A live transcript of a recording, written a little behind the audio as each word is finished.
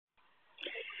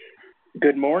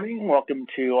Good morning. Welcome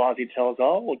to Aussie Tells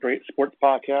All, a great sports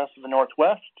podcast of the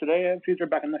Northwest. Today, Caesar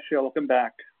back on the show. Welcome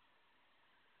back.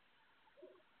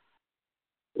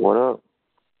 What up?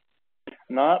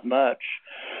 Not much.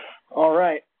 All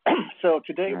right. So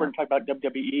today we're going to talk about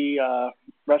WWE,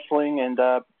 wrestling, and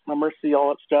Mercy,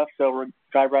 all that stuff. So we'll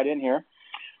dive right in here.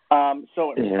 Yes,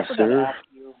 sir.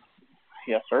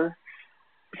 Yes, sir.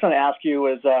 Just want to ask you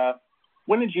is,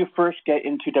 when did you first get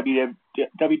into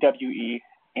WWE?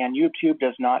 And YouTube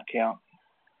does not count.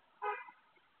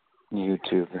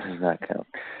 YouTube does not count.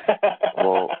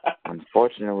 Well,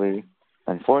 unfortunately,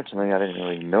 I didn't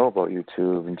really know about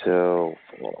YouTube until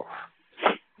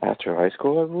after high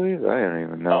school, I believe. I don't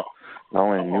even know. I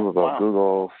only knew about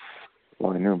Google. I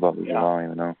only knew about Google. I don't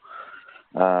even know.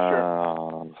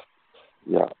 Sure.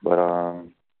 Yeah, but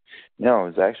no,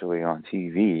 it was actually on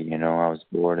TV. You know, I was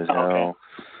bored as hell.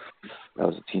 I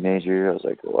was a teenager. I was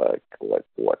like, what,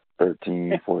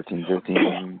 13, 14,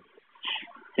 15.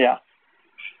 Yeah.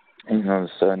 And all of a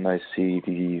sudden I see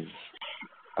these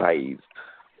eyes.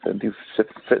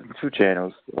 Sitting through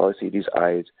channels, all I see these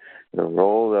eyes that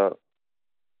rolled up.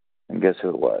 And guess who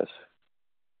it was?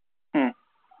 The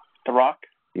Rock?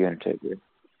 The Undertaker.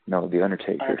 No, The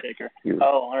Undertaker. Undertaker. His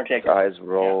eyes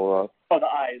roll up. Oh, the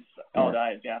eyes. Oh, the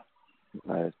eyes, yeah.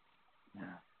 Eyes.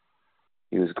 Yeah.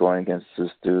 He was going against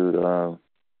this dude,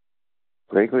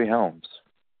 Gregory Helms.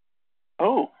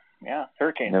 Oh, yeah,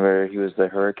 Hurricane. Remember he was the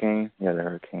Hurricane? Yeah, the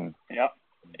Hurricane.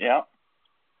 Yep.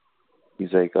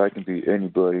 He's like, I can beat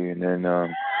anybody, and then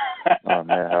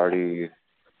Matt Hardy's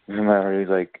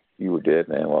like, you were dead,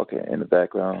 man, walking in the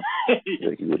background.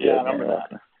 Like, you were dead, man,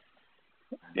 walking.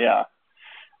 Yeah,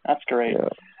 that's great.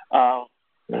 Yeah.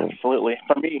 Absolutely.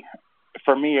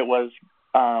 For me, it was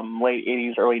late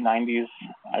 80s, early 90s.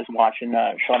 I was watching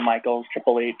Shawn Michaels,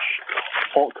 Triple H,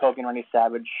 Hulk Hogan, Randy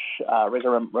Savage,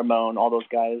 Razor Ramon, all those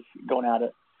guys going at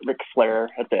it. Ric Flair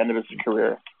at the end of his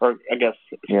career, or I guess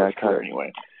his first career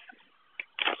anyway.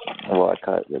 Well, I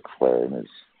caught Ric Flair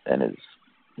and his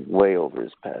way over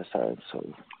his pastime.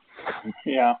 So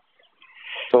yeah.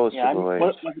 So I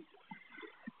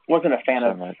wasn't a fan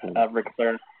of Ric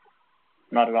Flair,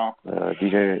 not at all.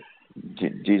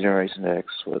 Generation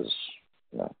X was.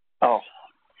 Oh,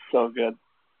 so good.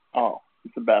 Oh,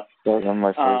 it's the best. I saw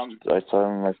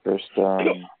him in my first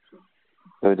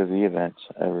WWE event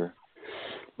ever.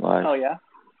 Live. Oh yeah.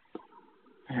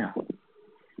 Yeah.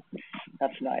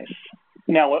 That's nice.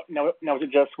 Now, was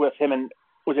it just with him and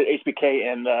was it HBK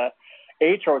and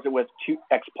H, or was it with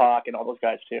X-Pac and all those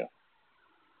guys too?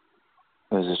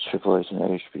 It was just Triple H and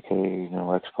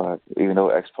HBK, X-Pac. Even though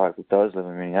X-Pac does live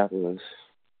in Minneapolis,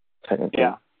 technically.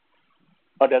 Yeah.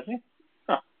 Oh, does he?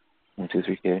 Huh. 1, 2,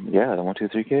 3 Kid. Yeah, the 1, 2,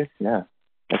 3 Kid. Yeah.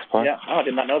 X-Pac. Yeah. Oh, I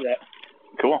did not know that.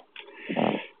 Cool.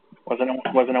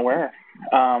 Wasn't aware.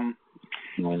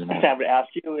 What I would ask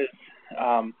you is,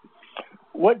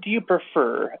 what do you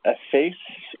prefer, a face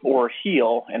or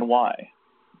heel, and why?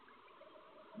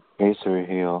 Face or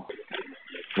heel?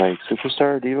 Like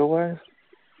superstar diva-wise?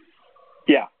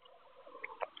 Yeah.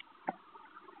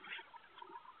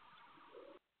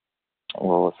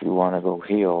 Well, if you want to go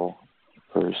heel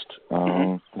first,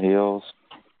 heels,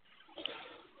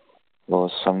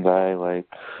 well, some guy like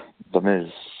The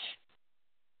Miz,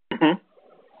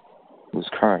 who's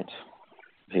current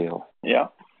heel. Yeah.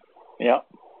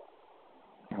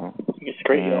 He's a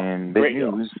great heel. And big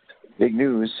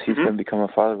news, he's going to become a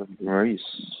father with Maryse.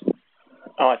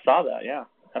 Oh, I saw that, yeah.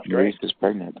 That's great. Maryse is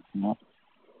pregnant.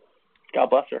 God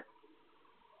bless her.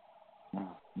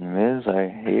 Miz, I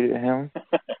hated him,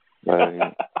 but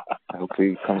I hope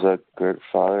he becomes a great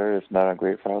father, if not a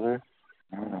great father.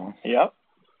 I don't know. Yep.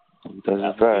 He does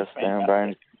his best. Daniel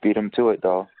Bryan beat him to it,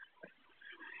 though.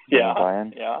 Yeah.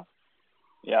 Bryan. Yeah.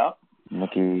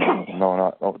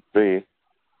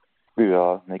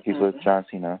 Nikki's with John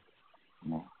Cena.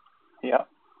 Yeah.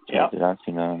 John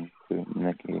Cena and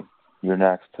Nikki, you're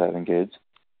next having kids.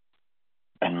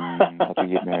 Hope you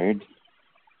get married.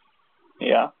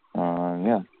 Yeah.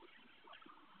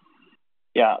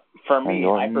 Yeah. For me,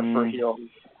 I prefer heels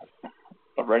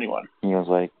over anyone. Heels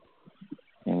like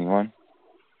anyone.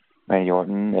 Randy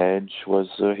Orton, Edge was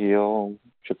a heel.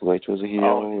 Triple H was a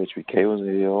heel. HBK was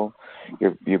a heel.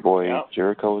 Your boy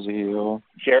Jericho was a heel.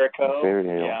 Jericho. My favorite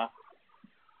heel.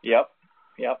 Yeah.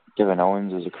 Yep. Kevin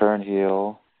Owens is a current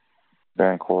heel.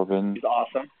 Baron Corbin. He's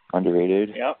awesome.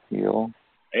 Underrated. Yep. Heel.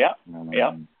 Yep.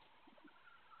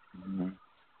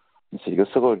 Let's see.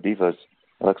 Let's go to divas.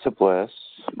 Alexa Bliss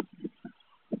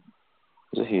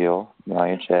was a heel.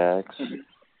 Nia Jax.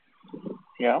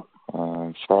 Yeah.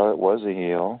 Charlotte was a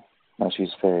heel. Now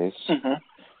she's face.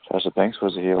 Sasha Banks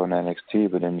was a heel in NXT,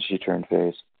 but then she turned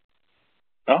face.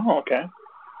 Oh, okay.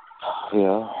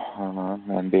 Yeah,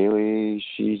 and Bailey,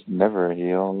 she's never a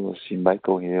heel. She might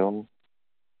go heel.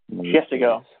 She has to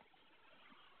go.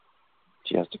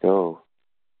 She has to go.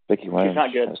 Becky Lynch She's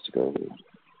not good. has to go.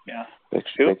 Yeah.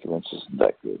 Becky Lynch isn't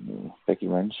that good. No. Becky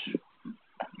Lynch.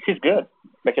 She's good.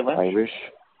 Becky Lynch. Irish.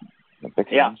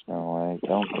 Becky Lynch. No, I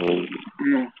don't really.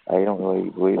 I don't really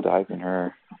believe the hype in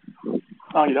her.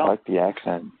 Oh, you don't? I like the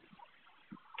accent.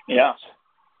 Yeah.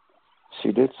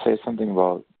 She did say something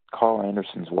about Carl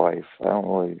Anderson's wife. I don't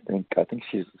really think. I think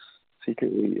she's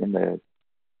secretly in the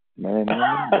man,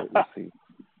 but we'll see.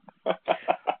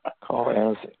 Carl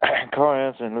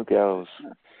Anderson and Luke Gallows.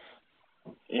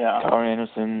 Yeah. Carl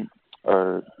Anderson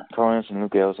and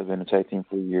Luke Gallows have been a tag team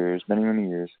for years, many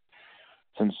years,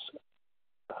 since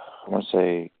I want to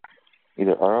say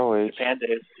either ROH, Japan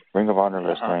days, Ring of Honor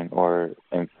Wrestling, or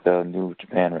the New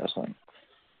Japan Wrestling.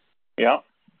 Yeah.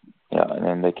 Yeah, and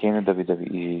then they came to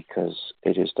WWE because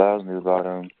AJ Styles knew about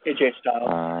him. AJ Styles.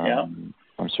 Yeah.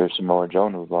 I'm sure Samoa Joe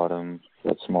knew about him,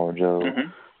 but Samoa Joe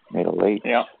made a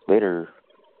later.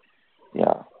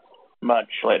 Yeah. Much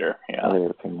later, yeah.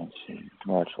 Later, pretty much.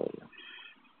 Much later.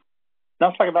 Now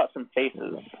let's talk about some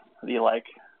faces that you like.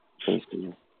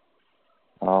 Faces.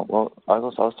 Well,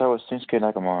 I'll start with Shinsuke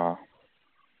Nakamura.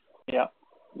 Yeah.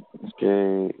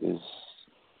 Shinsuke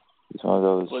he's one of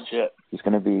those. Legit. He's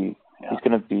gonna be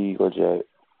legit.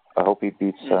 I hope he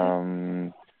beats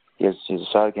he has a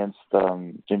shot against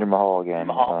Jinder Mahal again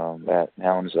at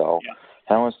Hell in a Cell. Yeah.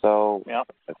 Hell in a Cell. Yeah.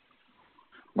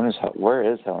 Where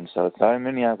is Hell in a Cell? It's not in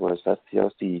Minneapolis. That's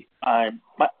TLC.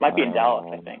 Might be in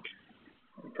Dallas, I think.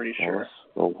 I'm pretty sure.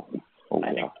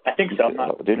 I think so. I'm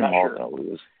not Mahal's sure. gonna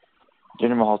lose.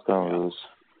 Jinder Mahal's gonna lose.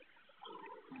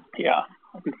 Yeah,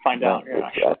 I can find out.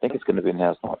 I think it's gonna be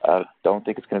I don't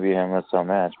think it's gonna be a Hell in a Cell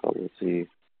match, but we'll see.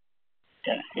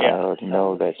 Yeah. I already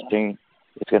know that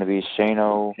it's gonna be Shane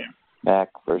O'Mac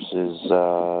versus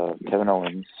Kevin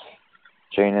Owens.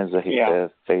 Shane is a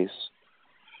face.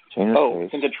 Shane is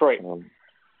face. In Detroit.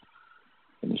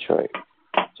 In Detroit.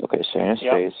 Okay, Shane is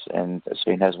face, and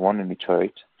Shane has won in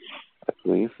Detroit, I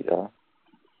believe. Yeah.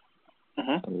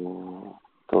 So,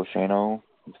 go Shane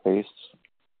face.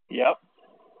 Yep.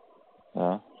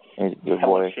 Yeah. Your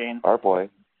boy, our boy,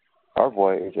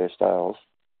 AJ Styles.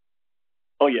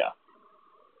 Oh yeah.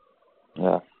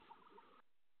 Yeah.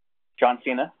 John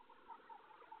Cena.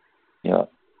 Yeah.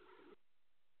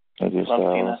 AJ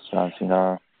Styles, John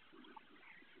Cena.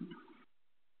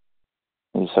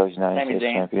 He's United States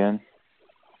champion.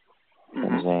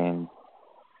 Sami Zayn.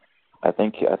 I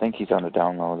think he's on the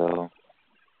down low though.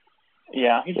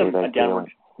 Yeah, he's a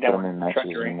downward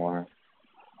trajectory. Anymore.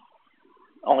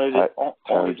 Only Ty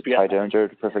Dillinger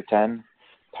to Perfect 10.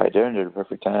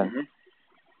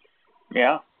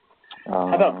 Yeah.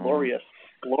 How about Glorious?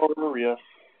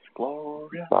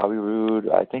 Bobby Roode.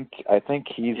 I think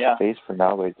he's face for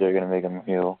now, but they're gonna make him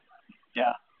heel.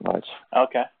 Yeah. Watch.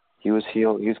 Okay. He was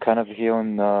kind of a heel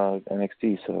in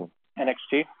NXT, so.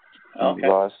 NXT. Okay.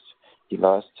 He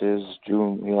lost to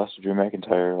Drew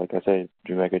McIntyre. Like I said,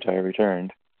 Drew McIntyre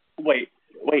returned. Wait,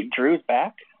 Drew's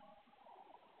back?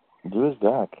 Drew's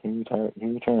back. He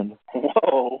returned.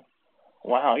 Whoa.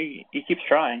 Wow, he keeps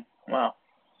trying. Wow.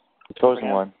 The chosen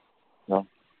one. No.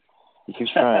 He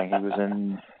keeps trying.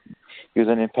 He was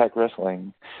in Impact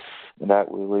Wrestling.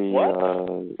 That really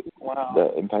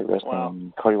the Impact Wrestling.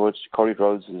 Wow. Cody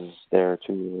Rhodes is there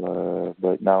too,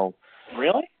 but now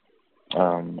really?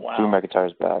 Drew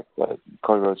McIntyre's back, but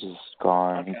Cody Rhodes is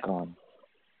gone. Okay. He's gone.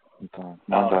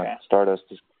 Okay. Stardust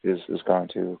is gone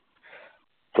too.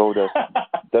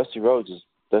 Dusty Rhodes is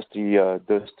Dustin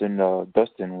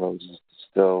Rhodes is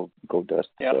still Goldust.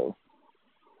 Yep. So.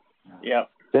 Yep.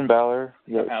 Finn Balor,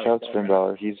 shouts Finn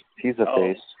Balor. He's a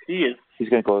face. He is. He's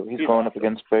going up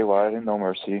against Bray Wyatt and No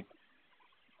Mercy.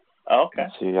 Okay.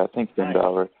 Let's see, I think Finn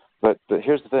Balor. But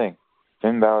here's the thing.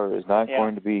 Finn Balor is not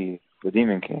going to be the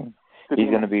Demon King. He's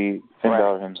going to be Finn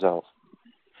Balor himself.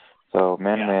 So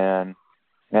man to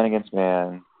man against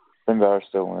man, Finn Balor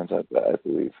still wins, I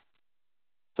believe.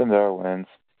 Finn Balor wins.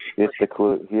 He hits the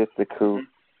coup de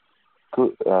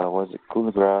grace.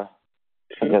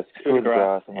 Yes, coup de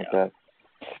grace, something like that.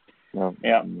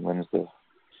 Wins the.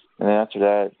 And then after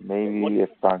that, maybe if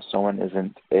Braun Strowman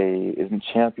isn't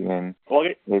champion,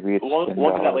 maybe it's Finn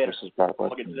Balor versus Brock Lesnar.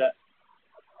 We'll get to that.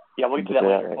 Yeah, we'll get to that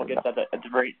later. We'll get to that at the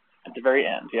very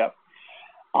end. Yep.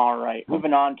 All right.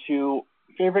 Moving on to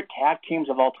favorite tag teams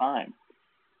of all time.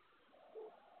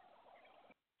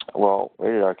 Well,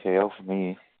 Rated RKO for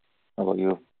me. How about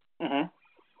you?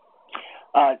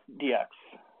 DX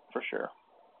for sure.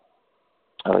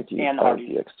 I like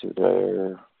DX too.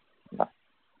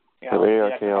 Yeah, the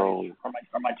Rated RKO are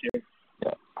my two.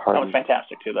 Yeah, That was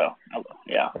fantastic too, though.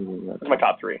 Yeah, that's my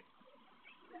top 3.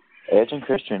 Edge and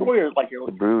Christian. What were your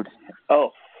The Brood.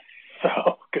 Oh,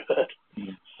 so good,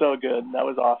 so good. That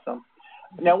was awesome.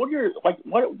 Now, what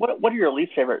are your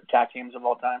least favorite tag teams of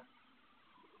all time?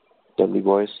 Dudley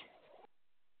Boys.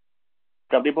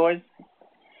 Dudley Boys.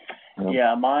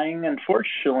 Yeah, mine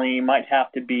unfortunately might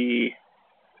have to be.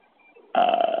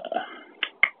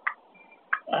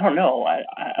 I don't know. I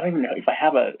don't even know if I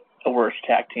have a worst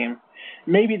tag team.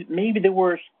 Maybe the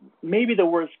worst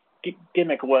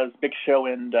gimmick was Big Show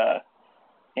and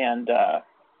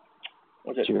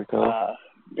was it Jericho?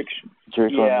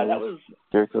 Jericho. Yeah, that was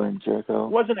Jericho and Jericho.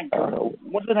 Wasn't a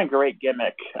great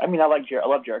gimmick. I mean, I love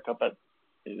Jericho, but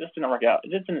it just didn't work out.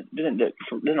 It just didn't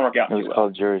work out. It was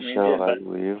called Jerry Show, I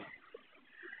believe.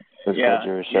 It was called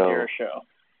Jerry Show. Jerry Show.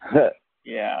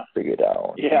 Yeah. Figure it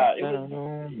out. Yeah,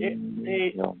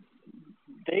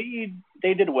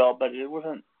 they did well, but it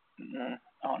wasn't. I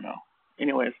don't know.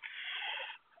 Anyways.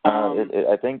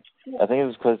 I think it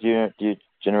was because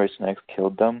Generation X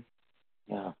killed them.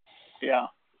 Yeah. Yeah.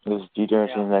 It was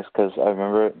Generation X because I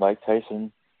remember Mike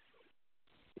Tyson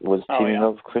was teaming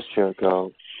up with Chris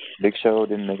Jericho. Big Show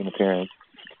didn't make an appearance,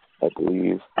 I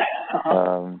believe.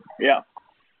 Yeah.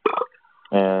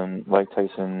 And Mike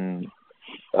Tyson,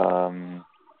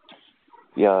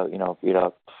 beat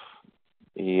up.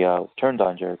 He turned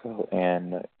on Jericho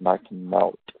and knocked him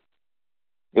out.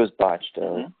 It was botched,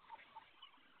 though.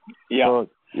 Yeah.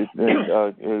 Your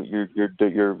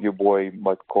boy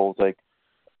Michael Cole's like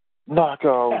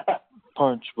knockout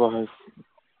punch by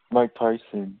Mike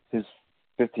Tyson, his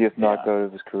 50th knockout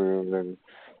of his career or whatever. I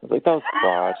was like, that was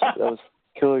botched. That was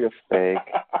killer fake.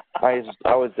 I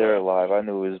was there live. I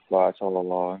knew it was botched all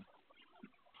along.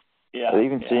 Yeah.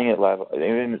 Seeing it live,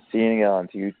 even seeing it on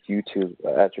YouTube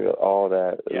after all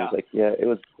that, it was like, it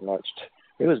was botched.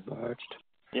 It was botched.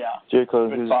 Yeah. Jericho,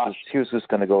 he was just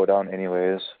going to go down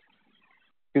anyways.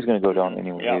 He was going to go down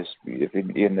anyways,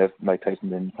 even if Mike Tyson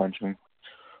didn't punch him.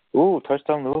 Ooh,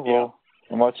 touchdown Louisville!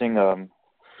 Yeah. I'm watching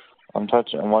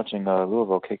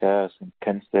Louisville kick ass and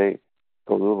Kent State.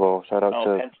 Go Louisville! Shout out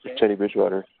to Teddy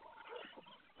Bridgewater.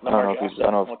 I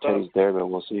don't know if Teddy's there, but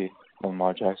we'll see.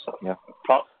 Lamar Jackson, yeah.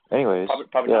 Anyways,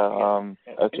 probably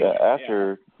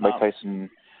after Mike Tyson,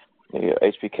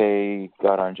 HBK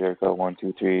got on Jericho 1,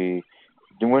 2, 3,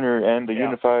 the winner and the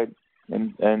unified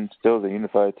and still the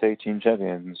unified tag team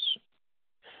champions,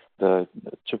 the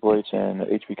Triple H and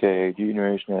HBK,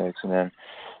 Generation X, and then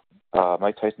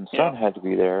Mike Tyson's son happened to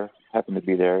be there.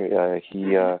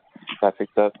 He got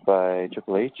picked up by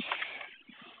Triple H.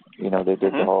 They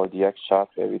did the whole DX chop,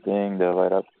 everything. They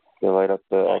light up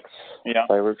the X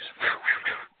fireworks.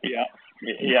 Yeah.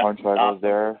 Hornswoggle was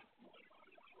there.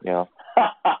 Yeah.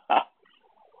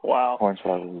 Wow.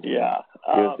 Hornswoggle was there. Yeah.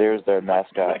 There's their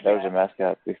mascot. That was their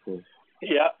mascot before.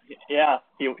 Yeah,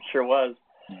 he sure was.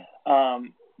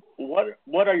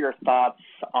 What are your thoughts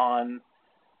on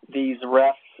these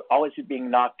refs always being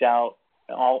knocked out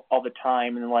all the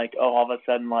time, and all of a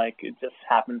sudden it just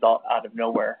happens all out of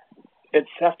nowhere? It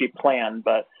has to be planned,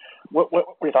 but what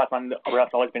are your thoughts on the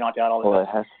refs always being knocked out all the time? Well, it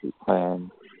has to be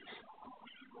planned.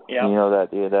 Yeah. You know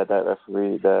that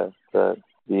referee, the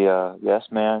yes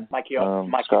man,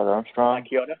 Scott Armstrong. Mike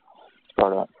Chioda?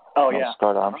 Scott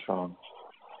Armstrong.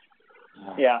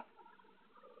 Yeah.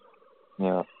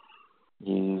 Yeah.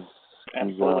 He's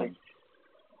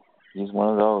one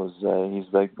of those.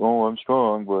 He's like, oh, I'm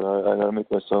strong, but I gotta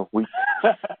make myself weak.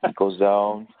 He goes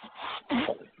down.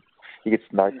 He gets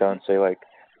knocked down, say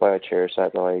by a chair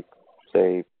set by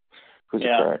say who's the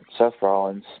current? Seth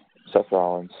Rollins.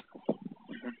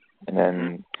 And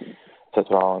then Seth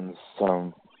Rollins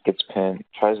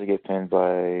tries to get pinned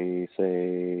by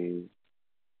say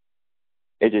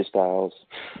AJ Styles.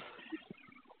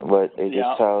 But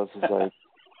AJ Styles is like,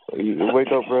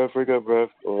 wake up, ref.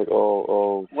 Or like,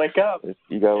 oh, wake up.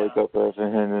 You gotta wake up, ref.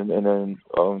 And then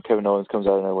Kevin Owens comes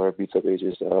out of nowhere, beats up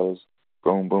AJ Styles.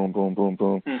 Boom, boom, boom, boom,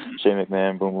 boom. Mm-hmm. Shane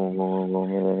McMahon, boom, boom, boom,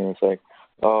 boom, and then it's like,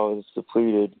 oh, it's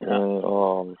depleted.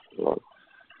 Who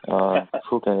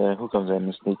comes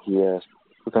in? Sneaky ass.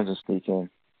 Who comes in sneaking?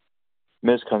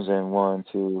 Miz comes in 1,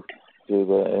 2, 3,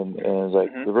 and it's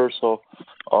like reversal.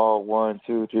 1,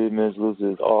 2, 3. Miz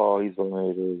loses. He's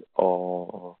eliminated.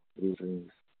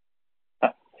 Loses.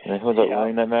 And who's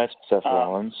winning that match? Seth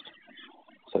Rollins.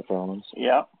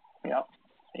 Yeah.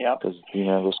 Because Dean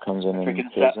Ambrose comes in and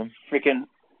kills him.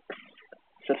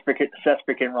 Seth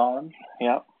freaking Rollins.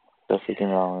 Yeah. Seth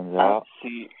freaking Rollins.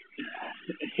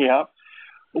 Yeah.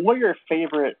 What are your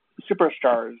favorite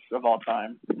superstars of all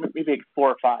time? Maybe 4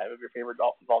 or 5 of your favorite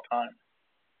of all time.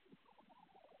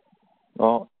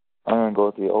 Well, I'm gonna go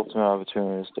with the ultimate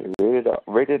opportunist, the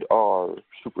rated R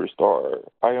superstar.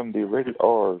 I am the rated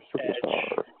R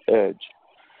superstar. Edge.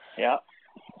 Yeah.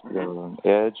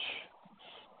 Edge.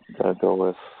 Gotta go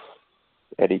with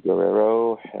Eddie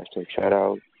Guerrero. Hashtag shout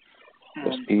out.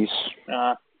 Rest peace.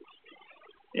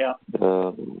 Yeah.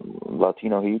 The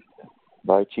Latino Heat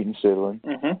by Cheating Sterling.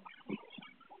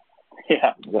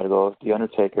 Yeah. Gotta go with the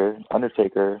Undertaker.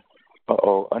 Undertaker.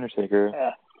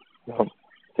 Yeah.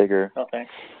 Taker. No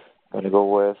thanks. Gotta go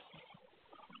with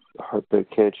Heartbreak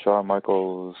Kid, Shawn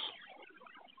Michaels.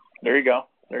 There you go.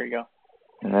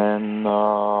 And then,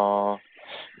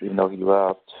 even though he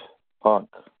left, Punk.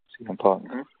 CM Punk.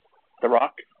 The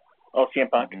Rock. Oh, CM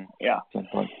Punk. Yeah. CM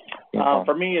Punk.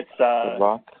 For me, it's The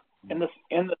Rock. in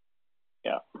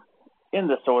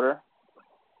this order: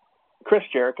 Chris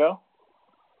Jericho,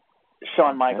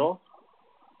 Shawn Michaels,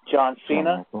 John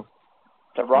Cena,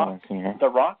 The Rock,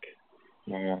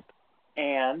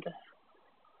 and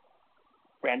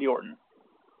Randy Orton.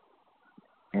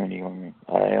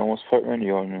 I almost put Randy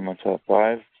Orton in my top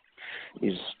 5.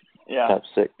 He's top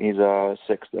 6. He's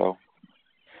 6 though.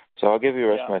 So I'll give you the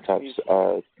rest of my top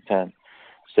 10.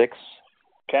 6.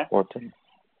 Okay. 14.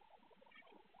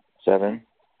 7.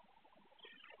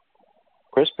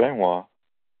 Chris Benoit.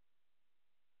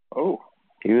 Oh.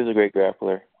 He was a great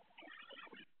grappler.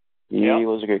 He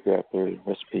was a great grappler.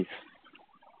 Rest in peace.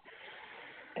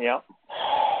 Yeah.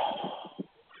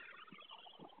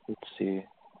 Let's see.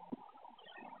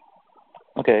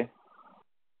 Okay.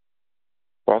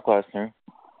 Brock Lesnar.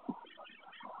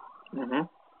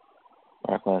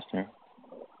 Brock Lesnar.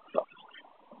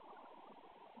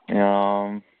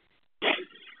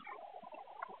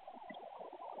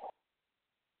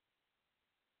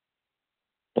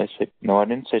 No, I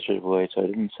didn't say Triple H. So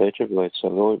I'll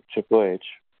go with Triple H.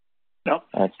 No.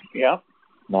 That's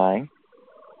 9.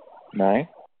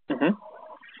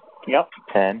 Yep.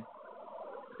 10.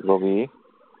 Will be.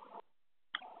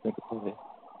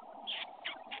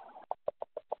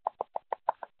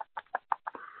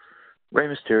 Rey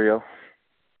Mysterio.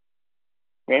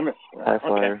 High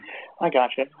flyer. Okay. I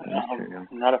got you.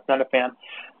 Not a fan.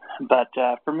 But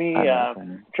for me,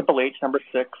 Triple H, number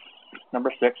 6.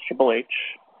 Number 6, Triple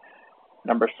H.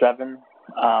 Number 7,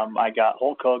 I got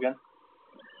Hulk Hogan.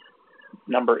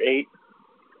 Number 8,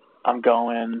 I'm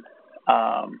going.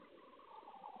 I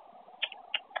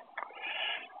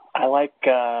like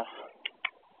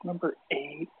number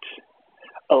 8.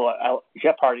 Oh,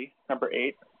 Jeff Hardy. Number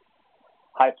 8,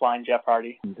 high flying Jeff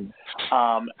Hardy.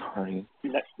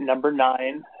 Number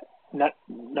 9.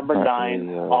 Number 9.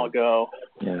 I'll go.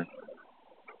 Yeah.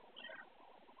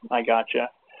 I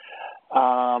gotcha.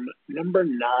 Number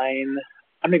 9,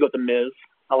 I'm gonna go with The Miz.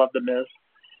 I love The Miz.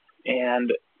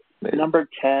 And number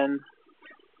 10,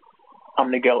 I'm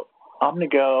gonna go. I'm a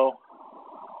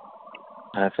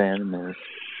fan of The Miz.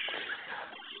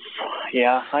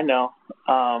 Yeah, I know.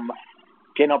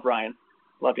 Daniel Bryan.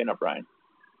 Love Daniel Bryan.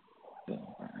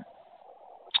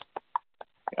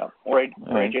 Yeah, or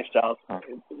AJ Styles.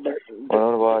 What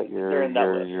about your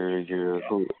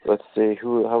who? Let's see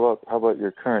who. How about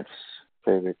your current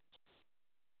favorite?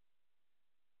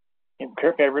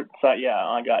 Current favorites?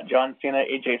 I got John Cena,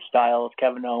 AJ Styles,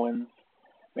 Kevin Owens,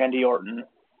 Randy Orton.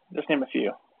 Just name a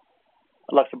few.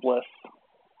 Alexa Bliss.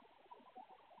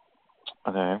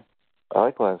 Okay. I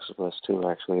like Alexa Bliss too,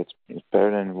 actually. It's better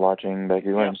than watching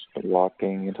Becky Lynch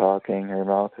walking and talking,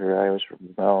 her Irish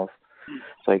mouth.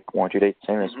 It's like, why don't you date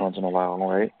Sheamus once in a while,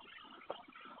 right?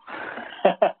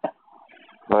 I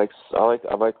like Cesaro.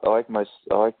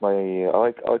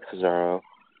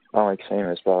 I don't like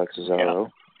Sheamus, but I like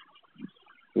Cesaro.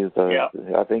 He's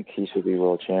I think he should be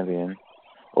world champion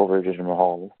over Jinder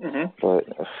Mahal. But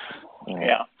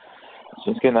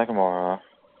Shinsuke Nakamura,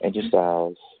 AJ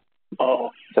Styles,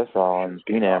 Seth Rollins,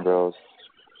 Dean Ambrose,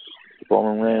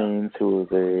 Roman Reigns, who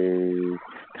is a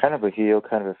kind of a heel,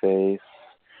 kind of a face.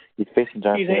 He's facing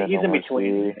John Cena. He's in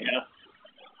between.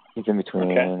 He's in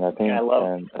between. Okay.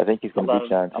 I think he's going to beat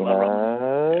John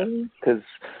Cena because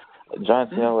John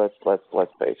Cena. Let's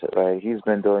face it, right? He's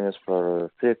been doing this for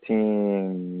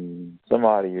 15 some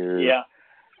odd years. Yeah.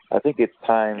 I think it's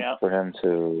time for him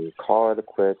to call it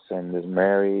quits and just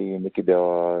marry Nikki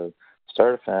Bella,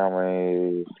 start a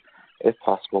family, if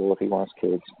possible, if he wants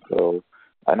kids. So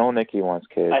I know Nikki wants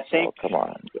kids. So come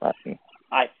on, Johnny.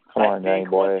 Come on, Johnny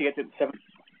boy.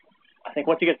 I think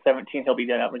once he gets 17, he'll be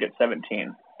done up and get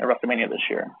 17 at WrestleMania this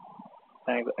year.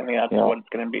 I think that's what it's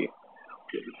going to be.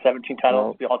 17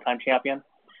 titles, the all-time champion.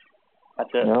 That's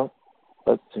it. No,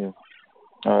 let's see.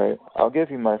 All right, I'll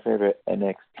give you my favorite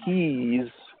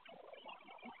NXTs.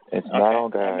 It's not all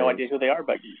guys. I have no idea who they are,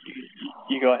 but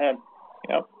you go ahead.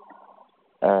 Yep.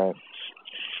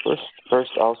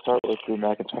 First, I'll start with Drew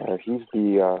McIntyre. He's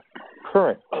the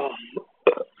current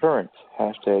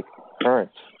hashtag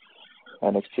current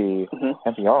NXT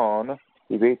champion.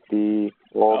 He beat the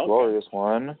World Glorious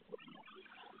one.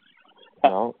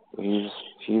 No, he's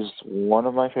one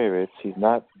of my favorites. He's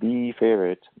not the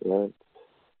favorite. But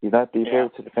he's not the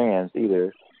favorite to the fans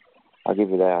either. I'll give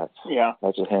you that. Yeah.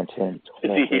 That's a hint. Is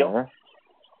he heel?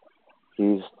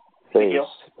 He's face,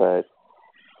 but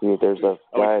there's a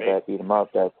guy that beat him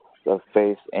up that's a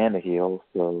face and a heel.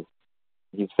 So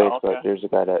he's face, but there's a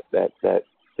guy that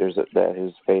his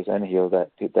face and heel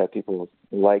that people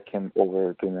like him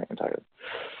over Drew McIntyre.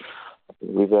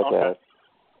 Leave it at that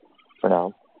for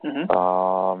now.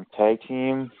 Tag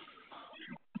team.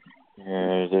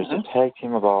 There's a tag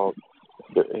team about.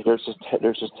 There's just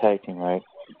tag team, right?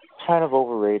 Kind of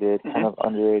overrated, kind of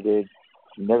underrated.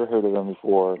 Never heard of them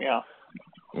before. Yeah.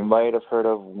 You might have heard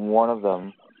of one of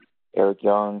them, Eric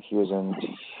Young. He was in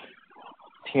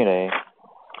TNA,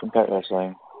 Impact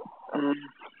Wrestling.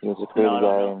 He was a crazy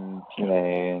guy in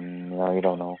TNA, and you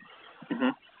don't know.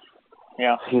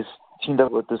 Yeah. He's teamed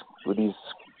up with these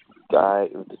guys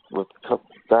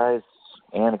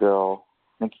and a girl.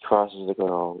 Nikki Cross is a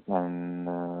girl, and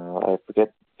I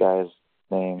forget the guys'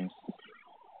 names.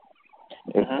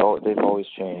 They've always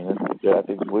changed. I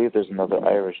believe there's another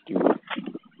Irish dude.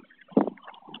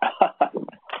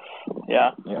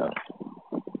 Yeah. Yeah.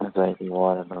 That's anything you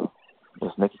want to know.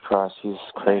 There's Nikki Cross. She's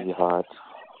crazy hot.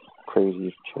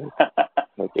 Crazy chick.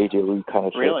 Like AJ Lee kind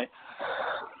of chick. Really?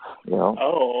 You know?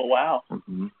 Oh, wow.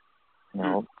 You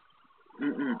know?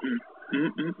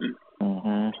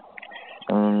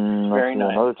 Very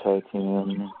nice. Another tag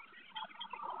team.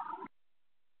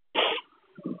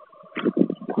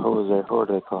 Who are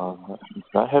they called?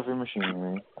 It's not Heavy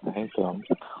Machinery. I hate them.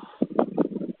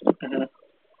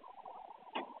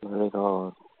 What are they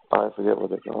called? I forget what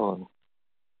they're called.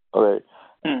 Okay.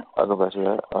 I'll go back to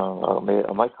that.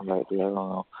 I might come back to that. I don't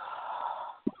know.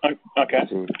 Okay.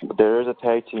 Let's see. There is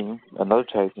another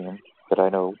tag team that I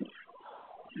know.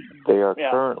 They are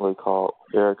currently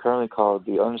called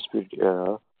the Undisputed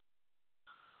Era.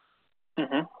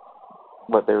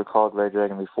 But they were called Red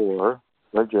Dragon before.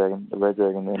 The Red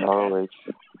Dragon in ROH.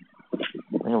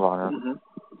 Ring of Honor.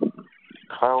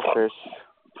 Kyle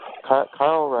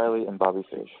O'Reilly and Bobby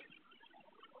Fish.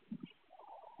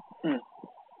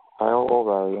 Kyle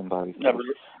O'Reilly and Bobby Fish.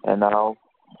 And now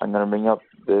I'm going to bring up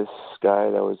this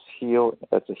guy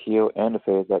that's a heel and a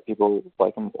face that people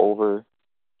like him over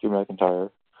Drew McIntyre.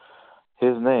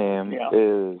 His name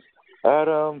is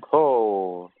Adam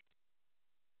Cole.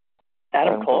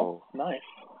 Adam Cole? Nice.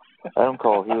 Adam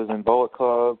Cole. He was in Bullet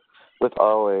Club with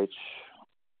ROH.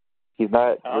 He's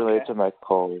not related to Michael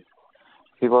Cole.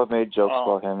 People have made jokes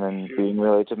about him and being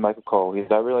related to Michael Cole. He's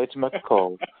not related to Michael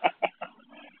Cole.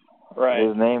 Right.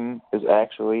 His name is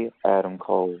actually Adam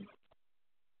Cole.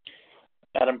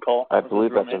 Adam Cole. I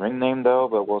believe that's a ring name, though,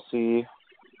 but we'll see.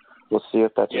 We'll see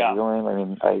if that's his real name. I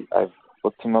mean, I've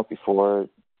looked him up before.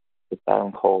 It's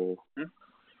Adam Cole.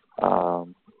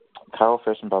 Kyle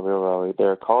Fish and Bobby O'Reilly.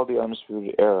 They're called the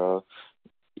Undisputed Era,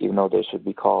 even though they should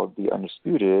be called the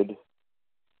Undisputed.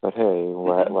 But hey,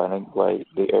 why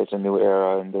it's a new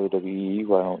era in WWE?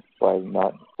 Why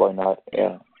not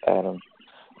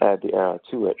add the era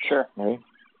to it? Sure. Right?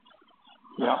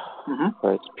 Yeah.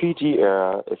 But it's PG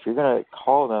era. If you're gonna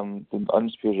call them the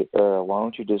Undisputed Era, why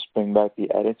don't you just bring back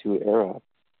the Attitude Era?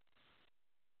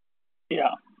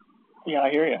 Yeah. Yeah, I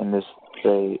hear you. And just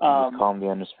call them the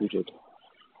Undisputed.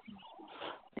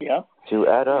 Yeah. To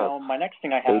add up, my next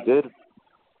thing I have. They did.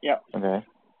 Yeah. Okay.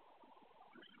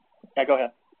 Yeah, go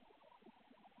ahead.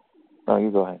 No,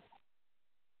 you go ahead.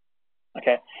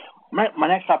 Okay. My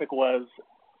next topic was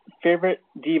favorite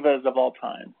divas of all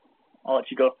time. I'll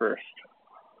let you go first.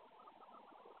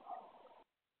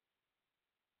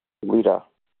 Lita,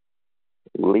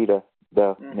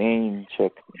 the main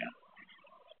chick.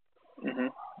 Yeah.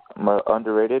 My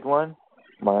underrated one.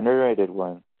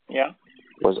 Yeah.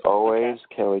 Was always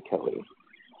Kelly. They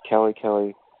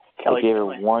gave her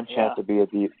one chance to be a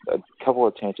couple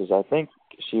of chances. I think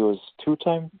she was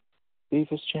 2-time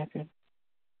Divas champion,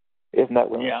 if not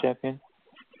Women's champion.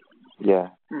 Yeah.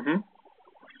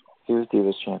 She was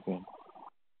Divas champion.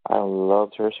 I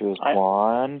loved her. She was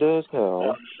blonde as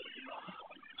hell.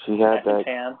 She had that.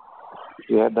 Tan.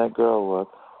 She had that girl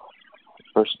look.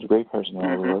 Great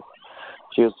personality look.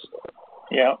 She was.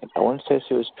 Yeah. I wouldn't say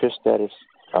she was Trish Stratus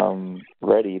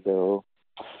ready though.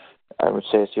 I would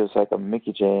say she was like a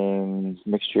Mickie James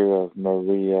mixture of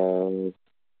Maria,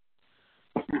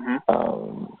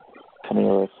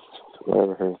 Kanellis,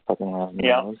 whatever her fucking last name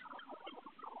was.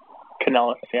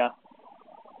 Kanellis, yeah.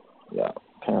 Yeah.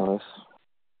 kind of less.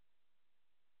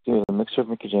 She was a mixture of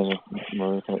Mickey James and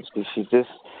Maria Kanellis.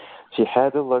 She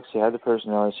had the look, she had the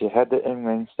personality, she had the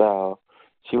in-ring style.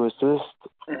 She was just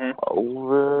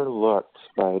overlooked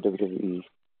by WWE.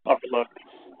 Overlooked.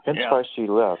 Hence why she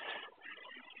left.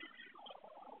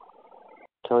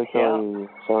 Kelly,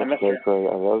 sorry, Kelly.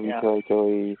 I love you,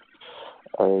 Kelly.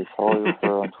 I follow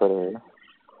her on Twitter.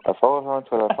 I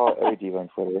follow every diva on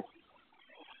Twitter.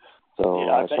 So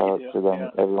I shout out to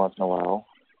them every once in a while.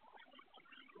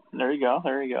 There you go.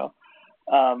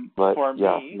 But for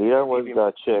me, Lita was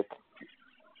that chick.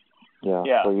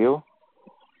 Yeah. For you?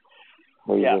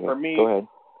 For me. Go ahead.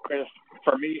 Chris,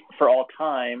 for me, for all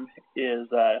time, is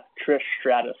Trish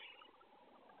Stratus.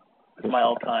 It's my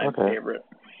all-time favorite.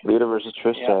 Lita versus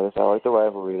Trish Stratus. I like the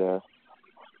rivalry there.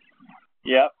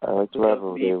 Yep. I like the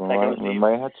rivalry. We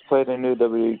might have to play the new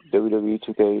WWE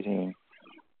 2K18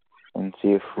 and see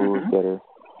if who's better.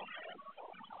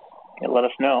 Yeah, let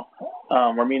us know.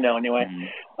 Or me know anyway.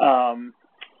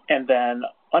 And then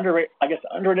underrated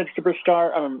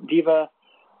superstar, diva,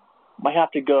 might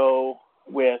have to go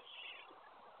with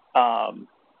what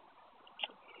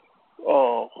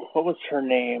was her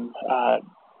name?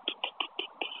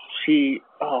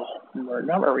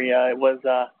 Not Maria. It was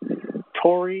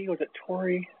Tori. Was it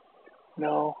Tori?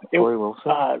 No. Tori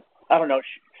Wilson? I don't know.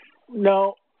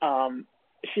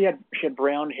 She had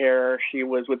brown hair. She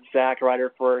was with Zack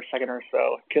Ryder for a second or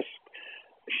so.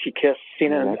 She kissed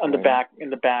Cena in the back.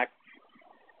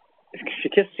 She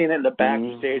kissed Cena in the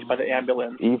backstage by the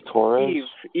ambulance. Eve Torres?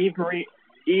 Eve Marie.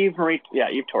 Yeah,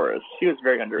 Eve Torres. She was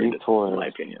very underrated, in my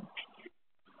opinion.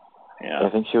 Yeah. I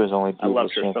think she was only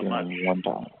Divas champion one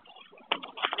time.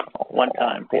 One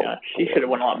time, yeah. She should have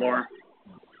won a lot more.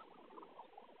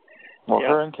 Well,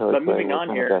 her and Kelly Kelly were one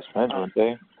of the best friends, weren't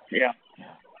they? Yeah.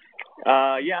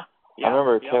 I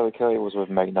remember Kelly was with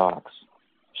Mike Knox.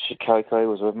 Kelly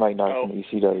was with Mike Knox in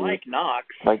ECW. Mike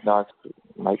Knox.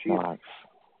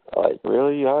 Like,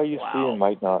 really? How are you seeing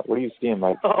Mike Knox? What are you seeing,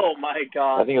 Mike Knox? Oh, my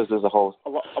God. I think it was just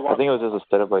I think it was just a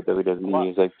setup by WWE.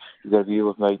 It's like, you got to be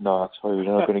with Mike Knox or you're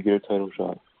not going to get a title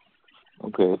shot.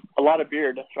 Okay. A lot of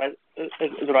beard. That's right. Is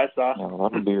what I saw. Yeah, a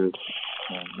lot of beard.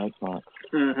 Yeah, Mike Knox.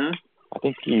 Mm-hmm. I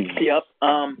think he's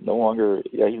no longer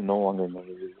in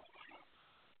WWE.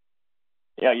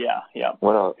 Yeah.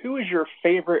 What else? Who is your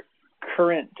favorite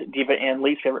current diva and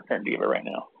least favorite current diva right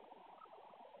now?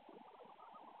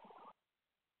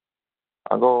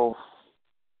 I'll go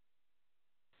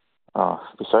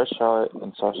besides Charlotte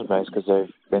and Sasha Banks because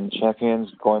they've been champions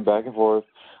going back and forth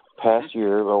past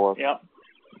year. Well,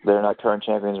 they're not current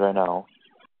champions right now.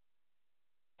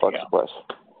 Alexa Bliss.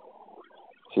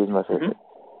 She's my favorite.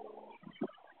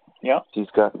 Yeah. She's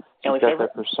got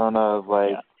that persona of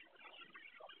like.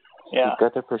 She's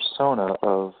got the persona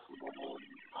of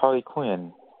Harley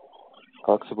Quinn.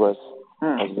 Alexa Bliss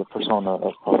has the persona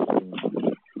of Harley Quinn.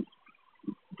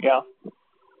 Yeah.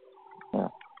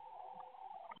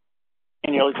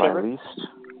 And your least?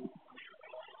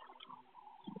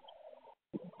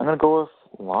 I'm going to go with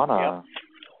Lana. Yeah.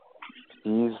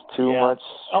 She's too much.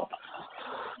 Oh.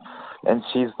 And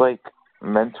she's like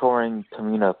mentoring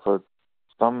Tamina for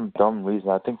some dumb reason.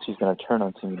 I think she's going to turn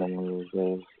on Tamina one of these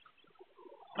days.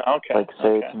 Okay. Like,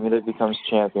 say Tamina becomes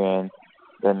champion,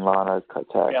 then Lana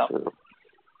attacks her.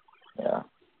 Yeah.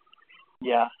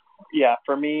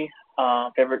 For me,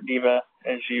 favorite diva,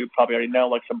 as you probably already know,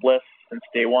 Alexa Bliss since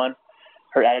day one.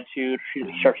 Her attitude,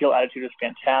 her heel attitude is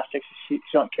fantastic. She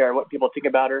don't care what people think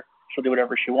about her. She'll do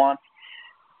whatever she wants.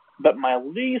 But my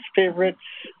least favorite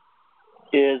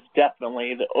is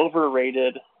definitely the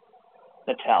overrated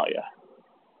Natalya.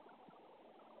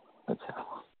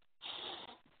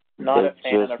 Not a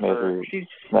fan of her.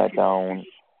 SmackDown.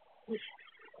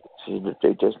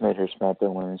 They just made her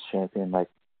SmackDown Women's Champion like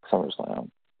SummerSlam.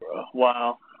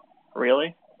 Wow.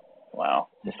 Really? Wow.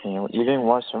 You didn't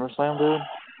watch SummerSlam, dude?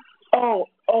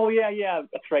 Oh, yeah.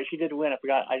 That's right. She did win. I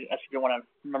forgot. I didn't want to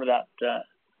remember that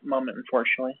moment,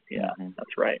 unfortunately. Yeah,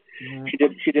 that's right.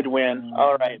 She did win.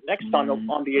 All right. Next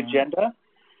on the agenda.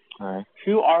 All right.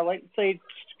 Who are let's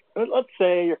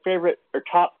say your favorite or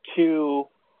top two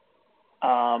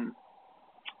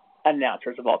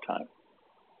announcers of all time?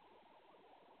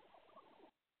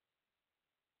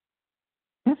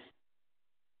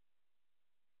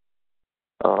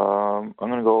 I'm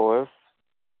gonna go with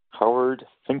Howard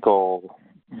Finkel.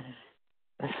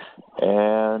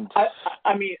 And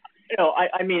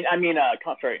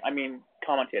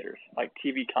commentators, like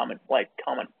TV comment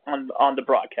on the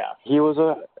broadcast. He was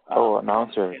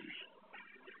announcer.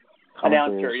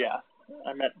 Announcer, yeah.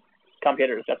 I meant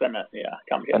commentators. That's what I meant. Yeah,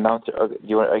 commentators. Announcer.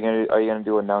 Okay. Are you gonna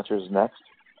do announcers next?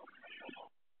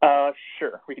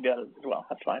 Sure, we can do that as well.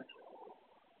 That's fine.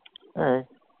 All right.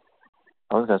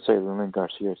 I was gonna say Lillian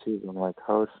Garcia too, but I'm like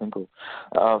Howard Finkel.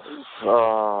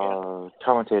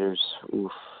 Commentators.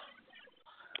 Oof.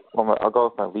 Well, I'll go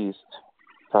with my least.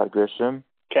 Todd Grisham.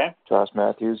 Okay. Josh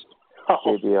Matthews.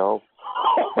 JBL.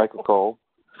 Michael Cole.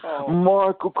 Oh.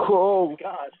 Michael Cole.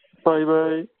 God.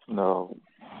 Baby. No.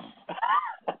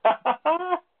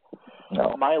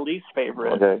 No. My least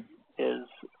favorite is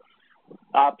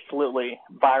absolutely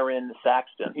Byron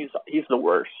Saxton. He's the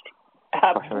worst.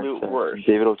 Absolute worst.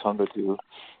 David Otunga too.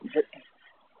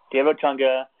 David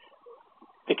Otunga,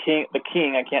 the king.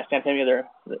 I can't stand him either.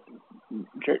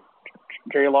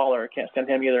 Jerry Lawler, I can't stand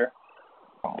him either.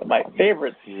 But my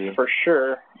favorites for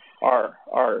sure are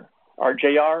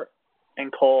JR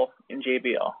and Cole and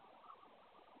JBL.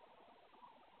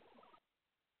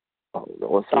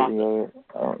 Let's see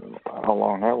how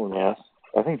long that would last.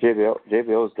 I think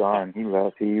JBL's gone. He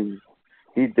left. He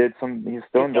did some. He's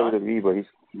still in WWE, but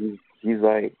he's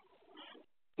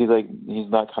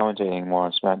not commentating anymore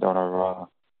on SmackDown or Raw.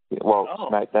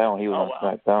 SmackDown. He was on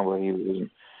SmackDown, but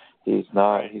he's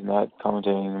not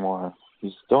commentating anymore.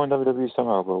 He's still in WWE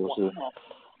somehow, but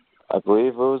I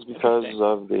believe it was because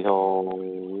of the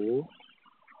whole.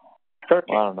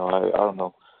 Hurricane. I don't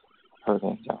know.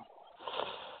 Hurricane.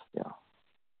 Yeah.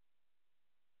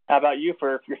 How about you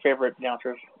for your favorite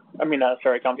announcers?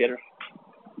 Commentators.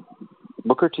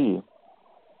 Booker T.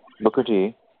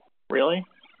 Really?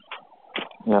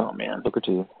 Yeah. Oh man. Booker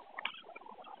T.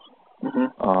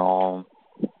 Mhm.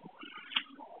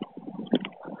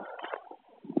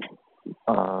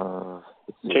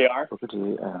 JR. Booker T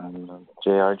and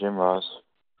JR Jim Ross.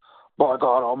 My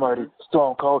God Almighty,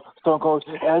 Stone Cold,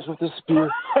 Edge with the spear.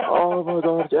 Oh my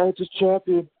God, Edge is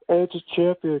champion.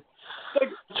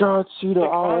 John Cena,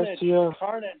 RSTF.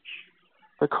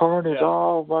 The Carnage. Yeah.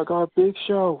 Oh my God, Big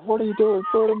Show. What are you doing?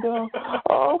 Put him down.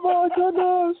 Oh my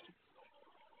goodness.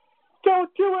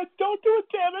 Don't do it,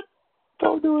 damn it.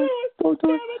 Don't do it.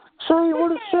 Shane,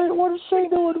 what is Shane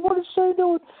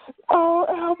doing? Oh,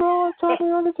 Elbow, it's on the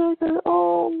Undertaker.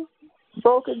 Oh,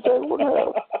 broken day, what the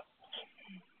hell?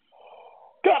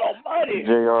 God Almighty.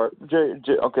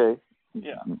 Okay.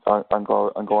 Yeah. I'm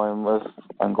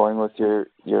going with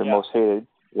your most hated.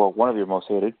 Well, one of your most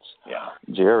hated. Yeah.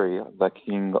 Jerry, the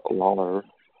King Lawler.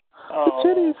 Oh, the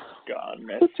titties. God,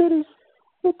 man. The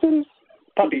titties.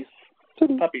 Puppies.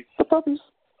 Titties. Puppies. The puppies.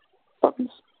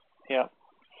 Yeah.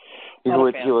 He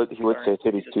would say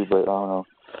titties too, but I don't know.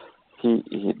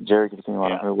 Jerry could sing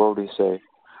on him. What would he say?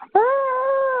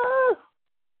 Ah!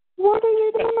 What are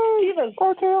you doing?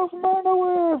 Hotels from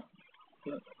nowhere.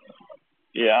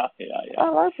 Yeah. I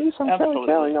like me some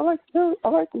Kelly. I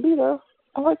like Lita.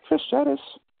 I like Trish Stratus.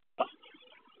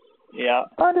 Yeah.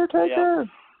 Undertaker.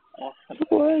 Yeah.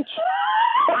 Triple H.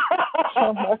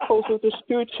 Shawn Michaels with the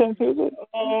Spirit Championship.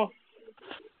 Oh.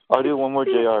 I'll do one more,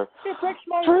 JR.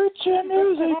 Future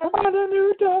music on the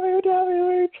new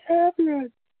WWE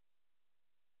champion.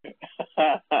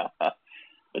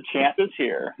 The champ is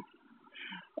here.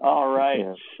 All right.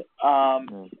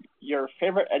 Yeah. Your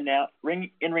favorite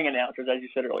in-ring announcers, as you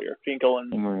said earlier, Finkel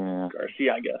and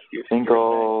Garcia, I guess.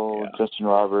 Finkel, Justin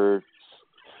Roberts,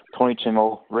 Tony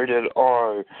Chimel, Rated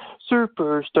R,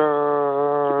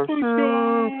 Superstar.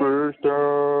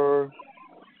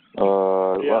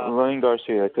 Lillian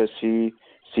Garcia, because she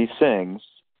sings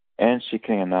and she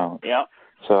can announce. Yeah.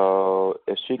 So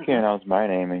if she can announce my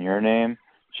name and your name,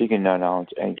 she can announce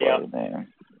anybody's name.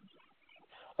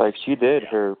 Like she did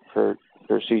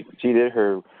she did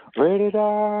her Rated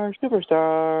R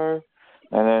Superstar,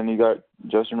 and then you got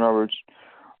Justin Roberts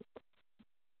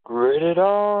Rated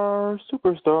R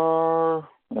Superstar,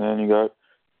 and then you got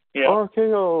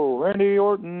RKO Randy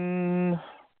Orton.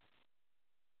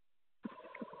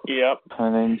 Yep.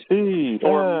 And then Speed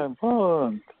and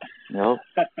Punk. Yep.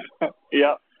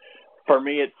 Yep. For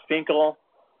me, it's Finkel,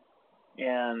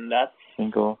 and that's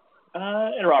Finkel.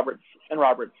 And Roberts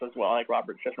as well. I like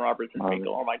Justin Roberts and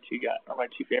Finkel are my two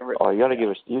favorites. Oh, you gotta give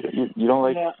us. You don't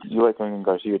like you like Lillian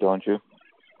Garcia, don't you?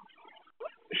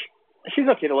 She's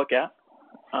okay to look at.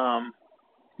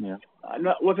 Yeah.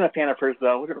 Wasn't a fan of hers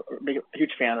though. Wasn't a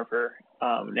huge fan of her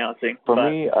announcing. For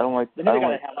me, I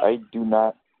do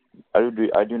not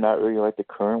really like the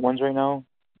current ones right now.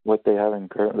 What they have in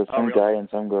current, there's some guy and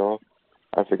some girl.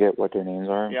 I forget what their names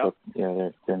are. Yeah. But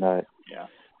they're not. Yeah.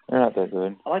 They're not that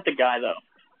good. I like the guy though.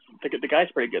 The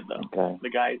guy's pretty good though. Okay. The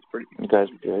guy's pretty. The guy's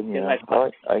good. Yeah.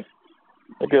 Nice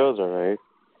the girl's alright.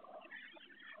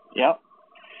 Yep.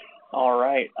 All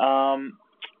right.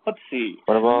 Let's see.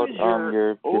 What about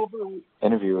your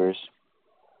interviewers?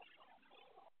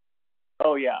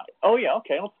 Oh yeah.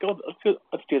 Okay.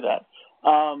 Let's do that.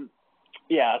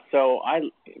 Yeah. So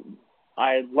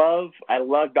I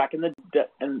loved back in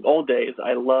in old days.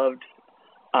 I loved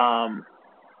um,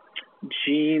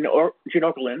 Gene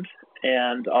Okerlund,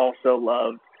 and also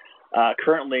loved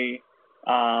currently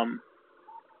um,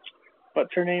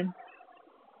 what's her name?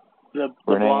 The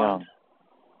Renee blonde.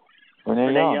 Young.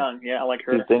 Renee Young. Yeah, I like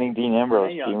her. She's dating Dean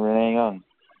Ambrose. Renee Young.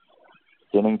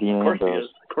 Dating Dean Ambrose.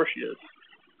 Of course she is.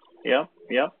 Yep.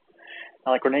 I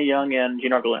like Renee Young and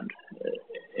Gene Okerlund,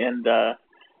 and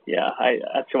yeah,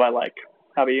 that's who I like.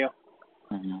 How about you?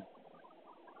 Mm-hmm.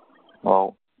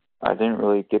 Well, I didn't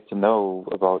really get to know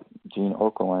about Gene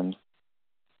Okerlund.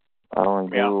 I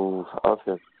only knew of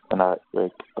him, and not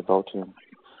like about him.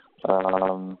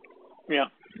 Yeah.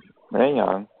 Renee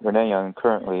Young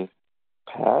currently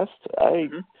passed.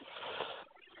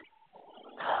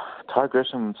 Todd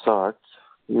Grisham sucked.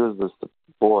 He was just the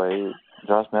boy.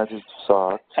 Josh Matthews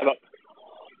sucked. How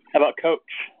about Coach?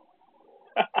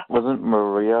 Wasn't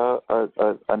Maria a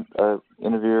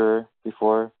interviewer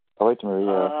before? I liked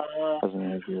Maria as an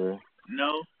interviewer. No,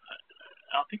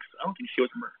 I don't think so. I don't think she was.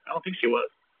 I don't think she was.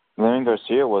 Lynn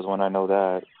Garcia was one. I know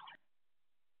that.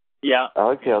 Yeah. I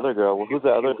like the other girl. Well, who's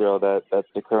the other girl that's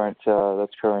the current?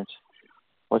 That's current.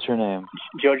 What's her name?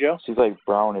 JoJo. She's like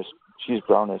brownish. She's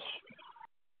brownish.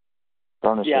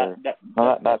 Brownish hair.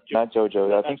 No, not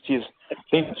JoJo. I think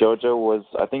JoJo is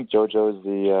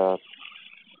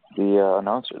the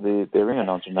announcer, the ring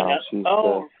announcer now. She's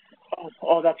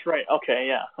Oh, that's right. Okay,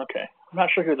 yeah, okay. I'm not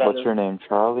sure who that is. What's her name?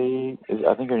 Charlie?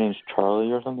 I think her name's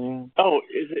Charlie or something. Oh,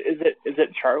 is it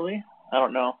Charlie? I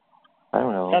don't know. I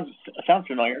don't know. Sounds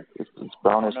familiar. It's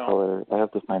brownish color. I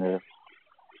have to find her.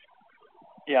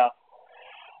 Yeah.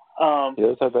 She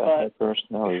does have that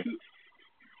personality.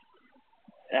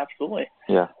 Absolutely.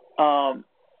 Yeah.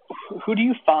 Who do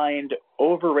you find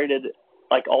overrated,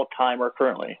 like all time or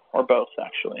currently, or both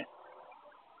actually?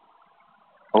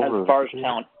 Overrated. As far as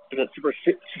talent, is it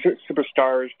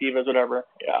superstars, divas, whatever?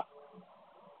 Yeah.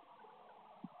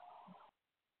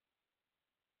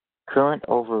 Current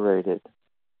overrated.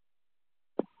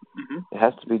 Mm-hmm. It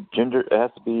has to be It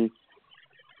has to be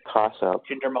toss up.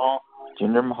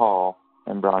 Jinder Mahal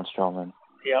and Braun Strowman.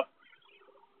 Yep.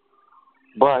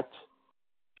 But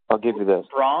I'll give you this.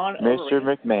 Mr.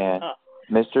 McMahon. Huh.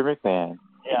 Mr. McMahon.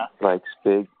 Yeah. Likes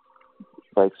big,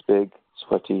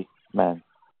 sweaty men.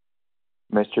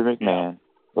 Mr. McMahon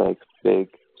likes big,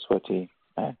 sweaty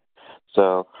men.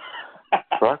 So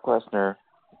Brock Lesnar.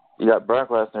 You got Brock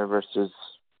Lesnar versus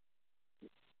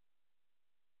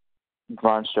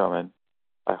Braun Strowman.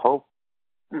 I hope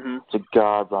to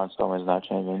God Braun Strowman is not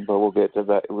changing, but we'll get to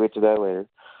that. We'll get to that later.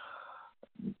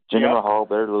 Jinder Mahal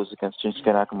better lose against Shinsuke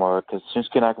Nakamura because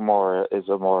Shinsuke Nakamura is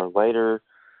a more lighter,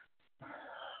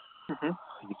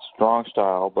 he's strong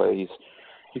style, but he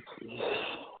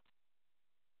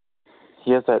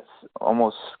has that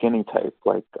almost skinny type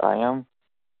like I am.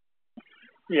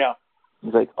 Yeah.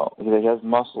 He has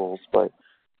muscles, but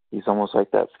he's almost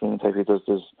like that skinny type. He does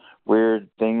this weird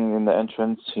thing in the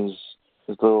entrance.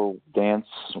 His little dance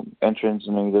entrance,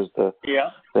 and then he does the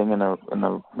thing in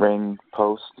the ring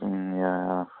post, and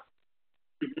yeah.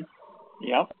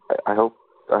 I hope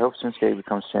Shinsuke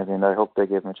becomes champion. I hope they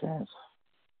give him a chance.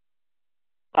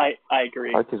 I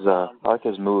agree. I like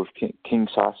his move, King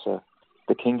Sasa,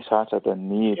 the King Sasa, the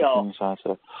knee of King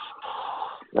Sasa.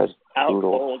 That's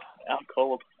brutal. Out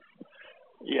cold.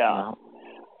 Yeah.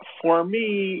 For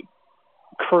me,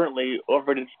 currently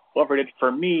overrated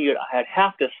for me, I'd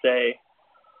have to say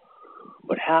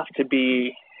would have to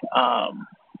be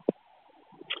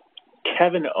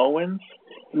Kevin Owens.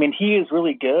 I mean, he is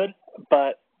really good,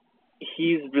 but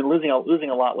he's been losing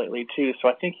a lot lately too. So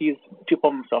I think he's too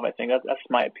full of himself. I think that's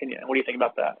my opinion. What do you think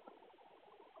about that?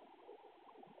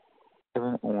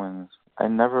 Kevin Owens.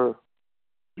 I've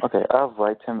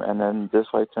liked him and then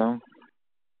disliked him.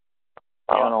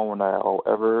 I don't know when I'll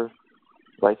ever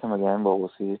like him again, but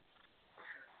we'll see.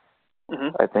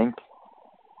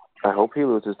 I hope he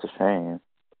loses to Shane,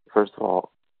 first of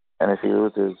all. And if he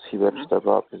loses, he better step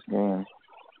up his game.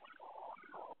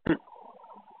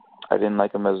 I didn't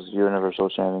like him as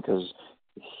Universal Champion because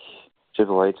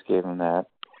Triple H gave him that.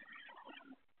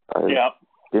 I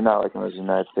did not like him as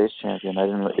United States Champion. I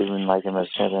didn't even like him as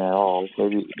champion at all.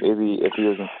 Maybe if he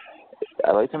wasn't...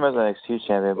 I liked him as an NXT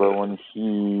champion, but when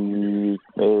he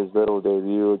made his little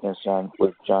debut against John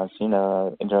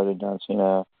Cena in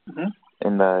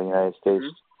the United States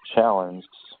Challenge,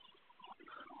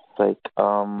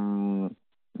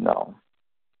 no,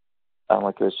 I don't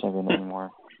like him as champion anymore.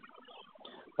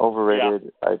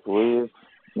 Overrated, I believe.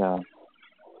 Yeah,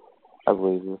 I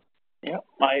believe you. Yeah,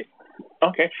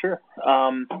 okay, sure.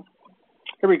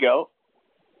 Here we go.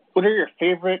 what are your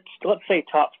favorite, let's say,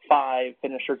 top 5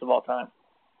 finishers of all time?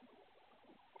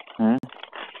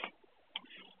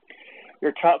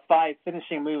 Your top 5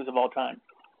 finishing moves of all time.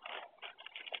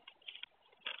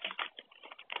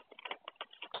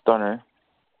 Stunner.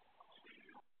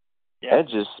 Yeah.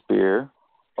 Edge's spear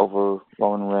over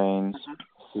Roman Reigns'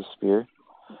 spear.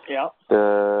 Yeah.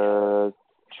 The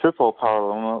triple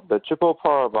powerbomb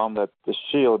that the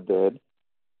Shield did,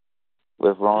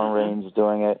 with Roman Reigns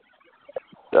doing it.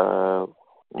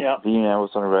 Yeah. Dean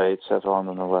Ambrose on the right, Seth Rollins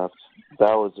on the left.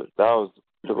 That was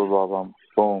triple powerbomb.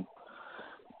 Boom.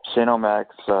 Shane O'Mac,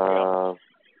 coast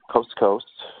to coast.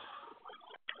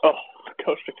 Oh,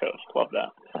 coast to coast. Love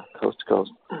that. Coast to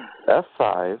coast.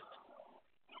 F5.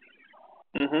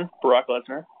 Brock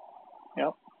Lesnar.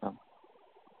 Yep.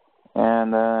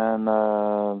 And then,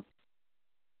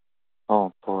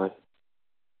 oh boy.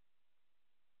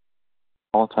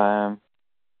 All time,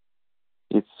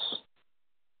 it's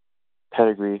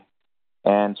Pedigree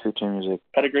and Sweet Chin Music.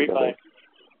 Pedigree by.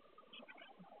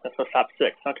 That's the top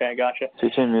 6. Okay, I gotcha.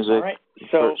 Sweet Chin Music. All right.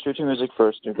 So Sweet Chin Music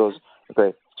first. It goes,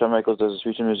 okay, Shawn Michaels does the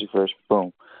Sweet Chin Music first.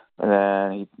 Boom. And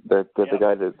then the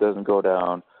guy that doesn't go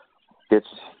down gets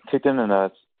kicked in the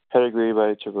nuts. Pedigree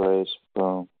by Triple H.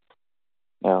 Boom.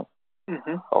 Yeah.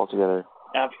 All together.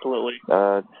 Absolutely.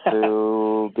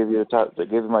 To give you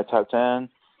my top 10,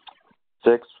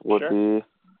 6 would be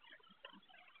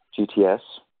GTS,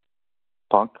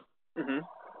 Punk.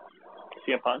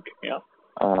 CM Punk. Yeah.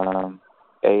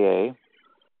 AA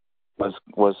was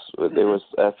it was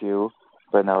FU,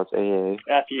 but now it's AA.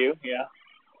 FU. Yeah.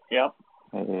 Yep.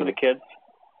 AA. For the kids.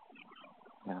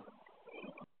 Yeah.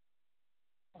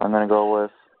 I'm gonna go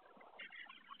with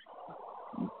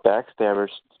Backstabber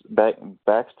 / Bank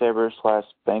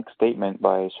Statement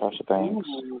by Sasha Banks.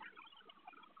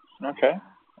 Okay.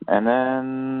 And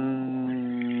then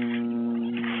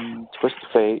Twist of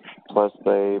Fate plus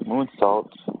the Moonsault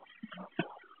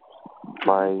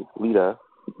by Lita.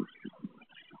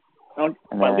 And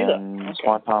then Lita. Okay.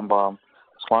 Swanton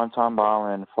Bomb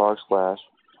and Frog Splash.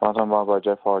 Swanton Bomb by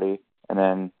Jeff Hardy, and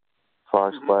then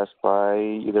Frog Splash by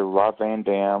either Rob Van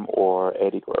Dam or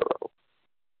Eddie Guerrero.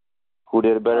 Who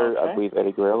did it better? Okay. I believe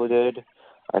Eddie Guerrero did.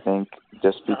 I think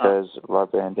just because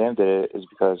Rob Van Dam did it is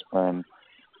because when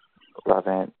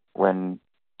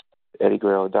Eddie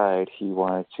Guerrero died, he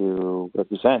wanted to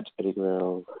represent Eddie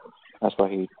Guerrero. That's why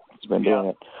he's been doing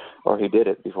it, or he did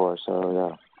it before. So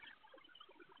yeah.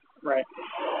 Right.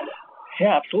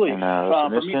 Yeah, absolutely. And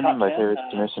submission, my favorite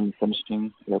submission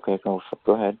finishing. Okay, go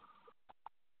ahead.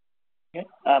 Okay.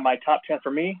 My top 10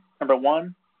 for me: number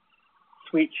 1,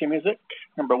 Sweet Chin Music.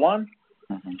 Number 1.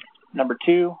 Number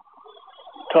 2,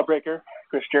 Codebreaker,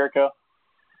 Chris Jericho.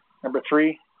 Number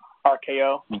 3,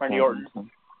 RKO, Randy Orton.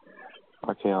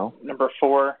 RKO. Number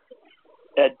 4,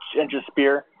 Edge's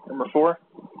Spear. Number 4.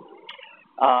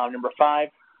 Number 5,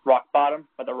 Rock Bottom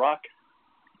by The Rock.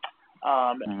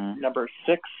 Number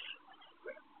 6,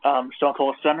 Stone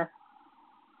Cold Stunner.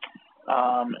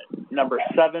 Number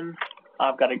 7,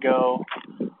 I've got to go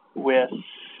with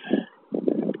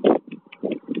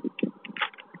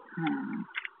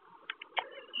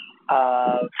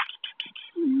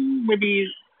maybe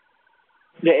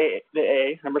the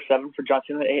A, number 7 for John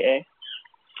Cena, the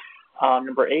AA.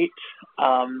 Number 8,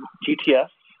 GTS.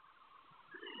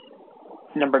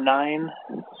 Number 9,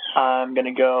 I'm going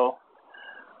to go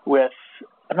with,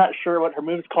 I'm not sure what her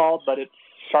move is called, but it's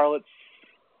Charlotte's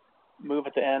move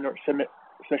at the end, or submission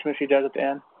move she does at the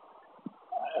end.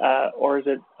 Or is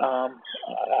it, I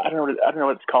don't know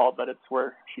what it's called, but it's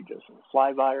where she just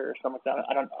fly by or something like that.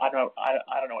 I don't know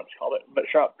what it's called, but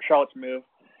Charlotte's move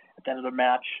at the end of the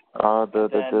match.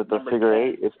 The figure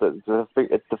 8. It's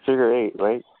the figure 8,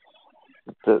 right?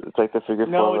 It's like the figure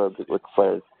 4 with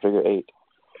fire, figure 8.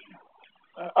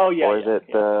 Or is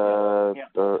it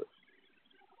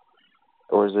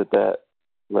or is it that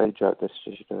leg drop that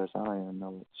she does? I don't even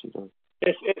know what she does.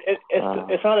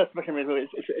 It's not a special move.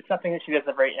 It's something that she does at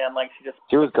the very end. Like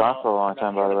she was gone for a long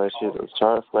time, by the way. She was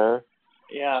Charlotte Flair.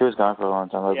 Yeah. She was gone for a long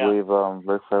time. I believe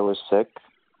Ric Flair was sick,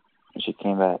 and she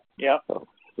came back. Yeah. So,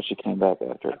 but she came back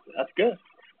after. That's good.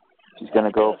 She's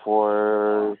gonna go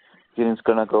for. Dean's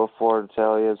gonna go for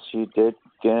Natalya. She did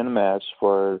get in a match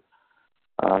for.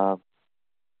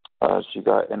 She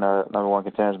got in a number 1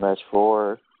 contenders match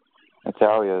for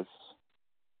Natalya's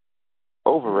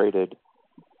overrated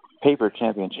paper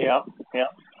championship. Yeah.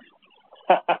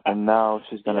 And now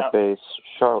she's gonna face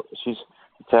Charlotte.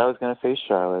 Natalya's gonna face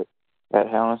Charlotte at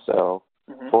Hell in a Cell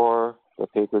for the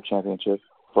paper championship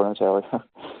for Natalya.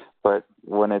 But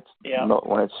when it's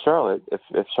Charlotte,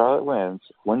 if Charlotte wins,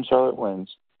 when Charlotte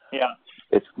wins,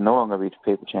 it's no longer be the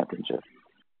paper championship.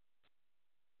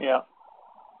 Yeah.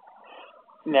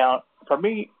 Now, for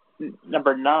me,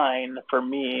 number 9 for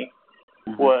me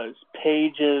was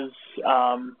Paige's.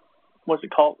 What's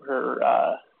it called?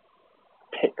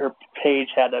 Her Paige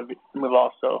had a move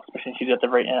also, especially she did at the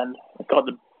very end. It's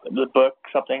called the book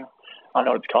something. I don't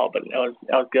know what it's called, but that was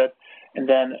good. And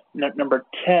then number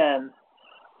 10,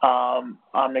 I'm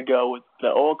gonna go with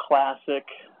the old classic,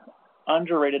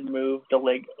 underrated move,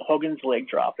 Hogan's leg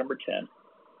drop, number 10.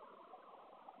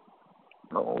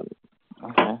 Oh,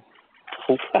 okay.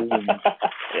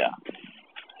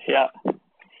 Yeah.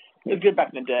 It was good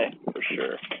back in the day, for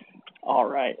sure. All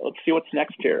right, let's see what's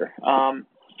next here.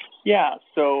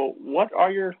 So what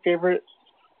are your favorite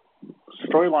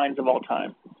storylines of all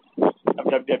time of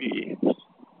WWE?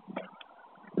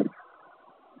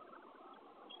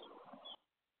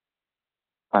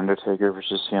 Undertaker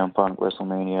versus CM Punk,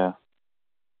 WrestleMania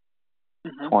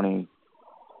 29?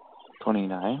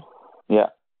 Yeah.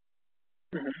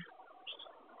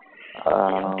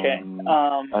 Okay.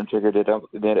 Undertaker ended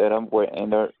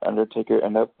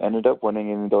up winning,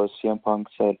 even though CM Punk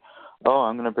said, "Oh,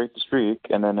 I'm gonna break the streak,"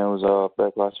 and then it was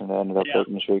Brock Lesnar that ended up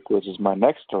breaking the streak, which is my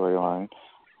next storyline.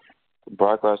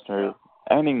 Brock Lesnar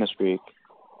ending the streak,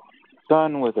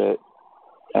 done with it,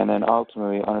 and then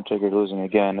ultimately Undertaker losing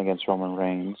again against Roman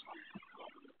Reigns.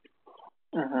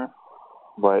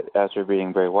 But after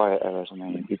beating Bray Wyatt at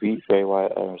WrestleMania, he beat Bray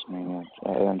Wyatt at WrestleMania.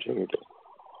 Undertaker did.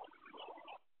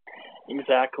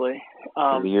 Exactly.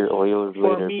 A year later,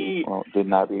 did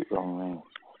not beat Roman Reigns.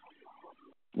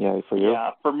 Yeah, for you?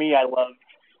 Yeah, for me, I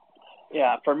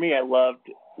loved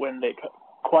when they,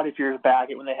 quite a few years back,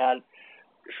 when they had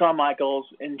Shawn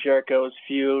Michaels and Jericho's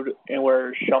feud, and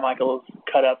where Shawn Michaels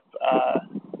cut up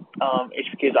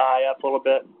HBK's eye up a little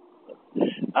bit.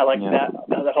 I like that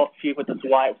whole feud with his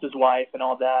wife and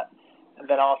all that. And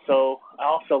then I also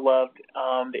loved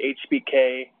the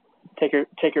HBK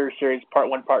Taker series Part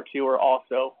 1, Part 2 were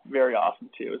also very awesome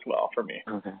too as well for me.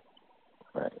 Okay.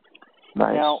 Right.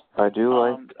 Nice. Now, I did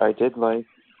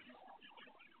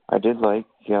like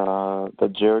the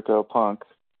Jericho Punk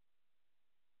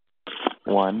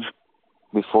one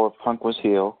before Punk was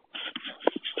heel.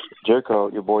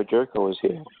 Your boy Jericho was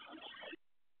heel.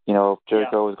 You know,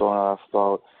 Jericho was going off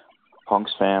about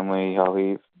Punk's family, how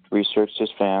he researched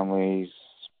his family's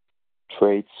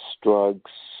traits,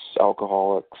 drugs,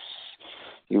 alcoholics.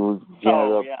 He ended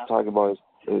up talking about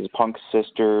his Punk's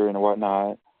sister and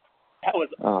whatnot. That was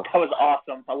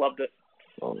awesome. I loved it.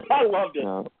 I loved it.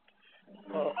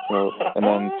 And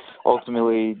then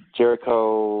ultimately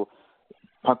Jericho,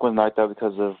 Punk was knocked out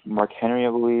because of Mark Henry,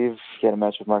 I believe. He had a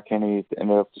match with Mark Henry,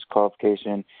 ended up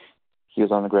disqualification. He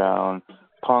was on the ground.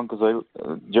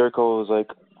 Jericho was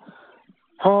like,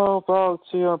 "How about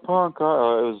CM Punk?" It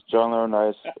was John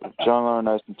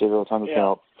Laurinaitis and David Otunga came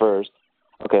out first.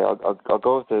 Okay, I'll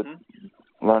go with the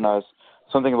Laurinaitis.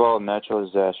 Something about a natural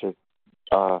disaster.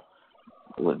 John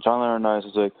Laurinaitis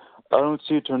is like, "I don't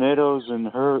see tornadoes and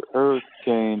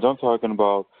hurricanes. I'm talking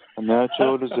about a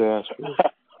natural disaster."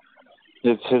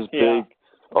 It's his big.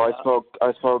 I smoke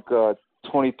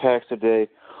 20 packs a day.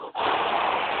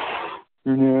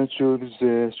 Your natural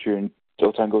disaster. And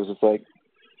Otunga was just like,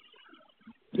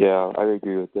 "Yeah, I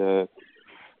agree with that."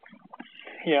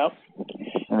 Yeah.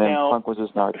 And then Punk was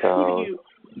just knocked out.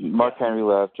 Mark Henry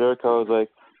left. Jericho was like,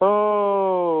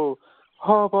 "Oh,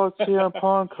 how about CM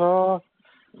Punk, huh?"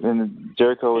 And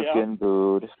Jericho was getting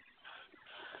booed.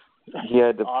 He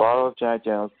had the bottle of Jack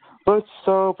Daniels. "Let's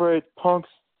celebrate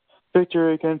Punk's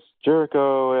victory against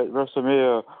Jericho at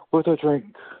WrestleMania with a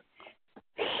drink.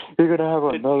 You're going to have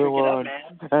another one,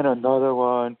 and another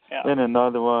one, and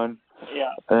another one."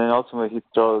 Yeah. And then ultimately he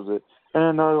throws it. "And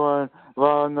another one.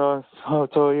 Long enough. I'll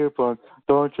tell you, Punk,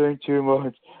 don't drink too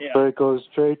much." Yeah. But it goes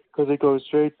straight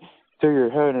to your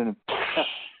head. And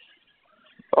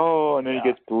and then he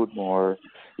gets booed more,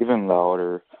 even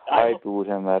louder. I booed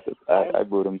him. I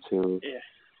booed him too. Yeah.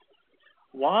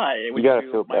 Why? You got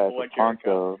to feel bad for Punk,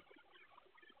 though.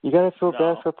 You got to feel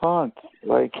bad for Punk.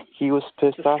 Like, he was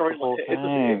pissed off the whole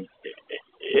time.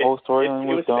 The whole storyline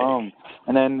was dumb.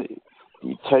 And then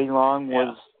Teddy Long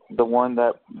was the one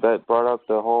that brought up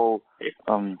the whole he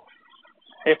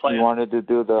wanted to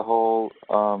do the whole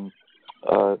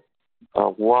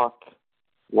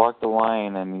walk the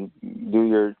line and do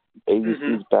your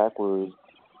ABCs backwards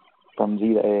from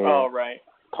Z to A. Oh, right.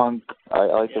 Punk, I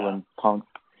liked it when Punk,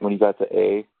 when he got to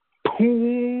A,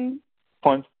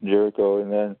 punched Jericho,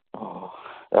 and then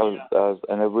that was,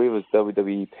 and I believe it was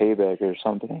WWE Payback or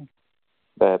something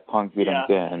that Punk beat him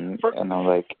again, and I'm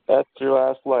like, "That's your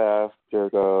last laugh,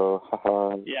 Jericho."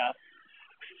 Haha. Yeah.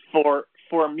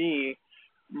 For me,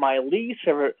 my least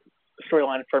favorite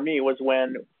storyline for me was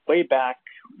when way back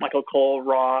Michael Cole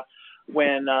Raw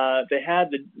when they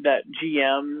had that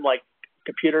GM like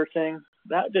computer thing.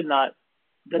 That did not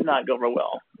go real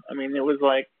well. I mean, it was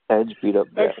like Edge beat up.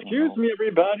 Excuse me,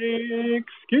 everybody.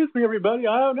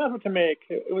 I don't know what to make.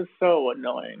 It was so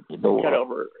annoying. You know Get what?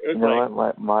 over it. It You know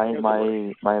like, what?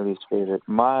 My least favorite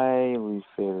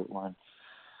one.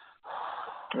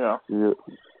 Yeah. You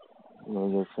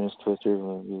finished Twister.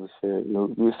 You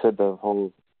said the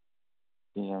whole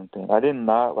thing. I did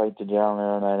not like the John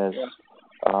Laurinaitis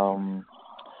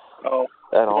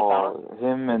at all.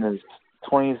 Him and his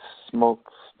 20 smoke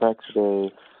packs a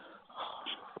day.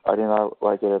 I did not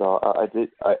like it at all.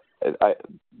 I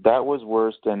that was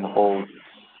worse than the whole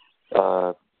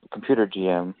computer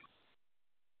GM,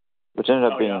 which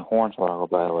ended up being Hornswoggle,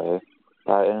 by the way.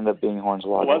 It ended up being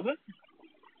Hornswoggle. Was it?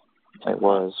 It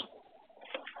was.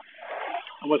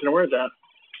 I wasn't aware of that.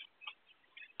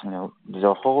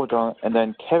 The whole and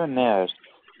then Kevin Nash,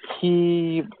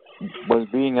 he was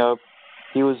beating up.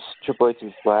 He was Triple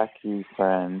H's lackey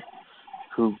friend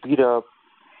who beat up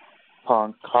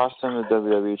Punk, cost him the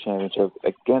WWE Championship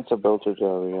against Alberto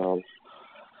Del Rio.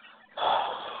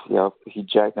 Yep, he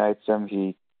jackknifed him.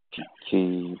 He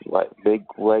big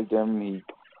legged him. He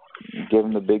gave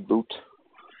him the big boot.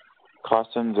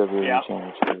 Cost him the WWE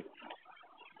Championship.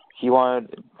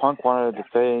 Punk wanted to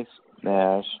face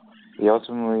Nash. He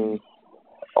ultimately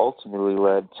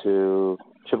led to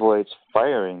Triple H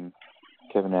firing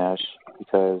Kevin Nash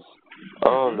because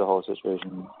of the whole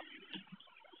situation.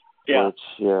 Yeah. Which,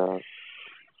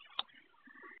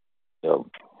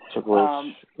 Triple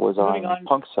H was on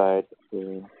Punk's side.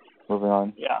 Moving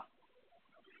on. Yeah.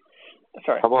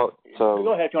 Sorry. How about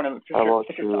go ahead if you want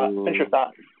to finish your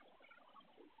thought.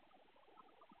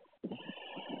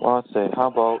 Well, let's say, how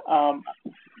about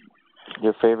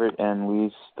your favorite and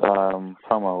least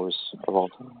promos of all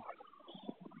time?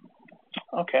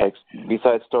 Okay. Like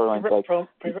besides storylines,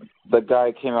 the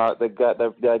guy came out, the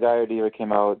guy or diva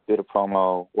came out, did a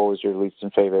promo. What was your least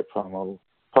and favorite promo?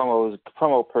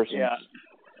 Promo person. Yeah.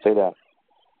 Say that.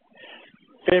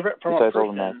 Favorite promo besides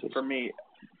person for me.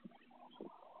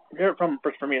 Favorite promo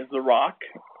person for me is The Rock.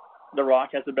 The Rock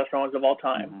has the best promos of all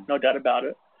time, no doubt about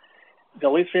it. My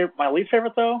least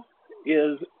favorite though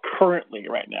is currently,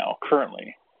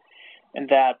 and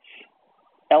that's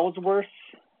Ellsworth.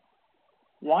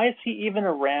 Why is he even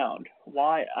around?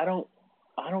 Why? I don't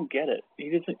get it. He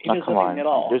doesn't. He does nothing at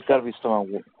all. There's got to be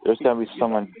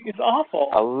someone. He's awful.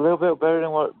 A little bit better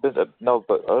than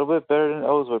but a little bit better than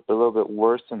Ellsworth, but a little bit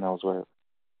worse than Ellsworth.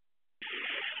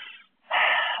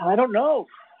 I don't know.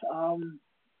 I'll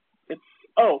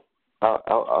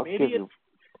maybe give you.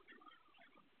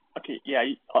 Okay, yeah.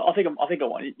 I'll think of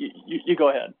one. You go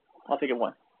ahead. I'll think of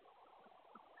one.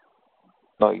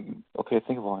 No, okay.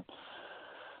 Think of one.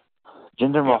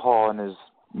 Jinder Mahal and his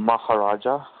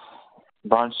Maharaja.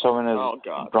 Braun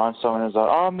Strowman is like,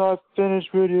 I'm not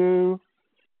finished with you.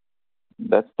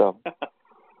 That's dumb.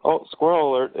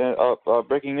 Squirrel alert!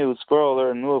 Breaking news: Squirrel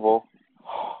alert in Louisville.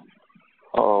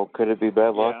 Could it be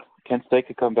bad luck? Yeah. Kent State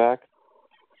could come back.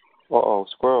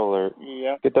 Squirrel alert!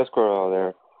 Yeah. Get that squirrel out of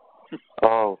there.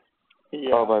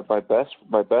 Yeah. My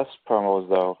best promos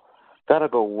though, gotta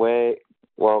go way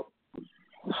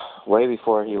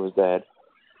before he was dead.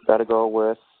 Gotta go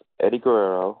with Eddie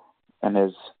Guerrero and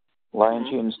his lying,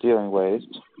 cheating, stealing ways.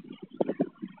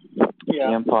 Yeah.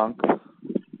 CM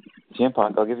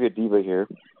Punk. I'll give you a diva here.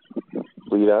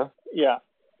 Lita. Yeah.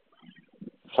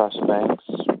 Sasha Banks.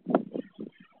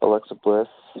 Alexa Bliss.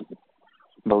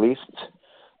 The least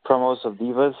promos of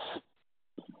divas.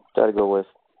 Gotta go with.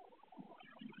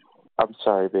 I'm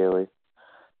sorry, Bayley.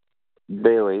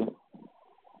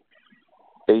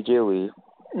 AJ Lee.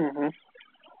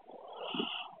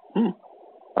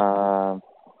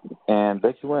 And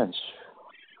Becky Lynch.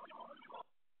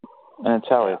 And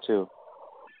Natalia, too.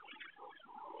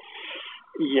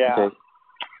 Yeah. Okay.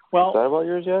 Well, is that about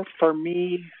yours yet? For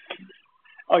me,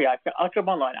 I'll go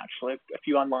online, actually, a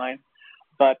few online.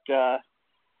 But,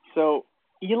 so,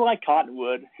 Eli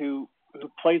Cottonwood, who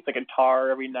plays the guitar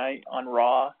every night on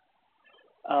Raw,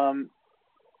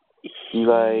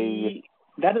 Eli...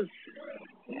 That is...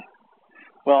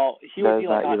 Well, he was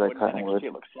Eli Cottonwood.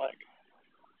 It looks like.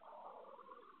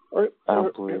 I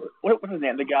don't believe it. What's his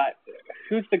name? The guy.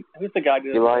 Who's the guy?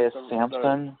 Elias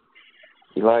Sampson.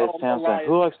 Elias Sampson.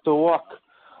 Who likes to walk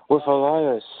with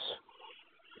Elias?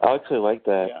 I actually like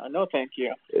that. Yeah. No, thank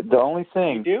you. The only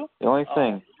thing. You do? The only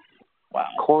thing. Wow.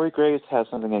 Corey Graves has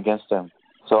something against him.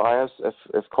 So I have.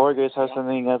 If Corey Graves has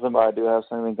something against him, I do have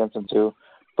something against him too.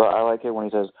 But I like it when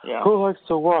he says, "Who likes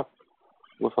to walk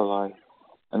with Elias?"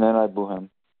 And then I boo him.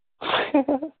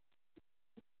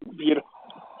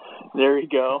 There you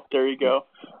go. There you go.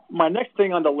 My next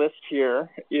thing on the list here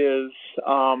is,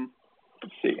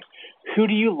 let's see, who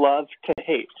do you love to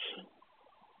hate?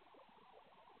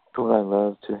 Who would I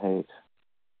love to hate?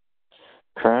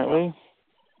 Currently?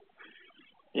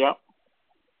 Yep.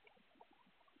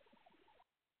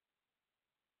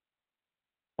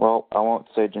 Well, I won't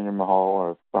say Jinder Mahal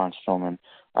or Braun Strowman.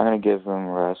 I'm going to give them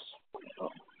a rest.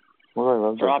 Who do I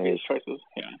love For to obvious hate? choices,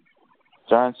 yeah.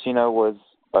 John Cena was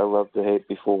I loved to hate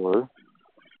before.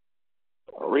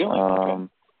 Really? Okay.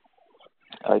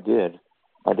 I did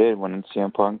when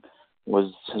CM Punk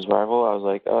was his rival. I was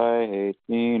like, I hate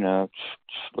Cena.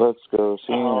 Let's go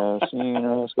Cena.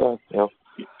 Cena. Let's go. Yep.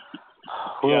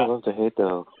 Who do I love to hate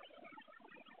though?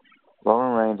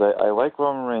 Roman Reigns. I like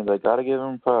Roman Reigns. I gotta give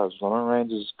him props. Roman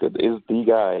Reigns is good. Is the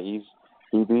guy. He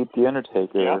beat the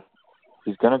Undertaker. Yeah.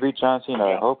 He's gonna beat John Cena.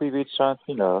 Yeah. I hope he beats John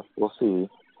Cena. We'll see.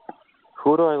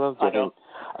 Who do I love to hate?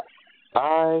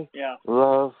 I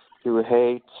love to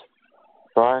hate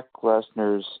Brock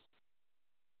Lesnar's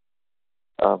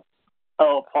Paul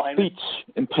Heyman. speech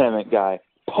impediment guy,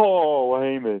 Paul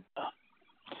Heyman.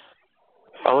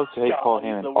 I love to hate Paul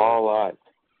Heyman all life.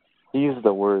 He's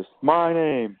the worst. My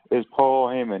name is Paul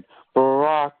Heyman.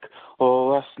 Brock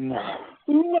Lesnar.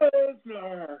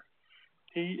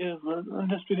 He is the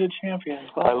undisputed champion.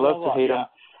 I love to hate him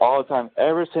all the time.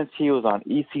 Ever since he was on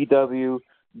ECW,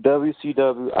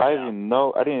 WCW, I didn't even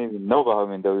know about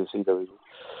him in WCW.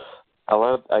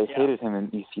 I hated him in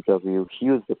ECW. He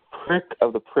was the prick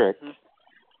of the prick. Mm-hmm.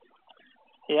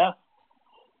 Yeah.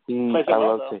 I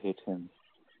love to hate him.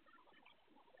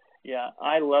 Yeah,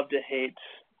 I love to hate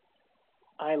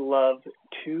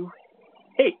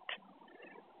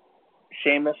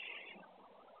Sheamus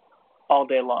all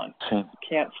day long.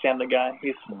 Can't stand the guy.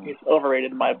 He's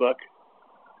overrated in my book.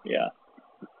 Yeah.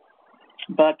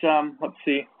 But let's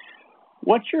see.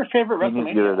 What's your favorite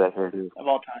WrestleMania of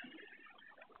all time?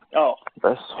 Oh.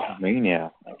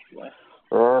 WrestleMania.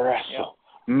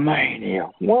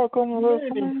 WrestleMania. Welcome to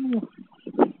WrestleMania.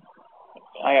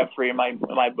 I have 3 in my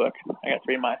book. I got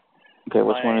 3 in my. Okay,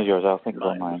 which one is yours? I'll think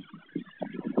about mine.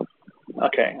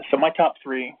 Okay, so my top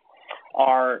 3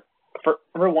 are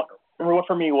number one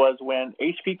for me was when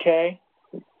HBK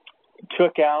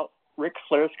took out Ric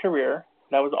Flair's career.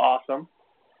 That was awesome.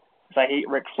 Because I hate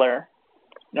Ric Flair.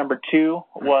 Number 2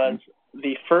 was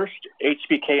the first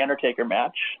HBK Undertaker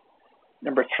match.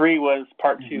 Number 3 was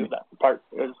part 2. That part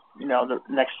was the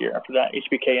next year after that,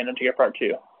 HBK and Undertaker part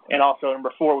 2. And also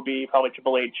number 4 would be probably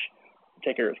Triple H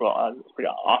Taker as well. It's pretty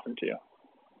awesome too.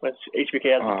 With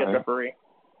HBK as a guest referee.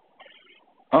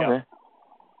 Okay. Yeah.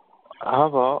 How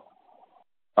about?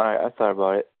 All right, I thought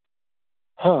about it.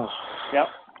 Yep.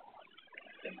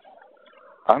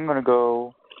 I'm gonna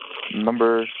go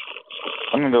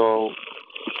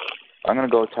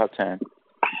top 10.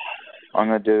 I'm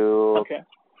gonna do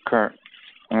current.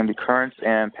 I'm gonna do currents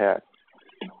and past.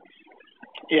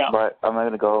 Yeah. But I'm not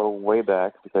gonna go way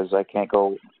back because I can't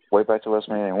go way back to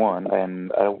WrestleMania 1,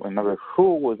 and I don't remember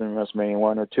who was in WrestleMania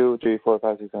 1 or 2, 3, 4,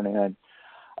 5, 6, 7, 8, 9.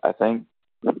 I think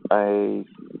I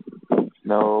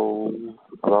know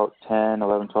about 10,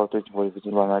 11, 12, 13, 14,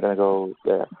 15, but I'm not going to go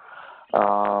there.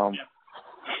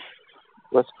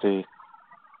 Let's see.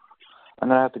 I'm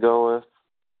going to have to go with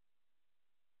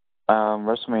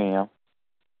WrestleMania.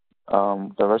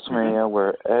 The WrestleMania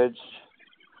where Edge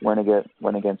went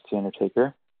against The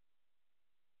Undertaker.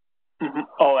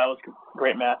 Oh, that was a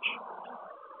great match.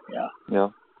 Yeah. Yeah.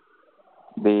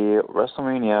 The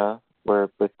WrestleMania where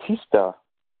Batista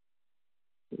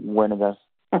went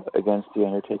against The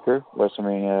Undertaker,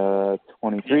 WrestleMania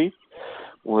 23.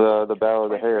 The Battle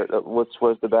of the Hair, which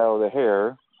was the Battle of the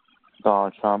Hair,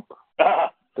 Donald Trump,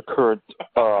 the current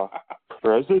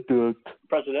president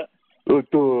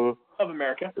of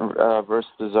America,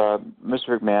 versus Mr.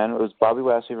 McMahon. It was Bobby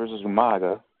Lashley versus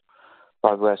Umaga.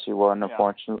 Bobby Lashley won,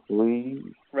 unfortunately.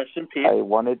 Rest in peace. I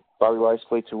wanted Bobby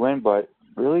Lashley to win, but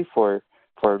really for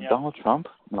Donald Trump?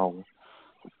 No.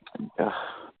 It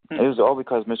was all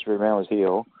because Mr. McMahon was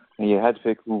heel, and you had to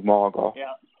pick Umaga.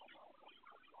 Yeah.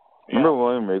 Remember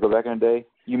William Regal back in the day?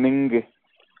 Yiming.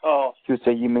 Oh. He would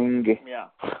say Yiming. Yeah.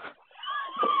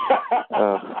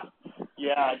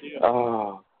 Yeah, I do.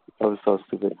 Oh, that was so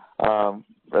stupid.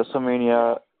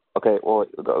 WrestleMania. Okay, well,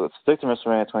 let's stick to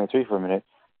WrestleMania 23 for a minute.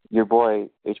 Your boy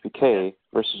HBK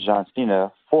versus John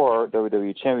Cena for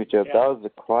WWE Championship. Yeah. That was the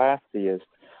classiest.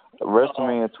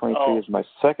 WrestleMania 23 is my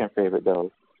second favorite,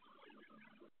 though.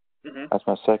 Mm-hmm. That's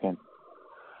my second.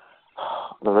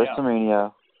 The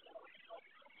WrestleMania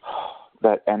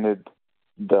that ended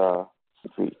the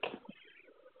streak.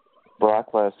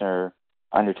 Brock Lesnar,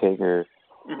 Undertaker,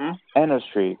 end of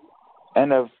streak.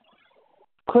 End of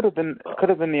could have been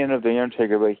the end of the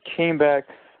Undertaker, but he came back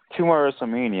 2 more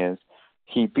WrestleManias.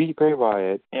 He beat Bray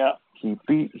Wyatt. Yeah. He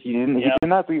did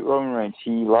not beat Roman Reigns.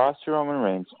 He lost to Roman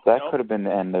Reigns. That could have been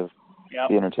the end of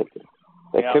the Undertaker.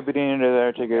 That could be the end of the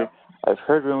Undertaker. Yep. I've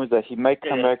heard rumors that he might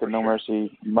come back at No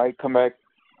Mercy. He might come back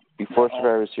before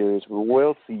Survivor Series.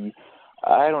 We'll see.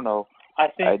 I don't know.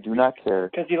 I do not care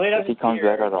because he laid out if he comes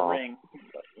back at all. Ring.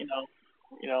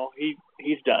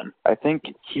 He's done. I think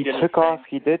he did take off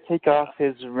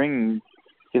his ring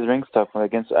stuff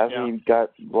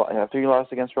after he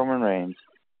lost against Roman Reigns.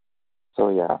 So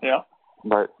yeah. Yeah.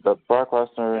 But the Brock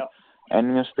Lesnar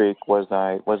ending the streak was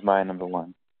my number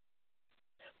one.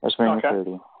 WrestleMania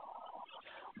 30.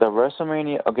 The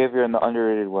WrestleMania, I'll give you an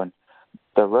underrated one.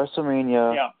 The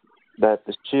WrestleMania that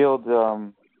the Shield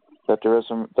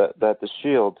that the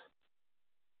Shield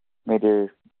made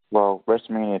their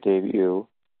WrestleMania debut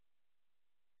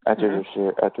after the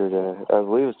I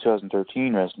believe it was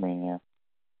 2013 WrestleMania.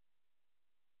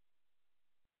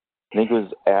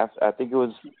 I think it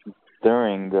was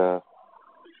during the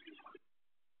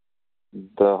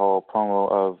whole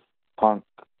promo of Punk.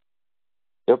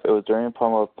 Yep, it was during the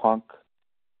promo of Punk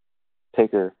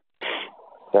Taker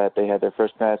that they had their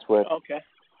first match with. Okay.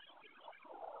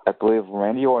 I believe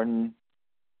Randy Orton,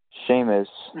 Sheamus,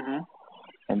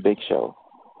 and Big Show.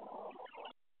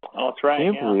 Oh, that's right.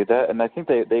 Can you believe that? And I think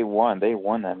they won. They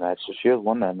won that match. The Shield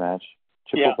won that match.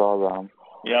 Triple Ball.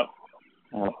 Yep.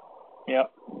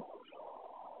 Yep.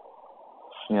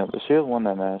 Yeah, the Shield won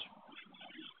that match.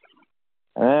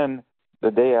 And then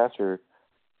the day after,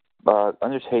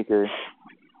 Undertaker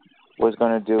was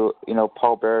going to do,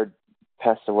 Paul Bearer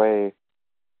passed away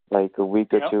like a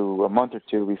week or two, a month or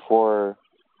two before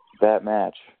that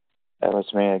match at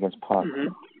WrestleMania against Punk.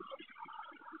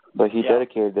 But he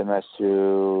dedicated the match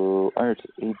to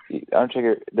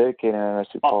Undertaker dedicated the match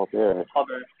to Paul Bearer.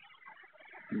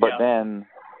 But then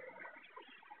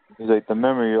he's like, the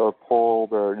memory of Paul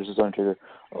Bearer. This is Undertaker.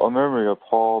 A memory of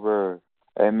Paul Bearer,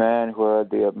 a man who had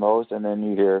the utmost, and then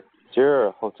you hear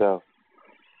Sierra Hotel,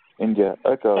 India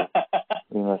Echo.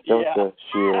 The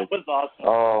Shield. That was awesome.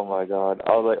 Oh my God!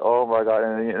 I was like, oh my God!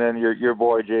 And then your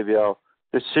boy JBL.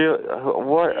 The Shield.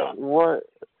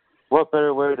 What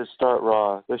better way to start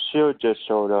Raw? The Shield just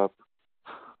showed up.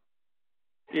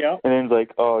 Yeah. And then he's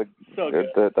like, oh, so good.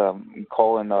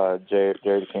 Cole and Jerry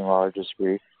King Lawler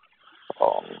disagree.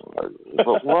 Oh,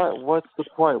 but what's the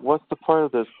point? What's the point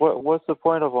of this? What's the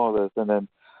point of all this? And then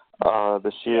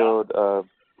the Shield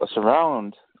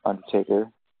surround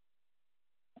Undertaker,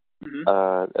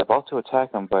 about to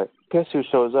attack him, but guess who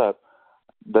shows up?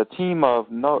 The Team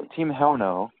Hell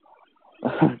No,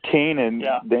 Kane and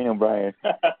Daniel Bryan.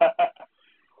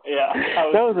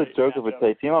 That was a joke of a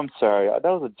tag team. I'm sorry, that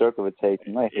was a joke of a tag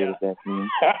team. I hated that team.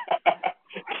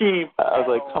 I was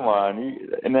like, come on.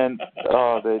 And then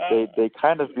they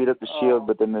kind of beat up the Shield,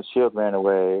 but then the Shield ran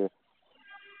away.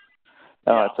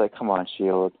 It's like, come on,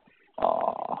 Shield.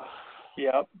 Oh.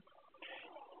 Yep.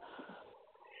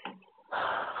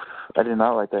 I did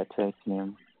not like that tag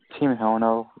team. Team Hell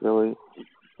No, really.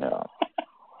 Yeah.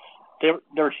 They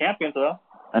were champions though.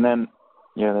 And then,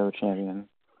 they were champions.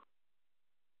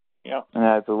 Yep. And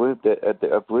I believe there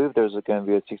was going to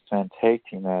be a 6-man tag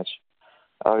team match.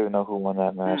 I don't even know who won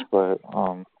that match, but I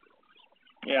don't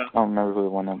remember who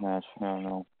won that match. I don't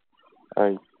know.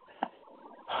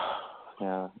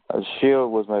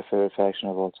 Shield was my favorite faction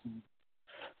of all time.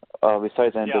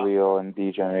 Besides NWO and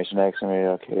D Generation X and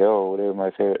RKO, they were my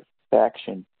favorite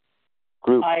faction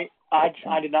group. I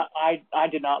did not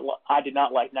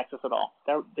like Nexus at all.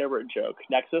 They were a joke.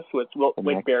 Nexus with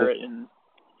Wade Barrett and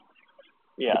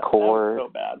the Core. That was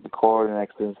so bad. The Core and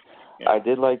Nexus. I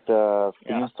did like the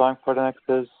theme song for the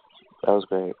Nexus. That was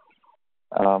great.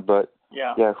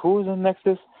 Who was in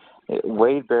Nexus?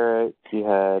 Wade Barrett. You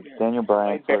had Daniel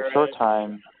Bryan for a short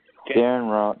time.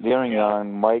 Darren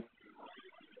Young,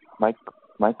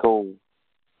 Michael.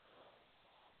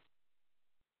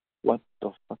 What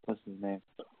the fuck was his name?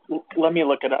 Let me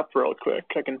look it up real quick.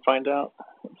 I can find out.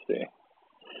 Let's see.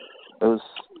 It was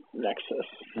Nexus.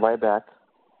 Ryback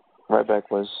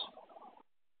was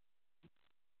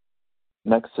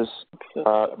Nexus.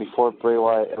 Before Bray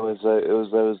Wyatt, it was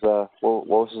what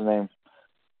was his name?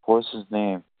 What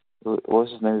was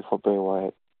his name before Bray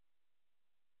Wyatt?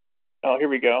 Oh, here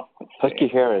we go. Husky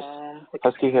Harris.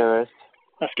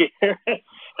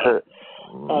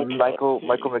 Michael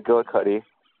McGillicuddy.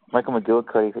 Michael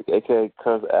McGillicuddy, a.k.a.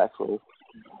 Cuz Axel.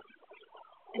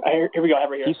 Here we go.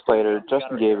 Keith Slater,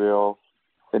 Justin Gabriel.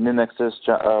 The new Nexus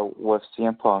was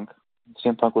CM Punk.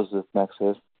 CM Punk was the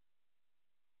Nexus.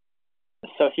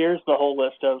 So here's the whole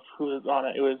list of who was on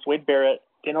it. It was Wade Barrett,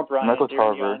 Daniel Bryan, Michael Darren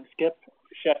Tarver, Young, Skip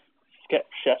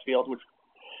Sheffield,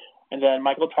 and then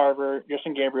Michael Tarver,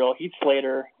 Justin Gabriel, Heath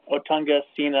Slater, Otunga,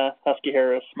 Cena, Husky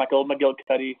Harris, Michael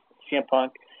McGillicuddy, CM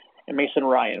Punk, and Mason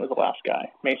Ryan was the last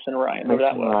guy. Mason Ryan.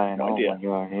 Mason Ryan. No idea. My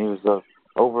God. He was the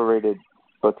overrated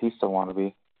Batista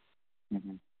wannabe.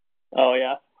 Mm-hmm. Oh,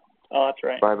 yeah. Oh, that's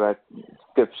right. Bye back.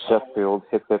 Skip Sheffield.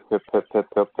 Hip, hip, hip, hip, hip,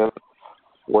 hip, hip.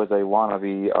 Was a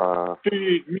wannabe.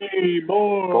 Feed me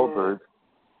more. Goldberg.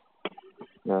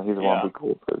 Yeah, he's a wannabe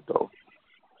Goldberg, though.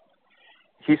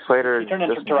 Heath Slater,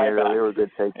 Justin Gabriel, they were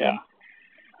good taking. Yeah.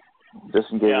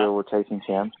 Justin Gabriel were taking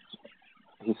champs.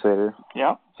 Heath Slater.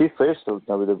 Yeah. Heath Slater still in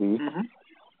WWE. Mm-hmm.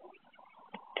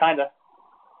 Kinda.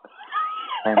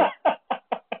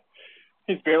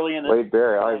 He's barely in it. Wade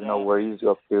Barrett, I don't even know where he's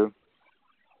up to.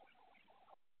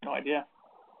 No idea.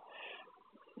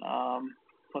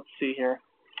 Let's see here.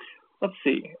 Let's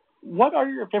see. What are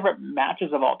your favorite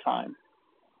matches of all time?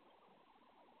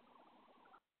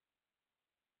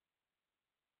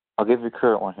 I'll give you a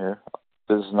current one here.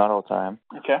 This is not all time.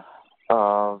 Okay.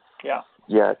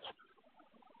 Yeah.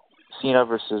 Cena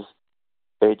versus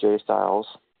AJ Styles.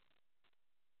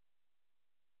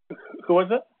 Who was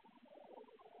it?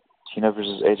 Cena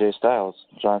versus AJ Styles.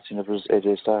 John Cena versus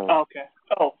AJ Styles. Oh, okay.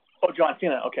 Oh, John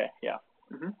Cena. Okay, yeah.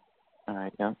 Mm-hmm. All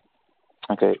right, yeah.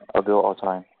 Okay, I'll go all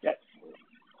time. Yes.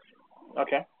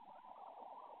 Okay.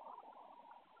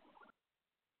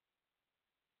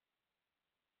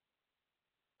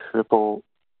 Triple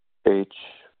H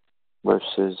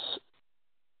versus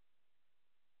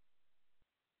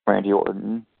Randy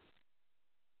Orton.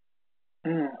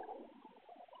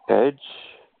 Edge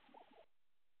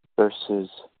versus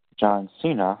John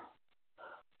Cena.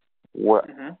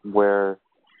 Where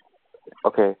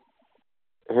okay,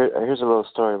 here's a little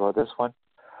story about this one.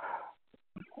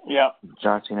 Yeah.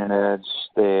 John Cena and Edge,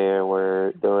 they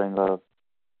were doing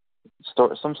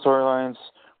some storylines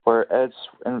where Edge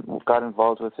got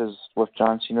involved with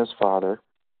John Cena's father.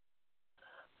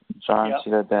 John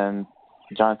Cena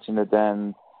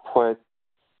then put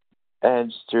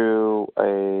Edge through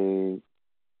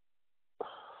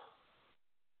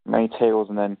many tables,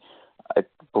 and then I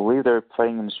believe they were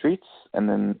playing in the streets, and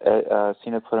then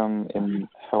Cena put him in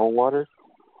hell water.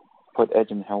 Put Edge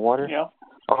in hell water. Yeah.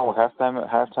 Oh, halftime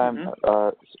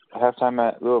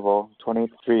at Louisville,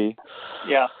 28-3.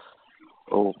 Yeah.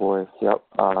 Oh boy. Yep.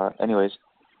 Anyways.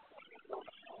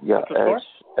 Yeah.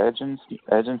 Edge and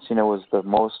Cena was the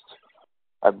most,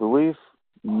 I believe,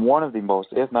 one of the most,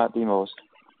 if not the most,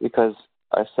 because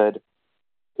I said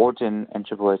Orton and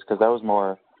Triple H because that was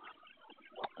more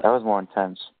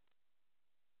intense.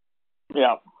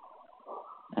 Yeah.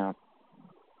 Yeah.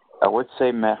 I would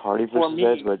say Matt Hardy versus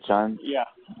Edge, but John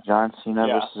Cena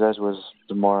versus Edge was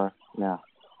the more,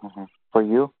 For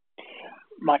you?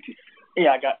 I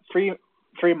got three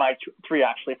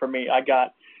actually for me. I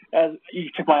got, as you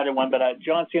took my other one, but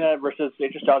John Cena versus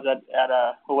AJ Styles at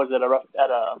a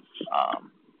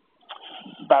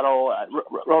battle at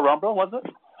Royal Rumble, was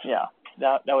it? Yeah,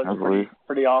 that was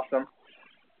pretty awesome.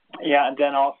 Yeah, and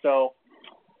then also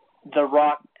the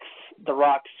Rock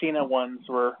Cena ones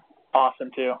were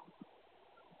awesome too.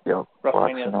 Yep.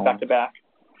 WrestleMania back to back.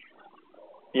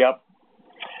 Yep.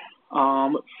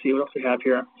 Let's see what else we have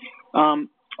here.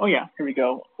 Here we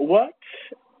go. What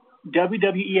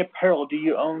WWE apparel do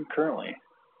you own currently?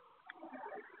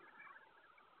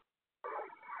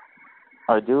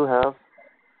 I do have.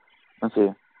 Let's see.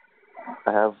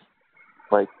 I have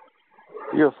like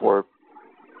 3 or 4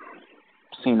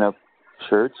 Cena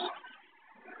shirts.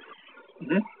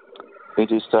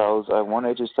 AJ Styles. I have one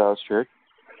AJ Styles shirt.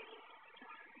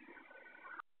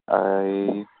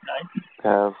 I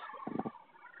have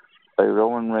a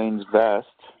Roman Reigns vest.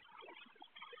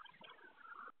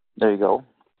 There you go.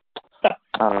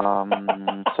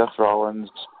 Seth Rollins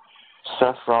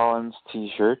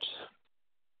T-shirt.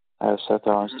 I have Seth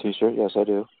Rollins T-shirt. Yes, I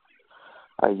do.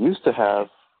 I used to have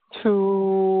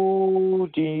 2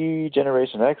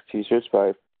 Generation X T-shirts,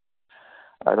 but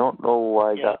I don't know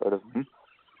why I got rid of them.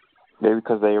 Maybe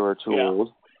because they were too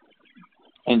old.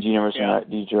 And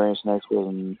Generation X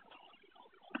wasn't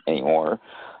anymore.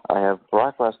 I have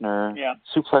Brock Lesnar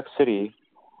Suplex City,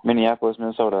 Minneapolis,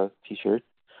 Minnesota T-shirt.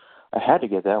 I had to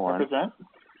get that one. Represent?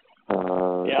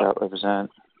 Represent.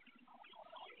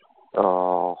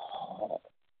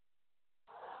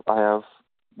 I have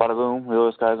Bada Boom,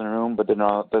 Realest Guys in the Room, but they're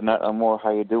not more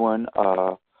How You Doing,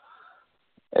 Enzo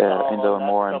and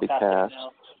More and Big Cass.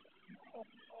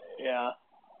 Yeah.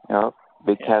 Yep.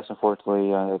 Big Cass,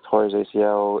 unfortunately, tore his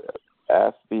ACL.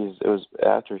 It was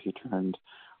after he turned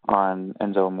on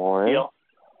Enzo Amore.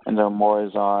 Enzo Amore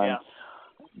is on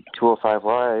 205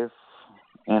 Live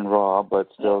and Raw, but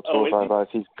still 205 Live.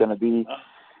 He's going to be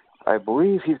I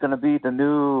believe he's going to be the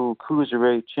new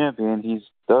Cruiserweight champion. He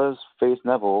does face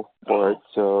Neville for it,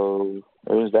 so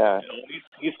there's that.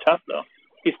 He's tough, though.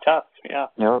 He's tough, yeah.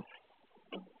 Yep.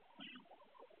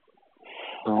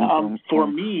 For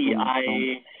me,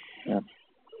 I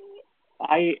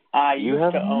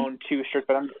used to own 2 shirts,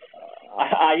 but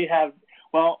I have,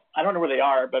 well, I don't know where they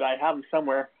are, but I have them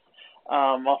somewhere.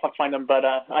 I'll have to find them. But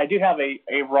I do have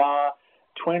a Raw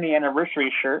 20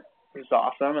 anniversary shirt, which is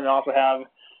awesome, and I also have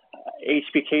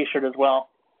HBK shirt as well.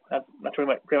 That's pretty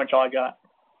much all I got.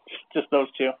 Just those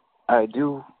 2. I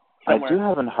do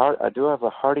have a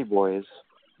Hardy Boys,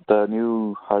 the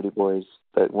new Hardy Boys,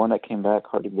 that one that came back,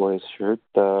 Hardy Boys shirt.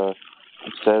 It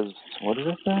says, what does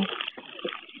it say?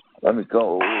 Let me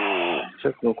go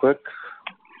check real quick.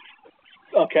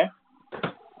 Okay.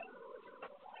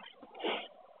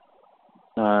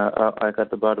 I got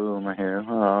the bottom room right here.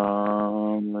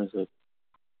 Where is it?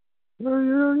 Where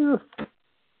are you?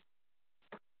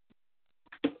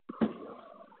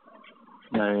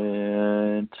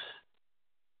 It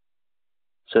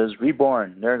says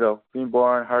Reborn. There we go.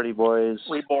 Reborn, Hardy Boys.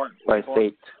 Reborn. By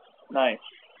Fate. Nice.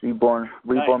 Reborn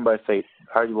by Fate.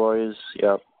 Hardy Boys,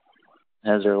 yep.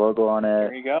 Has their logo on it.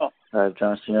 There you go. I have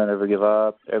John Cena, Never Give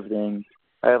Up, everything.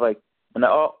 I have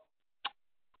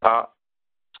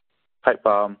Pipe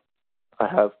Bomb. I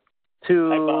have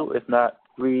 2, if not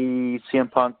 3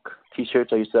 CM Punk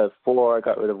T-shirts. I used to have 4. I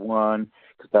got rid of 1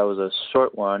 because that was a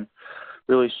short one,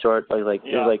 really short. It was like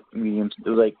medium. It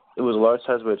was a large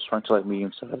size, but it shrunk to like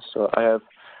medium size. So I have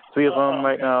 3 of them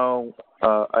right now.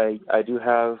 I do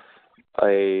have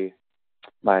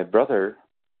my brother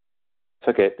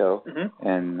took it though,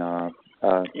 and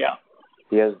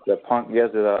he has the Punk. He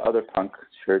has the other Punk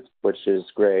shirt, which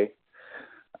is gray.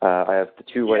 I have the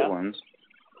 2 white ones.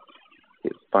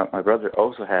 But my brother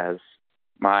also has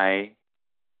my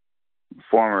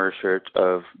former shirt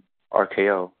of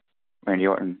RKO, Randy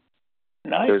Orton.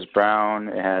 Nice. It was brown.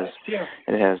 It has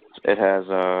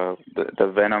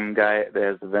the Venom guy. It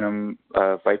has the Venom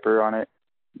Viper on it.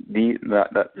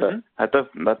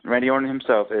 Randy Orton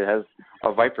himself. It has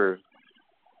a Viper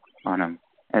on him,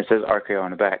 and it says RKO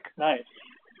on the back. Nice.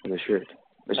 Of the shirt.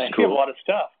 Which is You cool. have a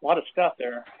lot of stuff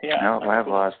there. Yeah. No, I have a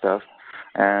lot of stuff.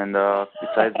 And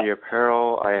besides the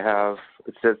apparel,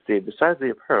 besides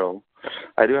the apparel,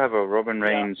 I do have a Roman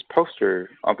Reigns poster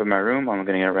up in my room. I'm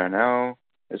getting it right now.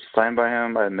 It's signed by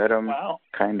him. I met him. Wow.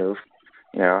 Kind of.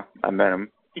 Yeah, I met him.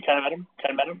 You kind of met him?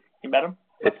 You met him?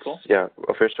 That's cool. Yeah,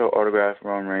 official autograph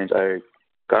Roman Reigns. I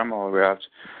got him autographed.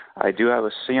 I do have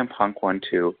a CM Punk one,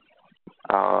 too.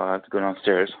 I'll have to go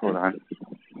downstairs. Hold on.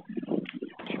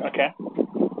 Okay.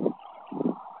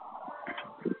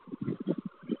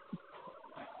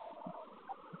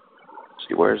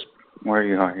 See, where are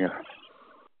you on here?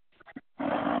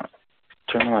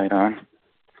 Turn the light on.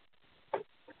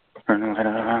 Turn the light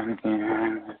on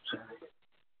again.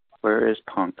 Where is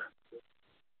Punk?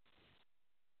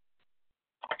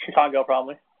 Chicago,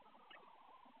 probably.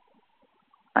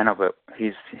 I know, but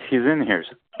he's in here.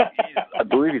 I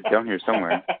believe he's down here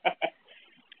somewhere.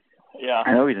 Yeah.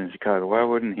 I know he's in Chicago. Why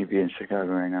wouldn't he be in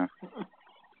Chicago right now?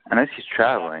 Unless he's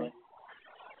traveling.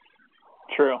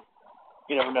 Exactly. True.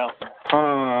 You never know.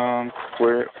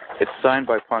 Where it's signed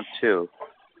by Punk too.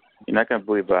 You're not gonna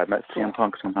believe, but I met CM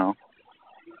Punk somehow.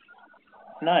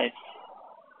 Nice.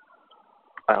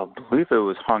 I believe it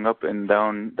was hung up and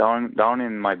down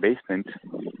in my basement.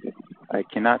 I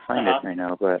cannot find it right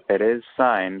now, but it is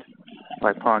signed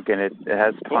by Punk, and it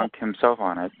has Punk himself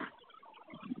on it.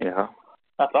 Yeah.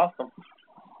 That's awesome.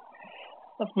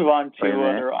 Let's move on to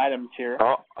other items here.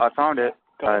 Oh, I found it.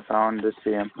 I found the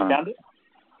CM Punk. You found it?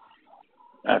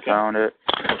 I found it.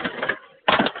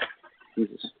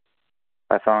 Jesus.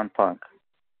 I found Punk.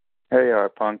 Here you are,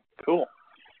 Punk. Cool.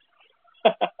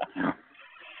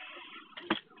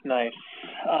 Nice.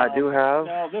 I do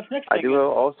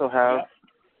also have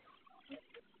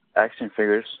action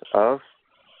figures of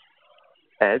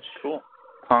Edge,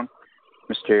 Punk,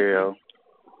 Mysterio,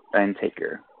 and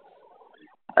Taker.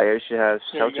 I actually have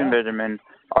Shelton Benjamin,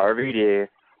 RVD,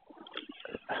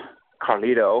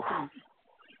 Carlito.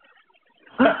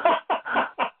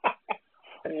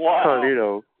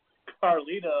 Wow.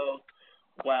 Carlito.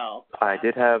 Wow. I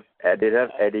did have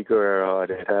Eddie Guerrero. I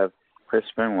did have Chris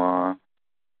Benoit.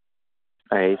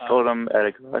 I sold him at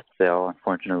a garage sale,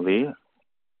 unfortunately,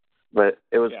 but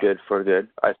it was good for good.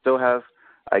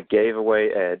 I gave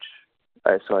away Edge,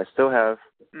 so I still have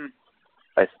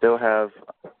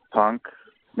Punk,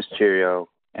 Mysterio,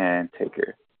 and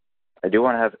Taker. I do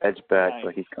want to have Edge back,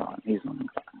 but he's gone. He's long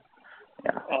gone.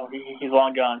 Yeah. Oh, he's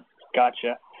long gone.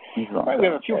 Gotcha. He's long gone. We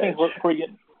have a few things before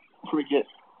we get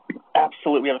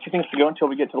Absolutely. We have a few things to go until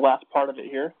we get to the last part of it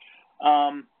here.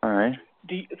 All right.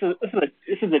 So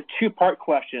this is a two-part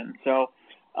question. So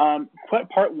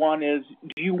part one is,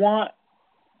 do you want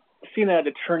Cena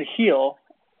to turn heel?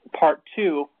 Part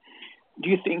two, do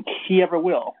you think he ever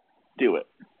will do it?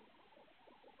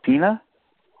 Cena?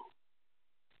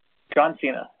 John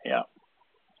Cena, yeah.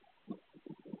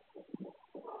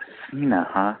 Cena,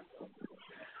 huh?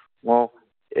 Well,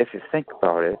 if you think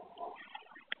about it,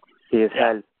 he has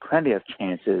had plenty of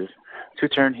chances to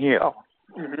turn heel.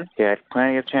 Mm-hmm. He had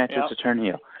plenty of chances to turn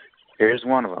heel. Here's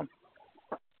one of them.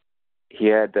 He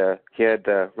had the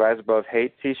Rise Above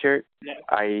Hate T-shirt. Yeah.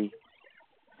 I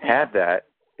had that.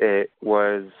 It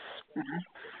was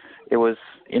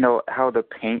how the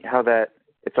paint,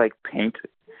 it's like paint,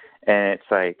 and it's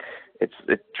like it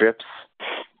drips.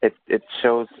 It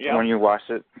shows when you wash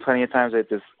it. Plenty of times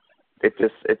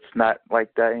it's not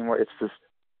like that anymore. It's just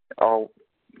all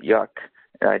yuck.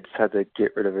 And I just had to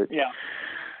get rid of it. Yeah.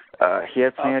 He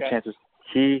had plenty of chances.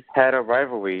 He had a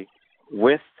rivalry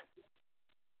with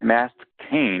Masked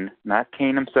Kane, not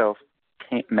Kane himself,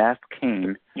 Masked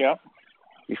Kane. Yeah.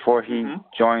 Before he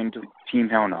joined Team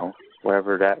Hell No,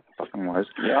 whatever that fucking was.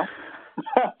 Yeah.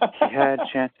 He had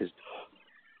chances.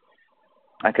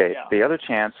 Okay, the other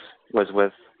chance was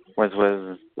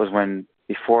when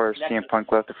before CM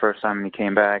Punk left the first time and he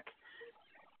came back.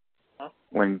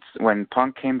 When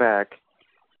Punk came back,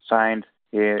 signed,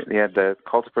 he had the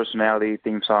Cult of Personality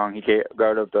theme song. He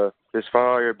got of the "This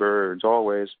Fire Burns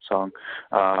Always" song.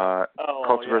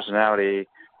 Cult of Personality,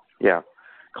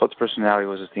 Cult of Personality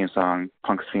was his theme song.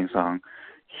 Punk's theme song.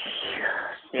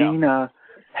 Cena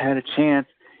had a chance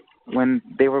when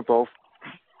they were both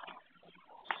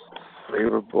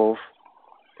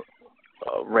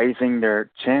raising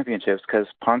their championships, because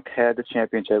Punk had the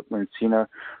championship when Cena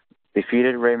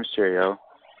defeated Rey Mysterio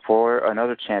for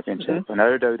another championship,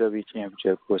 another WWE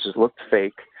championship, which just looked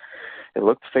fake. It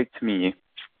looked fake to me.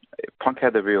 Punk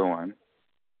had the real one.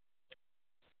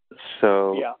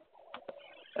 So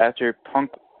after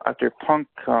Punk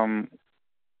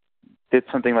did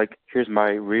something like, here's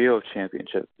my real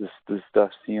championship, this the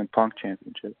CM Punk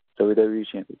championship, WWE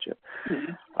championship.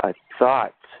 I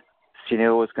thought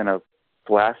Cena was gonna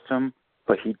blast him,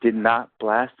 but he did not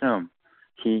blast him.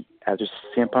 After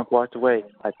CM Punk walked away,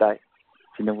 I thought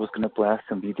Cena was gonna blast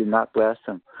him. He did not blast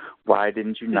him. Why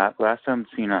didn't you not blast him,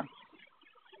 Cena?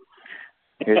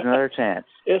 Here's another chance.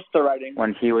 It's the writing.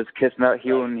 When he was kissing out,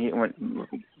 when he went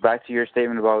back to your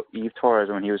statement about Eve Torres,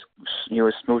 when he was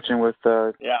smooching with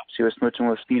she was smooching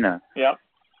with Cena. Yeah.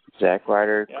 Zack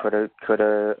Ryder could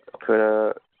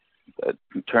have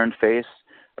turned face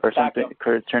or something.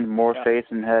 Could have turned more face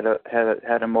and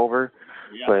had him over.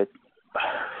 But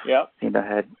Cena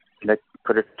had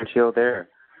put her heel there.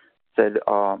 Said,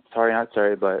 sorry, not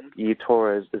sorry, but Eve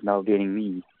Torres is now dating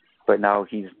me. But now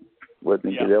he's with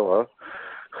Godzilla.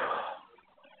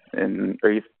 And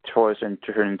Eve Torres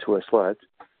turned into a slut.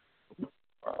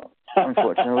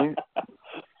 Unfortunately.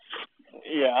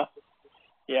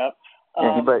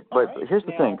 But here's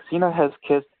the thing. Cena has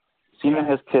kissed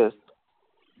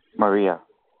Maria,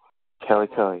 Kelly,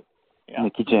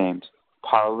 Mickie James,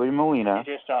 probably Melina.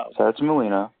 Shout out to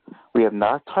Melina. We have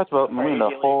not talked about Melina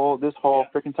this whole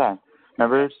freaking time.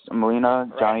 Remember Melina,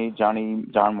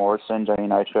 John Morrison, Johnny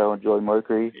Nitro, and Joey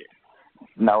Mercury.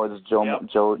 Now it's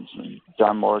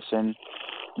John Morrison.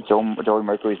 Joey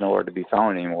Mercury's nowhere to be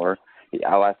found anymore.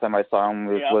 Last time I saw him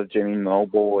was with Jimmy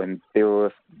Noble, and they were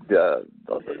with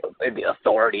the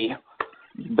Authority.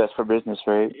 Best for business,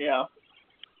 right? Yeah.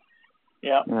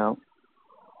 You know.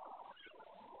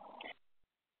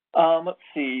 Let's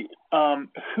see.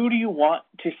 Who do you want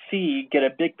to see get a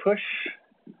big push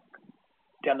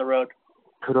down the road?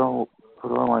 Who do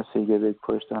I want to see get a big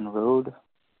push down the road?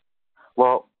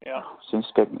 Well, seems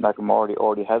like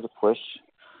already has a push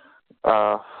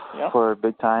for a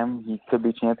big time. He could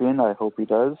be champion. I hope he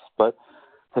does. But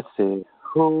let's see.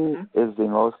 Who is the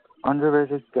most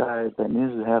underrated guy that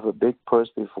needs to have a big push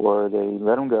before they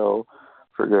let him go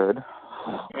for good?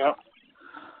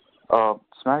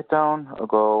 SmackDown, I'll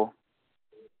go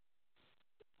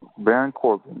Baron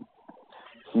Corbin.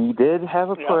 He did have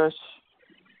a push.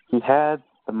 He had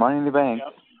the Money in the Bank,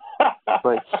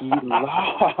 but he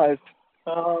lost.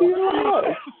 He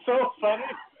lost. So funny.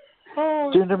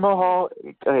 Jinder Mahal.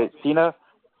 Okay, Cena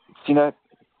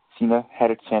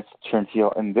had a chance to turn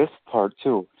heel in this part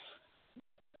too.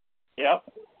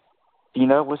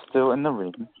 Cena was still in the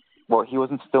ring. Well, he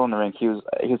wasn't still in the ring. He was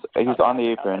on the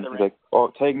apron. He's like, "Oh,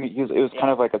 tag me." It was kind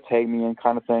of like a tag me in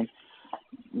kind of thing,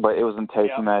 but it was a tag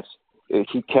team match.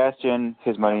 He cashed in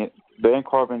his money. Baron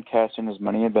Corbin cashed in his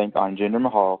Money in the Bank on Jinder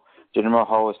Mahal. Jinder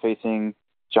Mahal was facing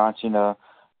John Cena,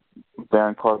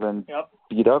 Baron Corbin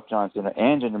beat up John Cena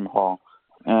and Jinder Mahal.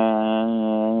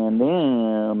 And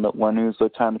then when it was the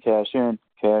time to cash in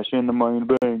the Money in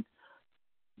the Bank,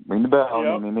 ring the bell,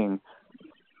 ding, ding, ding.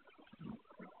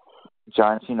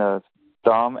 John Cena's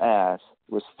dumb ass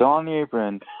was still on the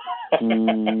apron.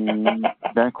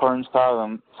 Baron Corbin saw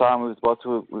him was about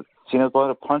to, Cena's about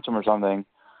to punch him or something.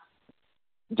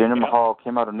 Jinder Mahal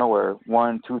came out of nowhere.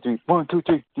 1, 2, 3, 1, 2,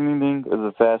 3, ding, ding, ding. It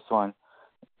was a fast one.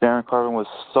 Baron Corbin was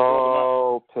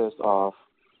so pissed off.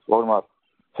 Woke him up.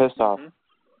 Pissed off.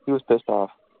 He was pissed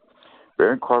off.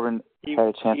 Baron Corbin had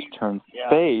a chance to turn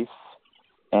face,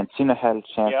 and Cena had a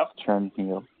chance to turn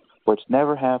heel, which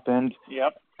never happened.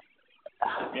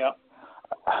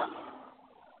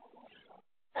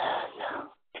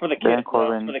 For the kids, Baron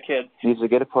Corbin for the kids. Needs to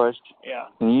get it pushed.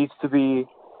 He needs to be,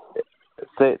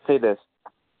 say this,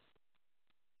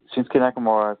 Shinsuke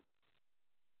Nakamura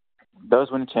does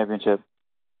win the championship.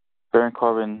 Baron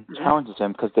Corbin challenges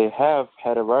him because they have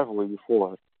had a rivalry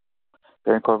before.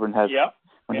 Baron Corbin has,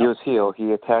 when he was heel,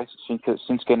 he attacked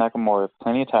Shinsuke Nakamura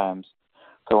plenty of times.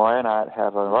 So why not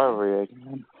have a rivalry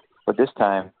again? But this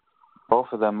time,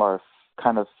 both of them are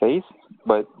kind of face,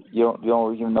 but you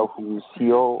don't even know who's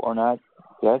heel or not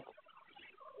yet.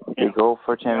 They go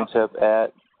for a championship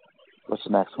at, what's the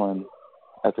next one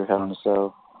after Hell in a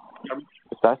Cell?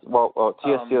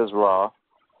 TLC is Raw.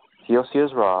 TLC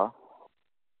is Raw.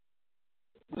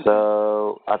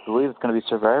 So I believe it's going to be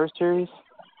Survivor Series.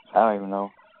 I don't even know.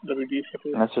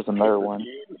 Unless there's another one.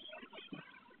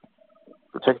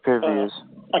 Check pay-per-views.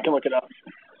 I can look it up.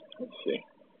 Let's see.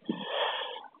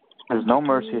 There's No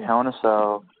Mercy, Hell in a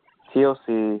Cell,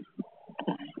 TLC.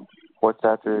 What's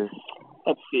after?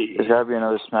 Let's see. There's got to be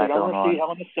another SmackDown No Mercy,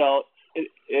 Hell in a Cell.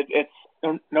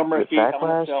 It's No Mercy, Hell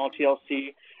in a Cell,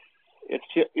 TLC.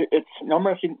 It's No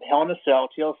Mercy, Hell in a Cell,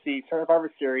 TLC,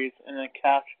 Survivor Series, and then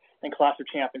Clash of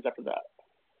Champions after that.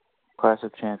 Clash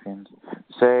of Champions.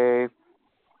 Say.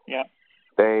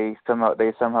 They somehow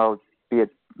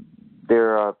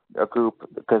they're a group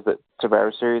because the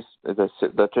Survivor Series is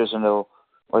the traditional.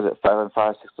 Was it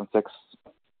 5-on-5, 6-on-6?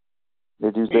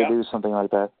 They do something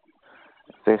like that.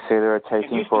 They say they're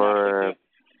taking for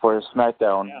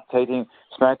SmackDown, taking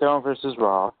SmackDown versus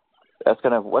Raw. That's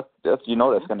gonna that's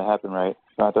gonna happen, right?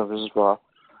 SmackDown versus Raw.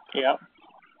 Yeah.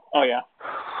 Oh yeah.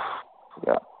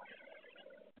 Yeah.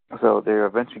 So they're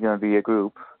eventually going to be a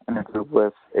group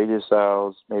with AJ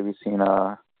Styles, maybe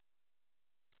Cena.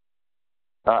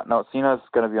 No, Cena's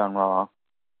going to be on Raw.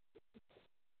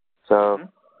 So,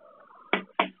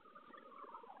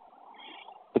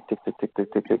 tick.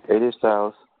 AJ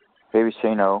Styles, maybe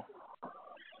Shane-O,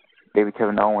 maybe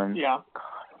Kevin Owens. Yeah.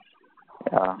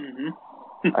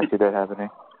 I see that happening.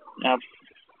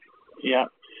 Yeah.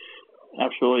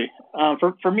 Absolutely.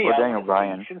 For me, or Daniel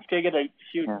Bryan. Shinsuke get a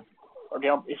huge. Or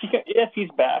if he's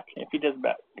back, if he does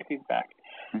that.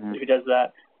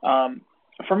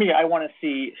 For me, I want to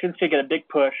see Shinsuke get a big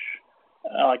push.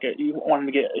 You want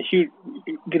him to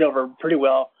get over pretty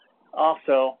well.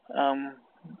 Also, and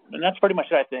that's pretty much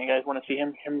it. I think I just want to see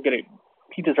him get it.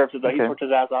 He deserves it though. He worked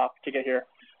his ass off to get here.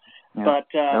 Yeah. But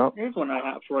here's one I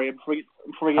have for you before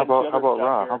we get How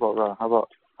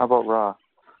about Raw?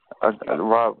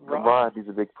 Raw needs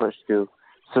a big push too.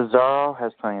 Cesaro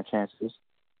has plenty of chances.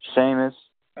 Sheamus,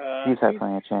 he's had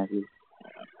plenty of chances.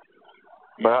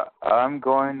 But I'm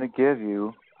going to give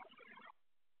you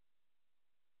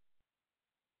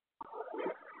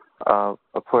a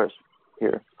push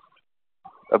here.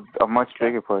 A much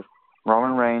bigger push.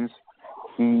 Roman Reigns,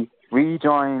 he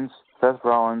rejoins Seth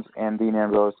Rollins and Dean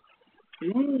Ambrose.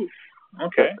 Ooh,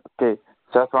 okay.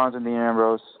 Seth Rollins and Dean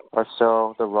Ambrose are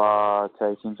still the Raw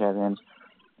Tag Team Champions.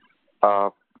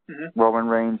 Roman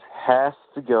Reigns has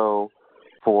to go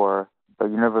for the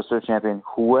Universal Champion,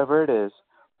 whoever it is,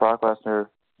 Brock Lesnar,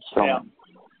 Strowman.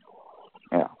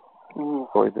 Yeah. Go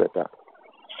with that.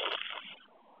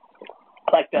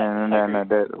 I like that. And then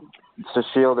the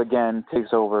Shield again takes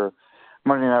over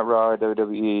Monday Night Raw,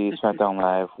 WWE, SmackDown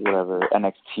Live, whatever,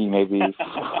 NXT maybe.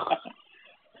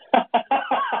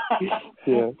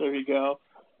 There you go.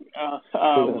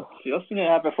 The other thing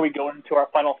I have before we go into our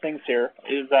final things here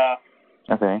is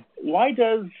why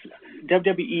does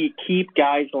WWE keep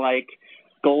guys like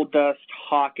Goldust,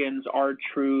 Hawkins,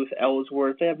 R-Truth,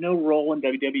 Ellsworth? They have no role in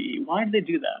WWE. Why do they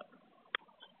do that?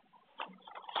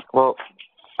 Well,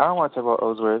 I don't want to talk about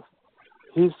Ellsworth.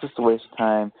 He's just a waste of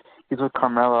time. He's with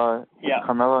Carmella. Yeah.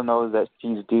 Carmella knows that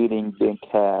she's dating Big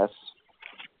Cass.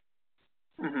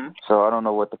 So I don't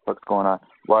know what the fuck's going on.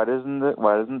 Why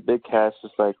doesn't Big Cass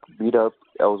just beat up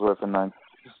Ellsworth and then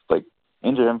just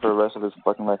injure him for the rest of his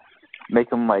fucking life?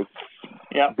 Make him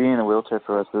Yeah. Being in a wheelchair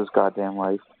for the rest of his goddamn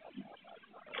life.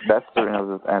 That's the end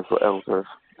of Ellsworth.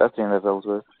 That's the end of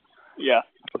Ellsworth. Yeah.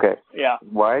 Okay. Yeah.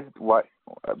 Why?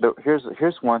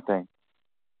 Here's one thing.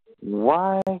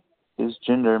 Why is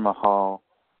Jinder Mahal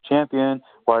champion?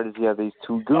 Why does he have these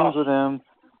two goons with him?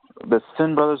 The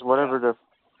Sin Brothers, whatever the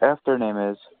F their name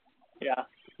is. Yeah.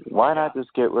 Why not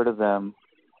just get rid of them?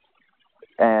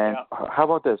 And how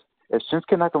about this? If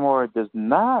Shinsuke Nakamura does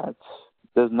not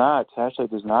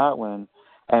win,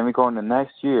 and we go into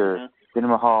next year, Jinder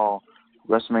Mahal,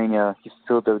 WrestleMania, he's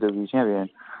still WWE champion.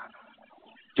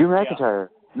 Drew McIntyre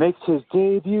makes his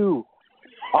debut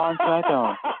on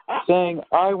SmackDown, saying,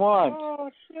 "I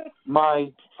want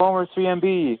my former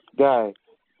 3MB guy,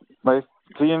 my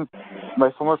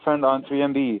former friend on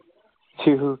 3MB,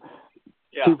 to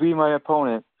be my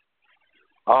opponent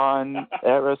at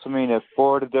WrestleMania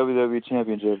for the WWE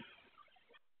Championship."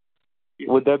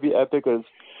 Would that be epic as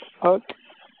fuck?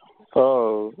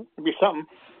 Oh, it'd be something.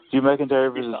 Drew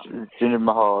McIntyre versus Jinder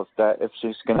Mahal if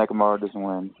Shinsuke Nakamura doesn't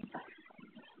win.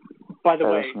 By the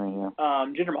way,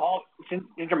 Jinder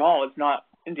Mahal is not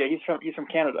India. He's from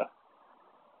Canada.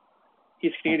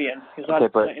 He's Canadian. He's not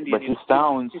Indian. But he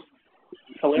sounds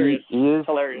hilarious. He is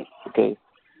hilarious. Okay,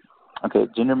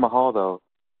 Jinder Mahal though.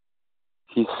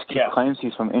 He claims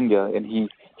he's from India, and he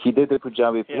did the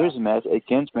Punjabi Prison match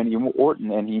against Randy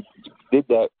Orton, and he did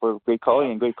that for Great Khali.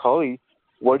 And Great Khali,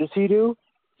 what does he do?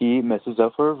 He messes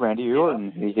up for Randy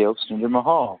Orton. He helps Jinder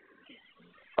Mahal.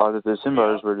 The Sin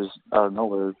Brothers were just out of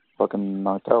nowhere fucking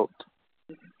knocked out.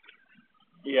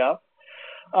 Yeah.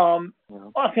 One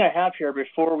thing I have here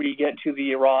before we get to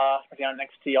the Raw,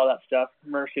 NXT, all that stuff,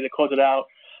 Mercy to close it out.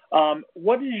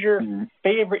 What is your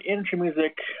favorite intro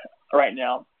music right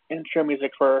now? Intro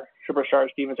music for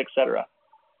Superstars, Divas, etc.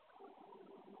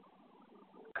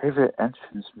 Favorite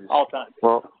entrance music? All time.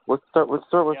 Well, let's start with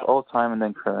all time and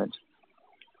then current.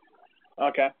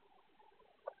 Okay.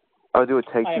 I'll do a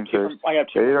tag team first. I have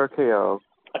two. Rated RKO.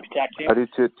 Tag team. I'll do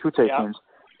two tag teams.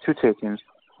 Two tag teams.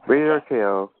 Rated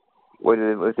RKO. What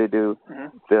they do?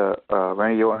 The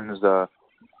Randy Orton's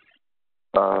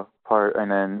part,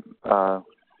 and then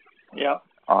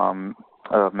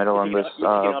Middle August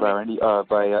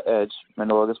by Edge.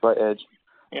 Middle August by Edge.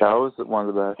 That was one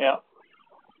of the best.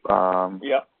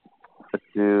 Let's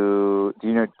do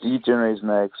you know D-Generation's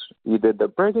next? You did the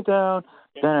break it down.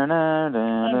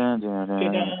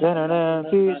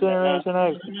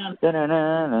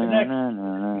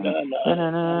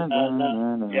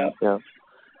 D-Generation X.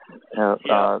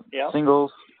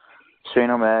 Singles. Shane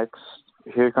O'Mac.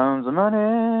 Here comes the money.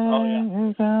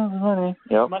 Here comes the money.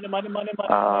 Yep.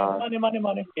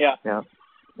 Money. Yeah.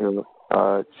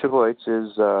 Triple H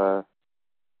is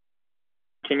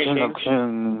King of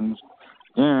Kings.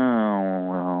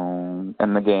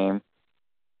 And the game.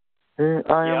 Here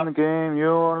I am the game.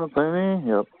 You wanna play me?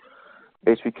 Yep.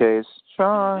 HBK's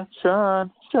Sean.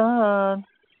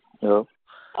 Yep.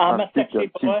 I'm a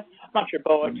sexy boy. I'm not your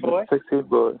boy. Sexy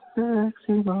boy. I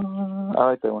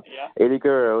like that one. 80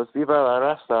 girls. Viva la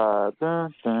raza.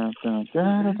 Dun, dun, dun,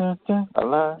 dun, dun, dun.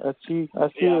 I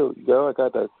feel. Yo, I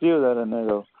got that feel that in there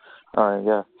though.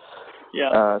 Alright,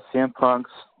 CM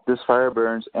Punk's This Fire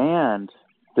Burns and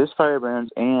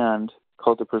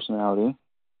Cult of Personality.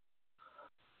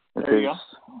 There you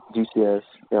go. GCS,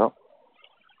 yep.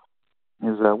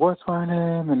 Is what's my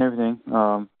name and everything.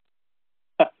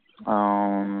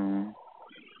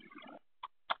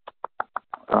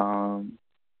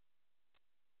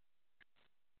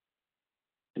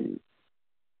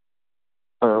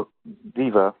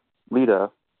 Diva,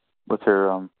 Lita, with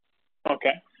her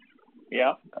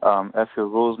F Your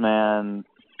Rules Man,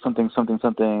 something,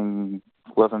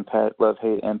 love,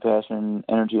 hate, and passion,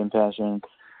 energy and passion.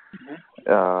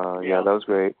 That was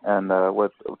great. And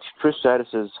what Trish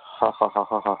Stratus's ha ha ha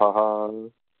ha ha ha ha.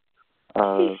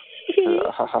 Ha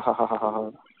ha ha ha ha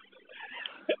ha.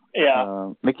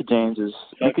 Mickey James is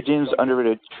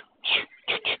underrated.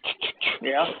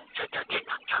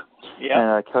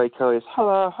 And Kelly's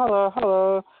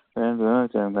hello. And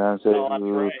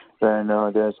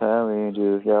that's how we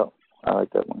do. Yeah, I like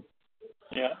that one.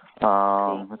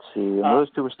 Let's see. Another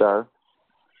superstar.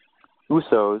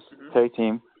 Usos tag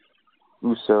team.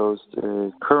 Usos,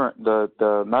 current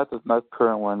not the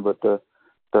current one, but the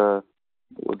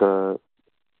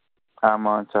I'm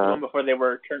on top. The one before they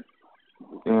were turned.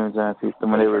 Exactly.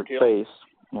 When they were face,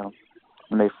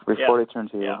 before they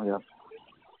turned heel.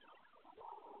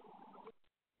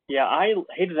 Yeah, I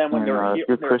hated them when they were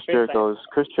heel. Chris Jericho's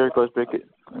break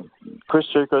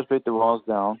the walls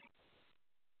down.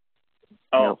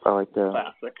 Oh, I like that.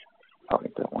 Classic. I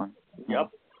like that one.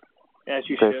 Yep. As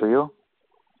you should. Okay for you?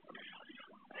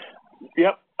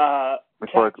 Yep.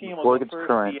 tag team, before we'll it go gets first.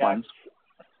 current DX. ones.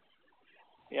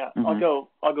 Yeah, Mm-hmm.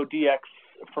 I'll go DX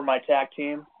for my tag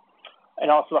team,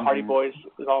 and also the Hardy Boys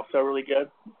is also really good.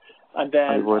 And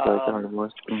then Hardy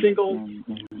Boys. singles.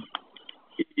 Mm-hmm.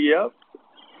 Yep.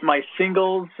 My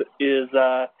singles is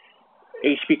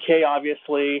HBK,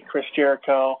 obviously, Chris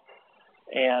Jericho,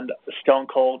 and Stone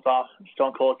Cold.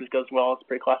 Stone Cold just goes well. It's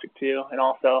pretty classic too. And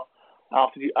also, I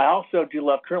do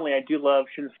love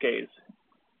Shinsuke's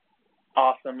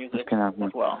awesome music as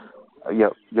well.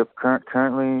 Yep.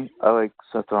 Currently, I like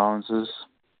Seth Rollins's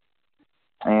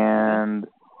and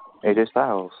AJ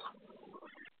Styles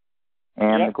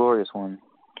and the Glorious One.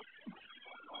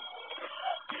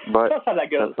 But that's how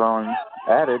that goes.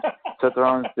 Seth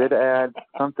Rollins did add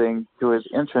something to his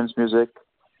entrance music.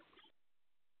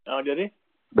 Oh, did he?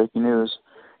 Breaking news.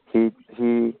 He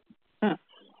you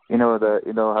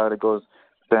know how it goes,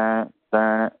 and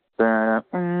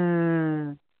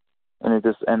it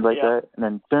just ends like that, and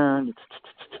then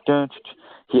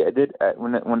he did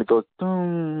when it goes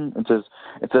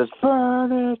it says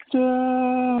burn it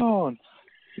down.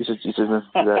 You should listen to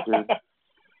that, dude.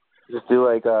 Just do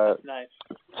like nice.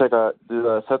 Check out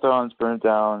the Seth Rollins Burn It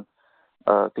Down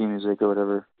theme music or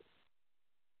whatever.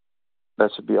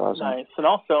 That should be awesome. Nice. And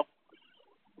also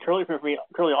Curly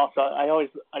also I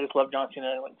just love John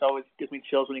Cena. It always gives me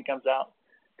chills when he comes out.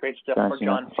 Great stuff for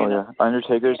John Cena. Oh yeah.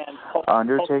 Undertakers.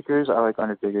 I like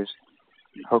Undertakers.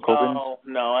 Hulk Hogan. Oh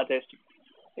no, it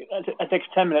takes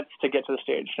 10 minutes to get to the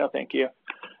stage. No, thank you.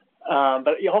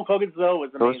 But Hulk Hogan's though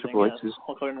was amazing.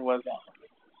 Hulk Hogan was.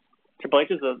 Triple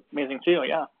H is amazing too.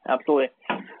 Yeah, absolutely.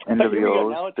 NWO.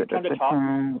 Now it's time to talk.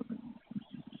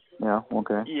 Yeah.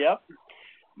 Okay. Yep.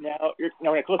 Now we're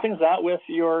gonna close things out with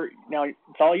Now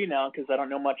it's all you now because I don't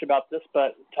know much about this,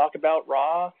 but talk about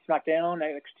Raw, SmackDown,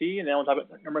 NXT, and then we'll talk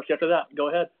about numbers after that. Go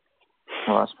ahead.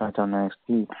 Raw, SmackDown,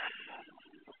 NXT.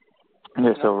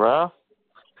 Okay, so Raw.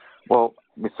 Well,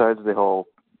 besides the whole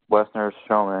Lesnar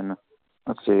Strowman,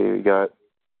 let's see, we got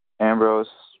Ambrose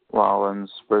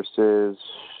Rollins versus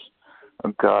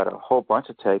a whole bunch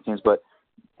of tag teams, but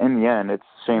in the end, it's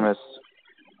Sheamus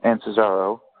and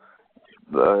Cesaro.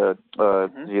 The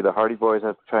Hardy Boys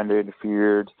have kind of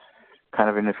interfered.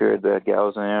 The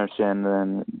Gallows and Anderson,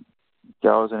 and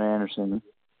Gallows and Anderson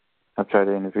have tried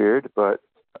to interfere, but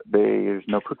there's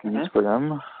no cookies for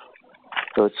them.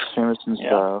 So it's Sheamus and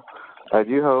Cesaro. I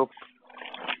do hope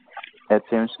that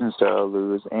Sheamus and Cesaro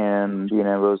lose, and Dean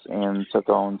Ambrose and Seth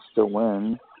Rollins still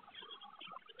win.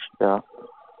 Yeah.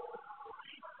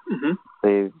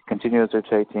 They continue as their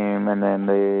tag team, and then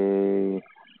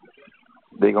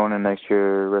they go into next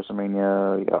year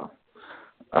WrestleMania,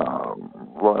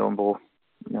 Royal Rumble,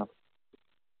 yeah.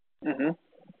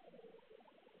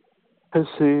 Let's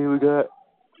see, we got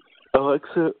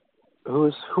Alexa. Who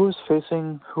is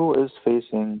facing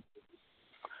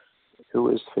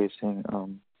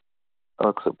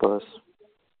Alexa Bliss?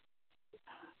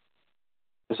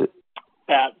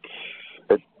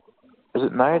 Is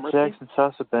it Nia Jax and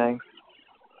Sasha Banks?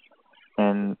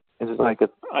 And is it like a...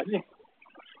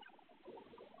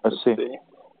 Let's see.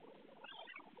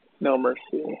 No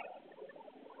Mercy.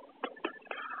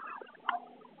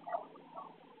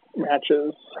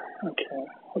 Matches. Okay,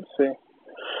 let's see.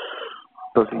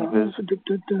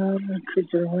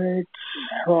 Cruiserweight.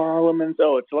 Raw Women's.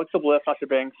 Oh, it's Alexa Bliss, Sasha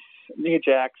Banks, Nia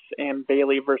Jax, and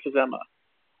Bayley versus Emma.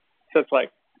 So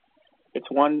it's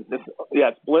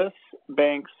Bliss,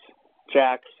 Banks,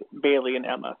 Jax, Bayley, and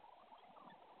Emma.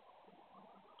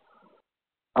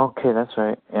 Okay, that's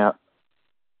right. Yeah.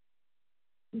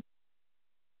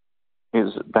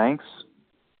 Is it Banks?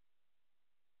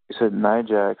 You said Nia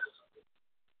Jax,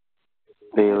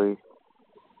 Bayley,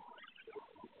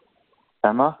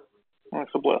 Emma?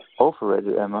 Alexa Bliss. Oh, for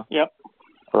Reggie, Emma. Yep.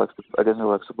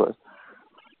 Alexa Bliss.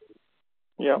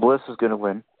 Yep. Bliss is going to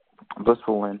win. Bliss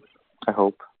will win, I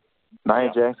hope.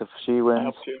 Nia Jax, if she wins, I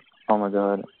hope too. Oh my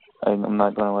God, I'm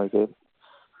not going to like it.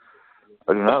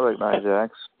 I do not like Nia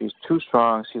Jax. She's too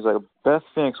strong. She's like a Beth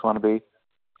Phoenix wannabe.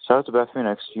 Shout out to Beth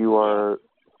Phoenix. You are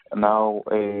now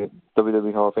a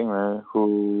WWE Hall of Famer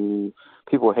who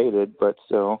people hated, but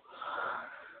still,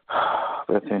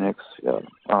 Beth Phoenix. Yeah.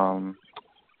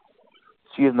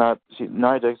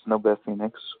 Nia Jax is no Beth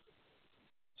Phoenix.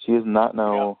 She is not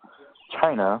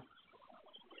China.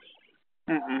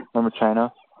 Remember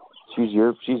China? She's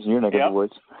your neck of the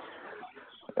woods.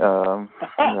 Yeah.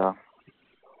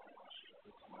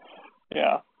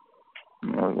 Yeah.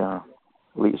 Oh, yeah.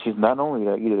 She's not only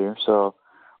that either. So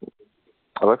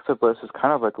Alexa Bliss is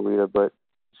kind of like a Lita, but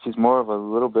she's more of a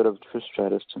little bit of Trish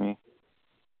Stratus to me.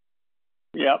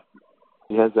 Yep.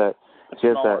 She has that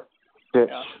pitch,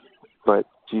 but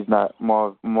she's not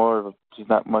she's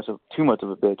not too much of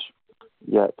a bitch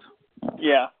yet.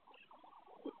 Yeah.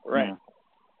 Right. Yeah.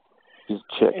 She's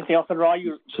chick. Anything else on Raw?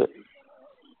 Chick.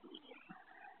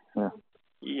 Yeah.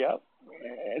 Yep.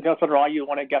 Anything else on Raw you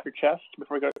want to get off your chest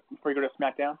before you go to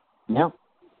SmackDown? Yep.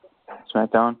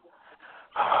 SmackDown.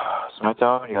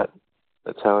 You got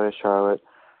Natalya, Charlotte,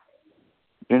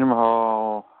 Jinder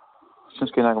Mahal,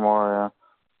 Shinsuke Nakamura,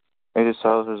 AJ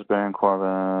Styles versus Baron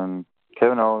Corbin,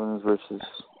 Kevin Owens versus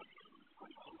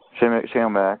Shane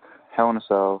O'Mac, Hell in a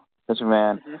Cell, Vince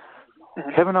McMahon. Mm-hmm.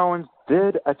 Kevin Owens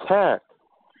did attack.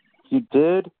 He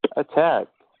did attack.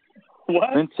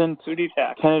 What? Vincent Who did he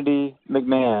attack? Kennedy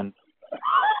McMahon.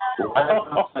 He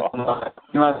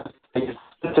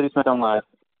said he SmackDown Live.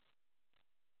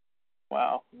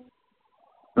 Wow.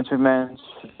 Vince McMahon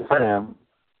for him,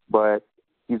 but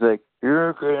he's like,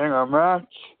 "You're creating a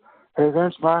match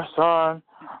against my son,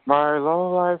 my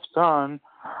low-life son,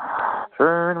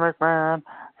 Shane McMahon,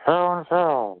 Hell in a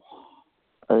Cell."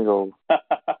 There you go.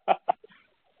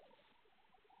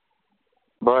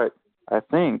 But I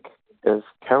think if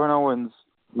Kevin Owens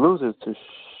loses to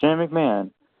Shane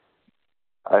McMahon,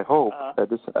 I hope that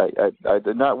this. I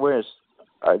do not wish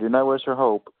or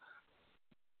hope.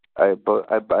 I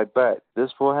bet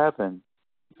this will happen.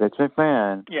 Vince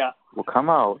McMahon will come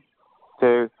out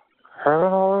to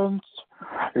Kevin Owens,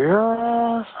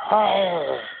 you're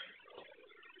fired.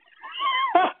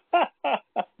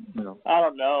 I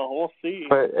don't know. We'll see.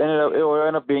 But it will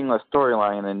end up being a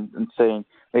storyline and saying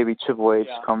maybe Triple H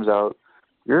comes out,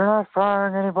 "You're not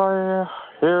firing anybody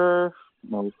here."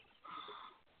 No.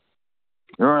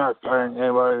 "You're not firing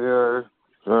anybody here."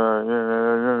 I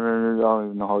don't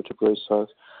even know how Triple H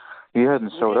sucks. He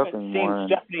hasn't showed up anymore.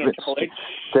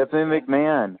 Stephanie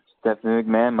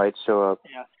McMahon might show up.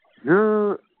 Yeah.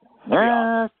 "You're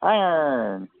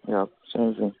fired." Yep,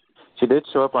 same thing. She did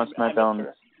show up on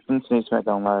SmackDown. Cincinnati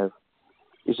SmackDown Live.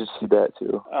 You should see that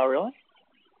too. Oh, really?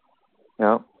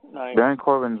 Yep. Nice. Baron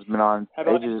Corbin's been on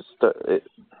ages,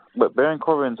 but Baron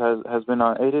Corbin has been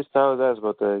on AJ Styles ass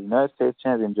about the United States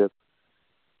Championship.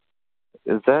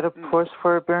 Is that a push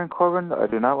for Baron Corbin? I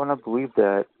do not want to believe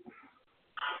that,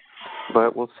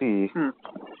 but we'll see.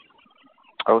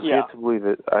 I will see it to believe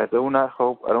it. I do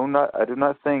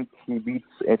not think he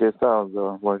beats AJ Styles though.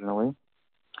 Unfortunately,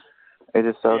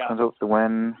 AJ Styles comes up to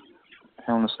win.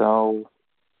 Hell in a Cell.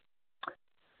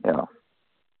 Yeah.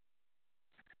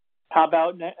 How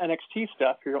about NXT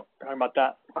stuff? You're talking about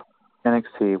that?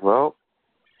 NXT. Well,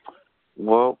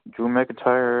 Drew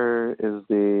McIntyre is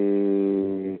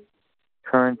the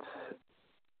current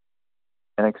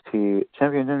NXT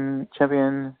champion.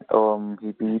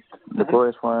 He beat the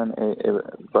glorious one,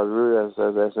 Bobby Roode, as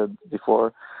I said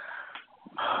before.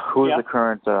 Who is the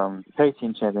current tag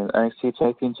team champion? NXT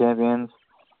tag team champions.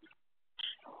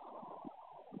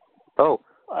 Oh,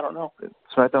 I don't know.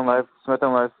 SmackDown Live.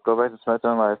 Go back to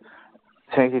SmackDown Live.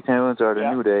 Tag team champions are the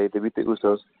New Day. They beat the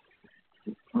Usos.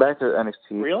 Back to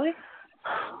NXT. Really?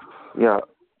 Yeah.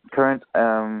 Current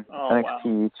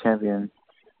NXT champion.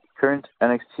 Current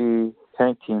NXT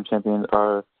tag team champions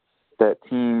are that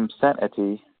Team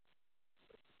Sanity.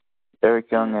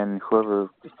 Eric Young and whoever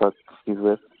the fuck he's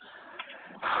with.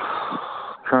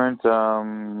 Current,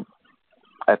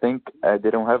 I think they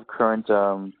don't have current.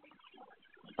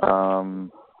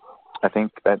 I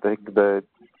think the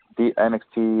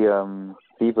NXT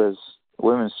Divas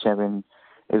Women's Champion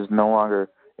is no longer.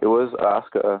 It was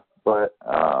Asuka, but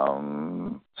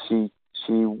she's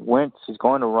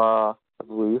going to Raw, I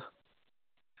believe.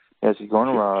 Yeah, she's going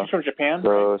to Raw. She's from Japan.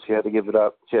 So she had to give it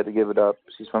up.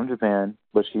 She's from Japan,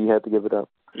 but she had to give it up.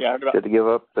 Yeah, she had to give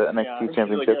up the NXT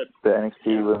Championship, really the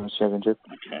NXT Women's Championship.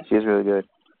 Okay. She is really good.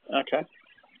 Okay.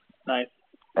 Nice.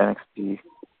 NXT.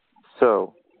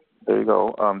 So there you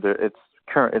go.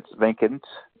 It's vacant.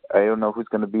 I don't know who's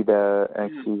going to be the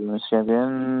NXT Women's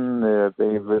Champion. If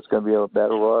it's going to be a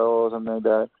Battle Royal or something like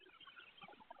that.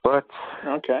 But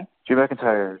Drew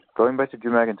McIntyre. Going back to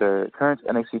Drew McIntyre, current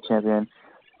NXT Champion.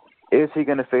 Is he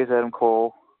going to face Adam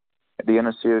Cole, the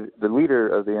leader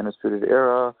of the Undisputed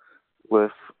Era,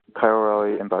 with Kyle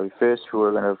O'Reilly and Bobby Fish, who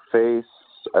are going to face,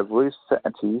 I believe,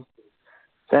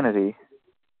 Sanity.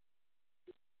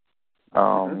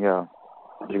 Yeah.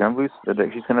 You're going to believe that they're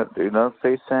going to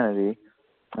face Sanity.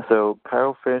 So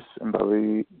Kyle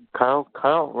O'Reilly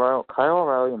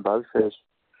and Bobby Fish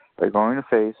are going to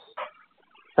face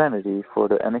Sanity for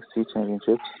the NXT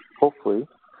Championships, hopefully.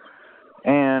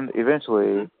 And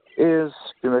eventually, is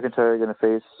Drew McIntyre going to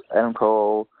face Adam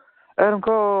Cole? Adam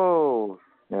Cole!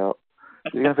 Yeah.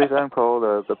 He's going to face Adam Cole,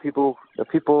 the people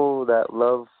that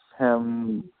love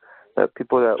him, the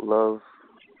people that love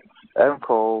Adam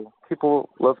Cole. People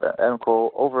love Adam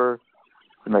Cole over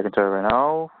Drew McIntyre right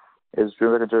now. Is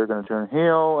Drew McIntyre going to turn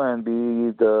heel and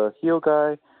be the heel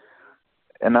guy,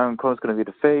 and Adam Cole's going to be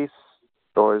the face,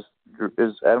 or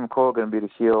is Adam Cole going to be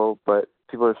the heel, but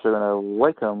people are still going to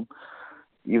like him,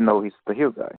 even though he's the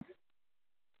heel guy?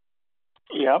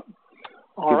 Yep.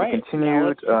 All right.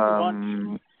 Continued. Yeah.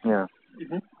 Mm-hmm. Yeah.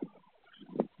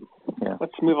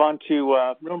 Let's move on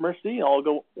to No Mercy. I'll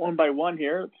go one by one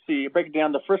here. Let's see. Break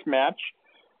down the first match.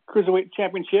 Cruiserweight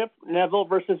Championship, Neville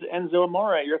versus Enzo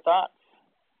Amore. Your thoughts?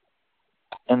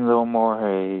 Enzo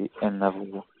Amore and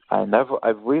Neville. I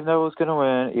believe Neville was going to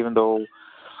win, even though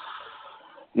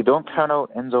you don't count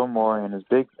out Enzo Amore and his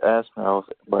big ass mouth,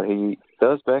 but he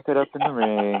does back it up in the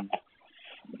ring.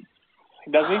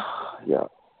 Does he? Yeah.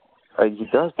 He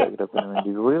does back it up in the ring. Do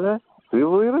you believe that? Do you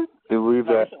believe it? Do you believe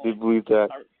that? Do you believe that?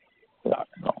 Yeah.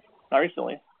 No. Not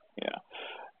recently. Yeah.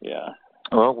 Yeah.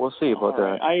 Well, we'll see about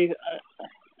that.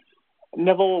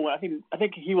 Neville will win. I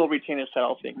think he will retain his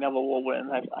title. I think Neville will win.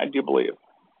 I do believe.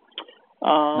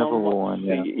 Neville will win,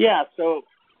 yeah. Yeah, so,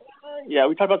 we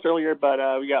talked about this earlier, but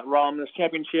we got Raw Women's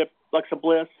Championship, Alexa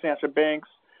Bliss, Sasha Banks,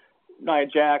 Nia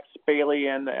Jax, Bayley,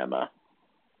 and Emma.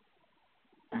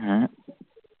 Mm-hmm.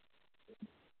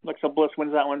 Alexa Bliss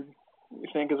wins that one, you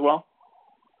think, as well?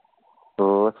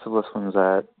 So Alexa Bliss wins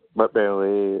that, but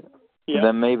barely. Yeah.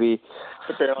 Then maybe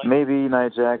Nia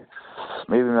Jax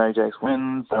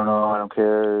wins. I don't know. I don't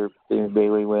care. Maybe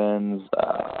Bayley wins.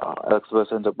 Alexa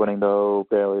Bliss ends up winning, though.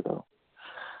 Barely, though.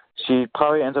 She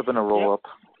probably ends up in a roll-up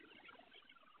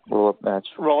match.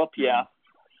 Roll-up, yeah.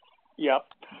 Yep.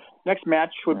 Next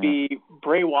match would be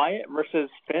Bray Wyatt versus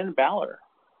Finn Balor.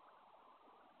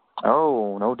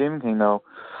 Oh, no Demon King, no.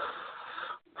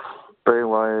 Bray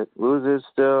Wyatt loses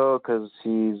still because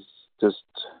he's just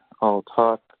all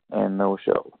talk and no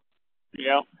show.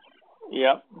 Yep.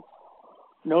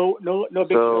 No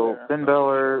big show. So Finn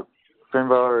Balor,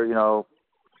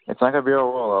 it's not gonna be a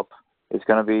roll up. It's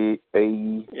gonna be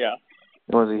a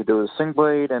What does he do? A sing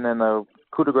blade and then a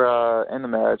coup de grace in the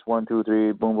match. 1, 2,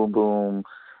 3, boom, boom, boom.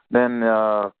 Then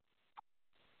let's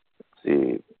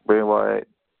see, Bray Wyatt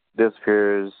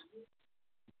disappears.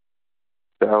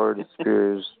 Balor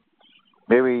disappears.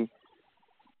 Maybe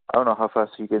I don't know how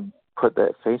fast you could put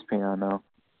that face paint on now.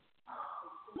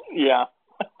 Yeah.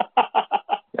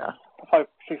 Yeah. Probably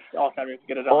 6 all time to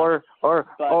get it on.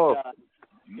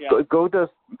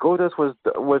 Goldust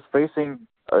was facing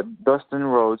Dustin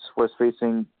Rhodes was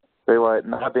facing Bray Wyatt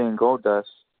not being Goldust.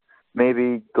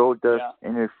 Maybe Goldust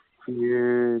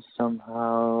interferes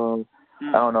somehow.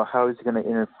 I don't know how he's going to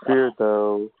interfere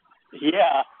though.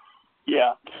 Yeah.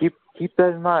 Keep that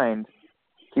in mind.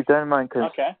 Keep that in mind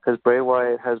because Bray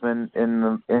Wyatt has been in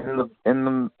the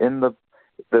end of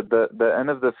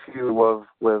the feud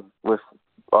with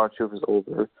R-Truth is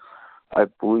over. I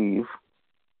believe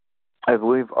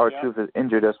R-Truth is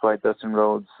injured. That's why Dustin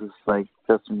Rhodes is like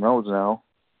Dustin Rhodes now.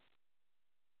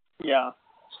 Yeah.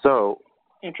 So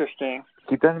interesting.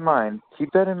 Keep that in mind.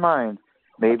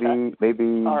 Maybe.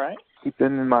 All right. Keep that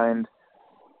in mind.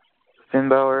 Finn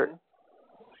Balor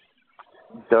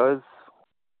does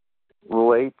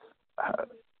relate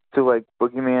to like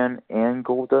Boogeyman and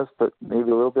Goldust, but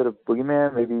maybe a little bit of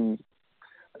Boogeyman. Maybe.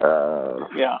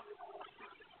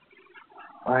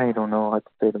 I don't know how to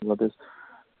say about this.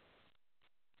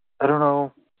 I don't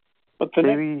know.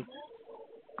 Maybe.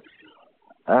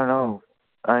 I don't know.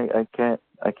 I can't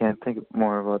think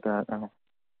more about that now.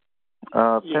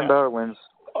 Finn Balor wins,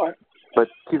 but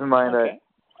keep in mind that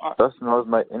Dustin Rhodes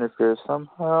might interfere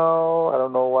somehow. I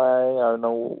don't know why. I don't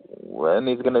know when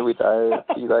he's gonna retire.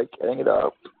 He's like hang it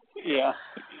up. Yeah.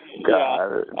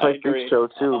 God, it's like Big Show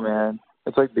too, man.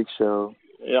 It's like Big Show.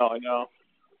 Yeah, I know.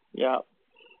 Yeah.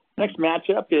 Next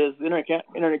matchup is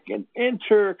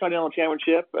Intercontinental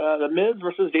Championship, The Miz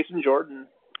versus Jason Jordan.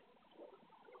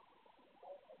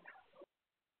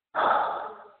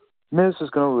 Miz is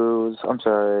gonna lose. I'm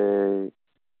sorry.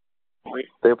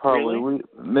 They probably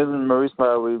Miz and Maurice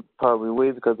probably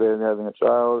leave because they're having a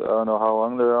child. I don't know how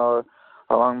long they're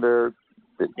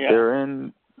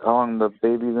in, how long the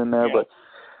baby's in there, but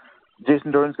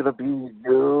Jason Jordan's gonna be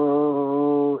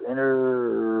the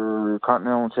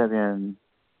Intercontinental Champion.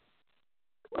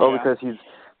 Oh, because he's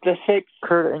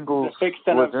Kurt Angle's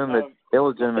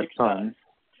illegitimate son.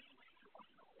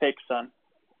 Fake son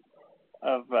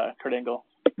of Kurt Angle.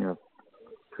 Yeah.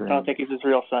 I don't think he's his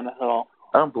real son at all.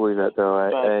 I don't believe that though. I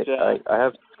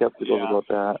have skepticals about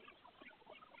that.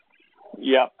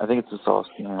 Yeah. I think it's a sauce.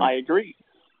 I agree.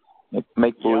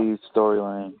 Make believe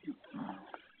storyline.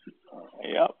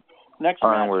 Yep. Next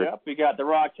matchup, we got the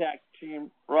Raw Tag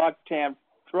Team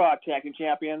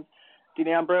Champions, Dean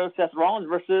Ambrose, Seth Rollins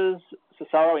versus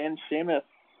Cesaro and Sheamus.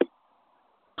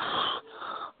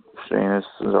 Sheamus,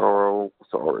 Cesaro,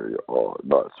 sorry,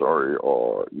 not sorry.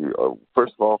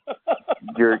 First of all,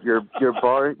 your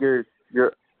bar, your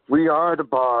we are the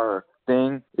bar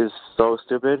thing is so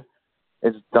stupid.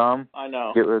 It's dumb. I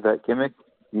know. Get rid of that gimmick.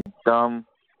 You dumb.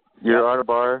 You're out of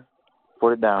bar.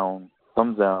 Put it down.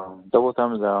 Thumbs down. Double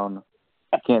thumbs down.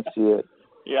 I can't see it.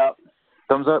 Yep.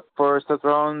 Thumbs up for Seth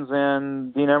Rollins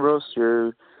and Dean Ambrose.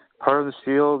 You're part of the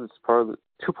Shield. It's part of the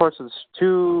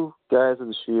two guys of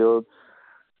the Shield.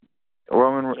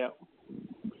 Yep.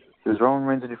 Does Roman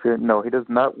Reigns interfere? No, he does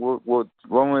not.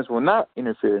 Roman Reigns will not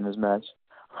interfere in this match.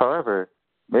 However,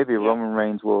 maybe Roman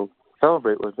Reigns will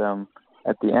celebrate with them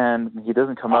at the end. He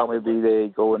doesn't come out. Maybe they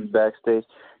go in backstage.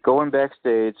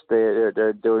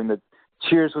 They're doing the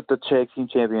cheers with the tag team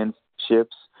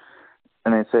championships,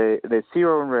 and they see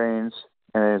Roman Reigns,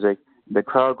 and it's like the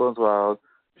crowd goes wild.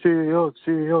 Shield,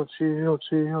 Shield, Shield,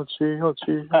 Shield, Shield,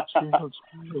 Shield, Shield,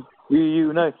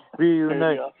 reunite,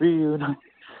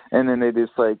 and then they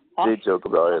just they joke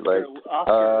about it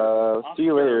see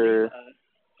you later.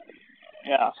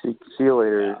 Yeah. See you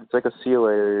later. Yeah. It's like a see you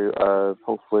later.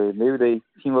 Hopefully, maybe they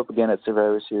team up again at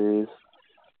Survivor Series.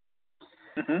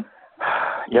 Mhm.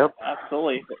 Yep. Yeah,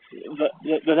 absolutely.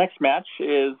 The next match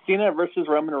is Cena versus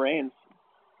Roman Reigns.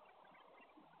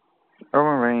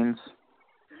 Roman Reigns.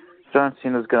 John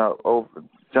Cena's gonna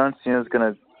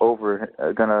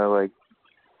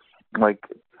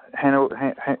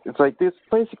it's like this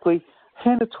basically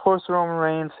hand the torch to Roman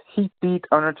Reigns. He beat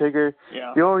Undertaker.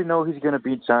 Yeah. You already know he's gonna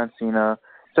beat John Cena.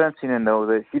 John Cena knows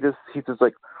it. He's just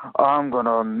like,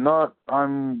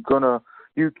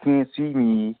 you can't see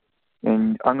me,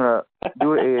 and I'm gonna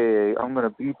do it. AAA. I'm gonna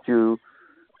beat you.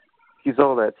 He's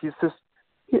all that.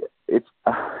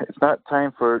 It's not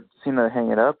time for Cena to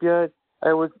hang it up yet.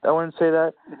 I wouldn't say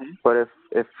that, but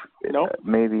if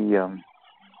maybe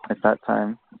it's not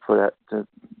time for that.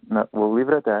 We'll leave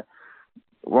it at that.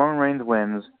 Roman Reigns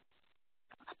wins.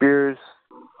 Spears.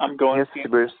 I'm going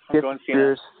Spears. Cena.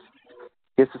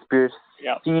 Gets the Spears.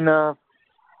 Yep. Cena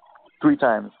 3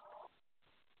 times.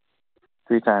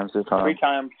 3 times this time. 3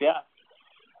 times, yeah.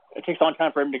 It takes a long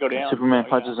time for him to go down. Superman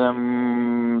punches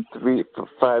him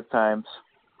 5 times.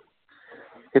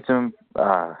 Hits him.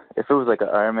 If it was like an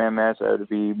Iron Man match, that would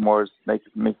be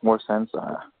make more sense.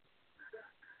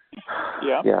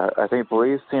 Yeah, I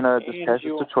believe Cena just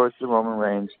passes the torch to Roman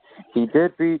Reigns. He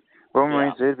did beat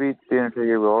Reigns. Did beat the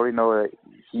Undertaker. We already know that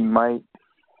he may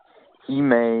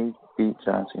beat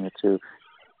John Cena too.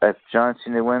 If John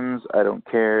Cena wins, I don't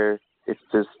care. It's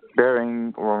just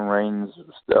bearing Roman Reigns.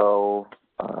 So,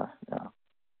 yeah.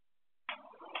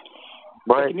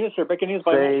 Breaking news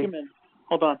by Matt Human.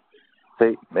 Hold on.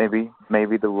 Say maybe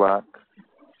The Rock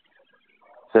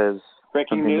says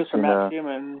breaking news from Matt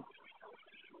Human.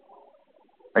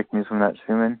 Breaking news from Matt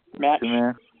Human. Matt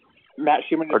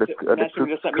Human just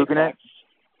sent me a text.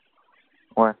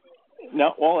 What?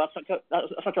 No, well that's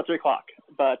not till 3 o'clock.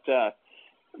 But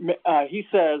he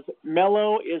says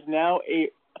Melo is now a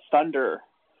Thunder.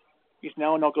 He's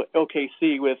now in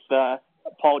OKC with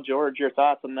Paul George. Your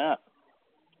thoughts on that?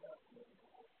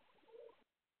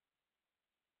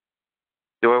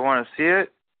 Do I want to see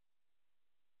it?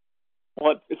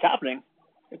 Well, it's happening.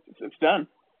 It's done.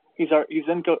 He's a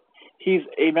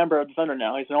member of the Thunder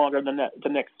now. He's no longer the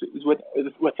Knicks. He's with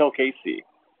OKC.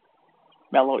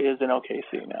 Melo is in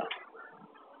OKC now.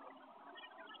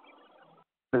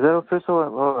 Is that official?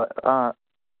 Well,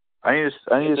 I need to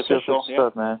see official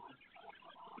stuff, man.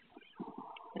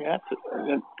 Yeah,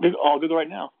 I'll Google right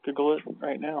now. Google it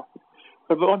right now.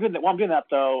 But while I'm doing that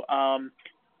though,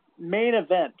 main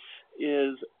event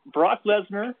is Brock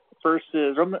Lesnar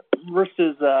versus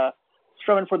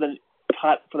Strowman for the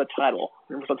title,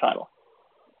 Universal title.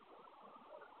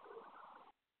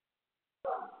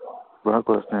 Brock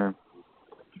Lesnar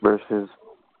versus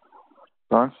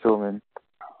Braun Strowman.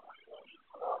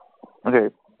 Okay.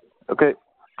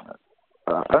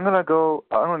 I'm gonna go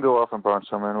off on Braun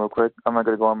Strowman real quick. I'm not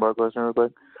gonna go on Brock Lesnar real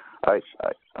quick. I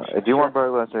do want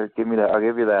Brock Lesnar. Give me that. I'll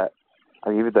give you that. I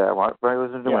want Brock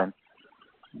Lesnar to win.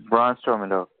 Braun Strowman,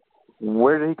 though,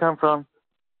 where did he come from?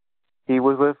 He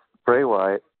was with Bray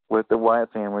Wyatt, with the Wyatt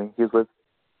family.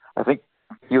 I think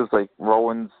he was like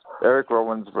Eric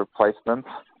Rowan's replacement,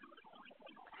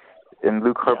 and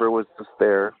Luke Harper was just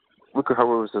there. Luke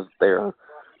Harper was just there.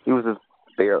 He was just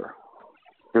there.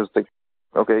 He was like,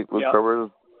 okay, Luke Harper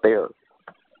was there.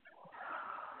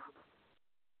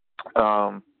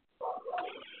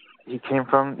 He came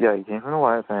from the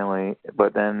Wyatt family,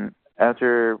 but then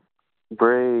after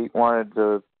Bray wanted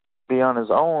to be on his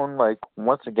own,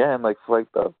 once again, for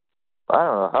the I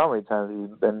don't know how many times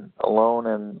he's been alone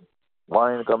and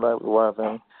wanting to come back with the Wyatt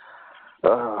family.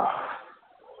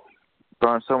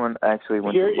 Braun Strowman actually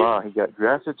went to Raw. He got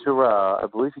drafted to Raw. I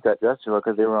believe he got drafted to Raw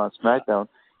because they were on SmackDown.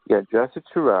 He got drafted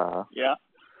to Raw. Yeah.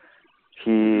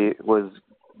 He was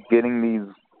getting these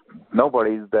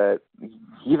nobodies that he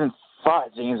even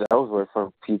fought James Ellsworth,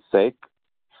 for Pete's sake,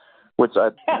 which I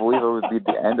believe it would be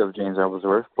the end of James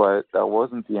Ellsworth, but that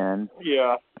wasn't the end.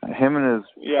 Yeah. Him and his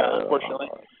unfortunately.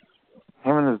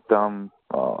 Him and his dumb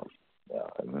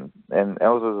and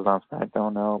Ellsworth is on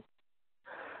SmackDown now.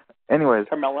 Anyways,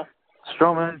 Carmella.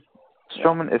 Strowman,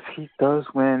 if he does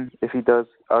win,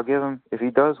 I'll give him. If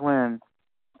he does win,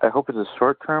 I hope it's a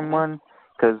short-term one,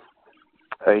 because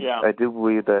I do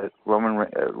believe that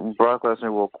Brock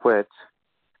Lesnar will quit.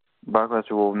 Brock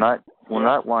Lesnar will not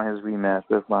want his rematch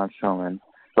with Braun Strowman.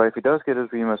 But if he does get his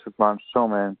rematch with Braun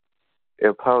Strowman,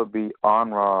 it'll probably be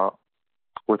on Raw,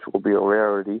 which will be a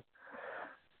rarity.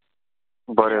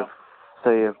 But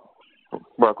if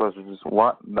Brock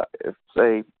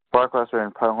Lesnar Brock Lesnar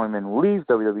and Paul Heyman leaves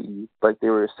WWE, like they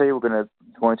were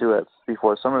going to at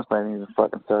before SummerSlam even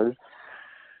fucking started.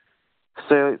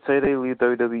 Say they leave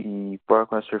WWE, Brock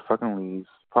Lesnar fucking leaves,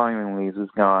 Paul Heyman leaves, is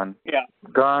gone. Yeah.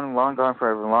 Gone, long gone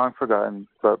forever, long forgotten,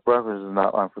 but Brock Lesnar is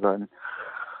not long forgotten.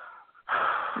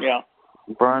 Yeah.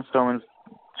 Braun Strowman's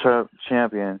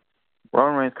champion.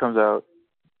 Roman Reigns comes out,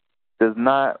 does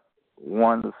not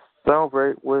want to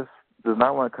celebrate with, does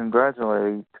not want to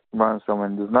congratulate Braun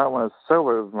Strowman, does not want to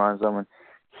celebrate with Braun Strowman.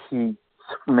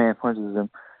 Superman punches him.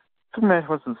 Superman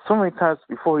punches him so many times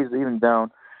before he's even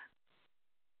down.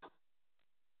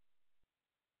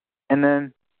 And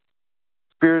then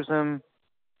spears him.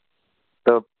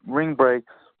 The ring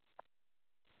breaks.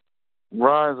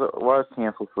 Raw's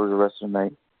canceled for the rest of the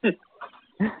night.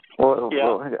 Well,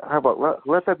 how about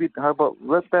let that be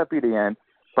the end?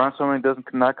 Braun Strowman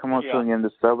cannot come out till the end to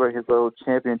celebrate his little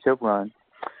championship run.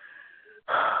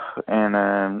 And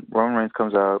Roman Reigns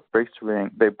comes out, breaks the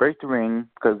ring. They break the ring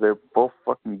because they're both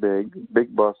fucking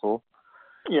big bustle.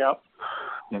 Yeah.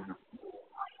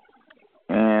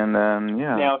 And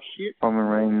now, Roman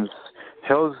Reigns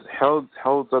holds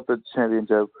up the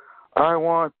championship. I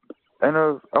want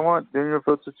the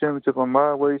Universal Championship on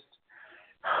my waist.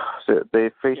 So they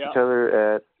face each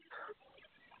other at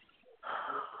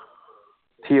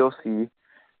TLC,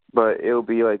 but it'll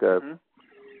be like I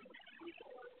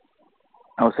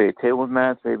would say a tables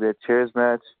match, maybe a chairs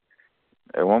match.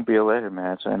 It won't be a ladder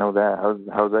match. I know that.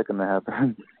 How's that going to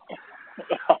happen?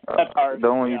 That's hard. The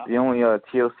only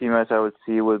TLC match I would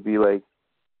see would be like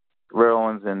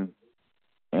Rollins and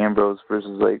Ambrose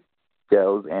versus like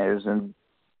Gallows, Anderson,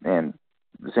 and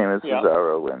the same as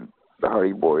Cesaro and the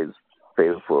Hardy Boys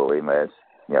fatal 4-way match.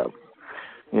 Yep.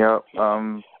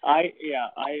 I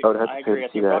would have to agree. I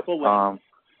think Brock will win.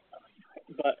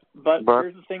 But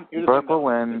here's the thing. Brock will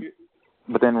win,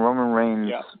 but then Roman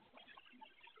Reigns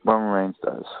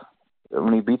does.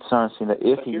 When he beats John Cena,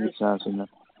 beats John Cena.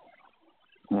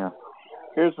 Yeah.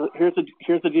 Here's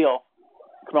the deal.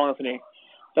 Come on with me.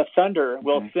 The Thunder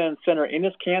will send center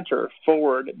Enes Kanter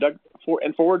forward Doug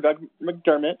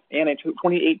McDermott and a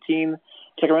 2018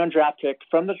 second-round draft pick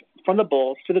from the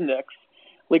Bulls to the Knicks.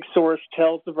 League source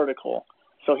tells the Vertical.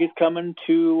 So he's coming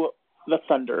to the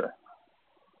Thunder.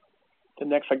 The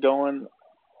Knicks are going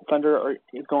Thunder, or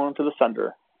he's going to the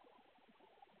Thunder.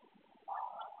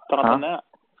 Thoughts on that?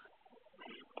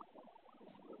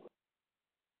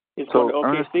 He's going to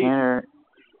OKC.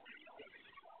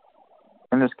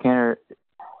 Enes Kanter.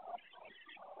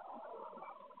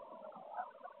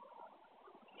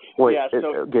 Wait, give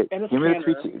me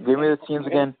the teams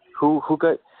again. Who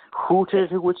traded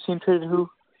who? Which team traded who?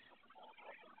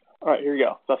 All right, here we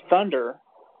go. The Thunder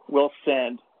will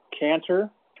send Kanter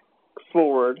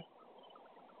forward,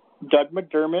 Doug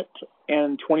McDermott,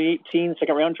 and 2018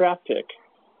 second-round draft pick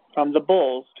from the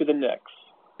Bulls to the Knicks.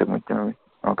 Doug McDermott.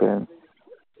 Okay.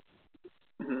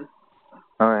 Mm-hmm.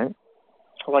 All right.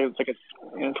 It's like a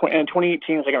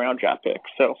 2018 second-round draft pick.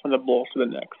 So from the Bulls to the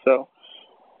Knicks. So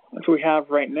that's what we have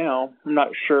right now. I'm not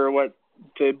sure what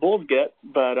the Bulls get,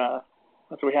 but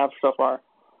that's what we have so far.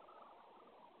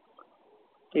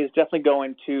 He's definitely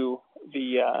going to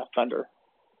the Thunder.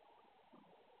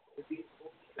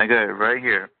 I got it right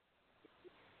here.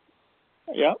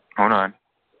 Yep. Hold on.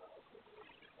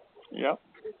 Yep.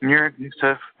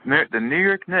 The New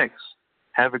York Knicks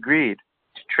have agreed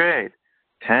to trade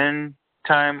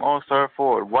 10-time All-Star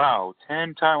forward. Wow,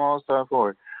 10-time All-Star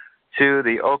forward to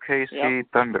the OKC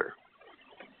Thunder.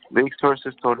 League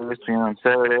sources told ESPN on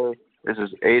Saturday. This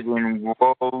is Adrian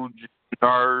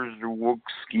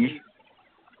Wojnarowski.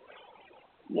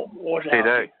 Say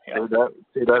that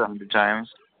 100 times.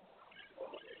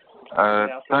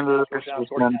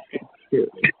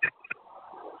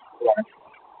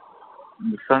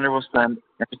 Thunder will spend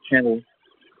Ernest Chandler,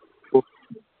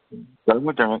 Doug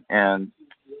McDermott, and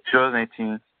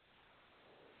 2018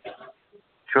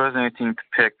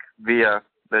 pick via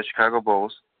the Chicago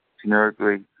Bulls to New York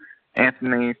League.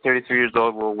 Anthony, 33 years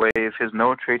old, will waive his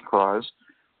no-trade clause,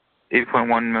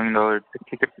 $8.1 million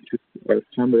ticket to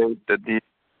terminate the deal.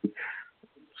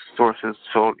 Sources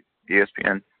told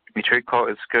ESPN. The trade call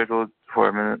is scheduled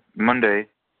for Monday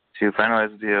to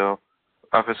finalize the deal.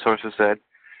 Office sources said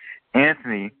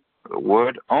Anthony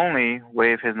would only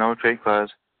waive his no-trade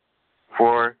clause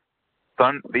for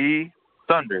the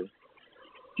Thunder,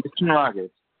 Houston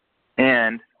Rockets,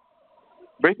 and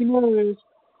breaking news,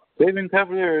 Cleveland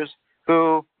Cavaliers,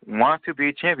 who want to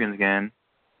be champions again.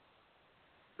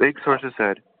 League sources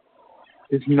said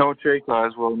his no-trade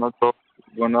clause will go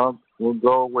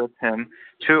with him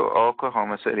to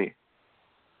Oklahoma City.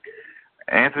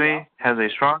 Anthony has a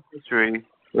strong history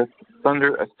with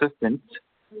Thunder assistant,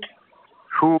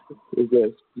 who is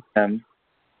this? Troy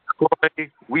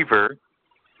Weaver.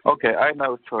 Okay, I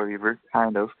know Troy Weaver,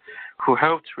 kind of, who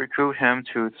helped recruit him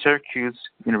to Syracuse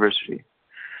University.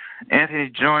 Anthony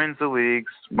joins the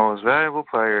league's most valuable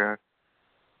player,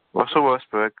 Russell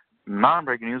Westbrook,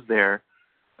 non-breaking news there,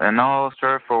 an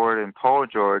all-star forward in Paul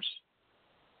George,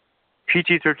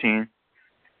 PG-13,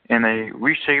 in a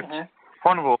reshaped,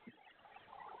 vulnerable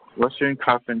Western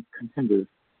Conference contender.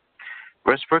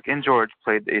 Westbrook and George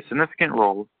played a significant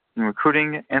role in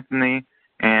recruiting Anthony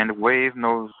and waive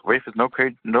his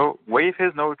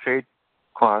no-trade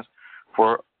clause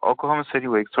for Oklahoma City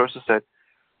League. Sources said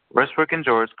Westbrook and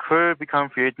George could become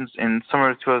free agents in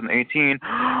summer of 2018.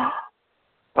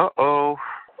 Uh-oh.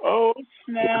 Oh,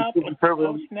 snap.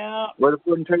 Oh, snap. Where the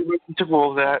Portland Trail Blazers took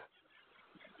Wolves at.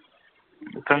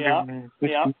 Yeah.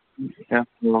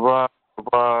 Blah,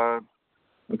 blah.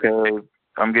 Okay,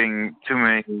 I'm getting too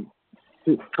many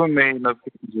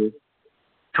notifications.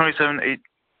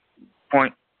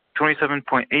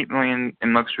 $27.8 million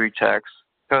in luxury tax.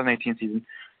 2018 season.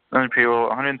 Under payroll,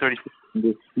 136 in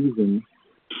this season.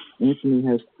 Anthony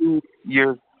has 2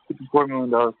 years, $54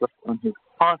 million left on his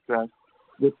contract.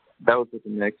 That was with the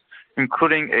Knicks,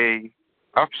 including a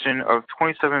option of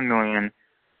 $27.9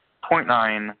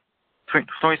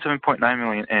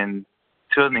 million in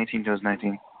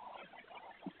 2018-2019.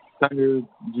 Thunder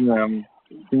GM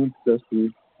James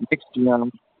Dusty, Knicks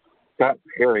GM Scott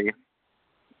Perry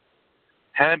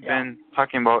had been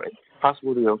talking about a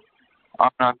possible deal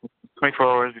on 24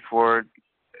 hours before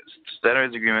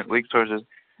Saturday's agreement. League sources: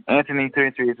 Anthony,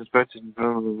 33, is expected to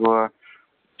blah, blah, blah.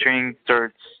 Training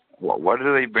starts. Why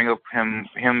do they bring up him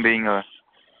being a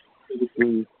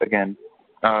 33 again?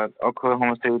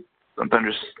 Oklahoma State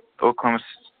Thunder, Oklahoma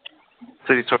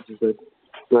City sources said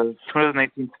the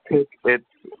 2018 pick it's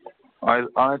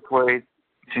on its way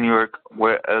to New York,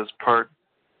 as part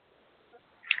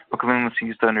of Oklahoma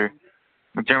City Thunder.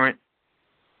 McDermott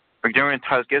and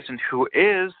Taz Gibson, who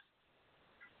is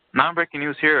non-breaking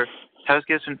news here. Taz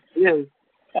Gibson is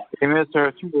a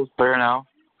Minnesota Timberwolves player now.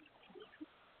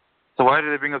 So why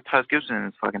did they bring up Taz Gibson in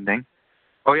this fucking thing?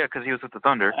 Oh yeah, because he was with the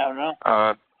Thunder. I don't know.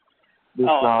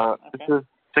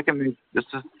 This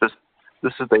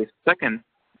is the second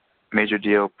major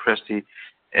deal Presti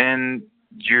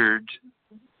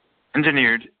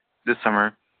engineered this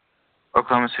summer.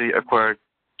 Oklahoma City acquired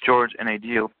George in a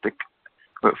deal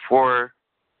for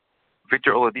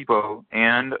Victor Oladipo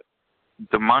and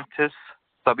Domantas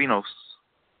Sabonis.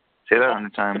 Say that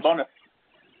 100 times.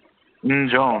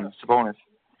 Sabonis.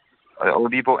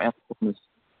 Oladipo and Sabonis.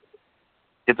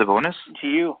 It's a bonus? To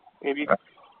you, baby.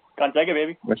 Gonzaga,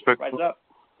 baby. Respect. Rise up.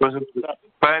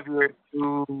 5-year,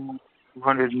 $207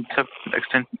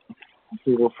 extension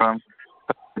from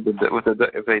with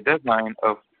a deadline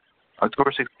of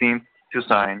October 16th to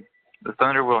sign. The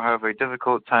Thunder will have a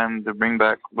difficult time to bring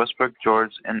back Westbrook,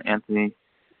 George, and Anthony.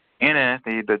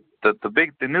 The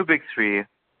new big three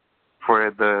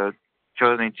for the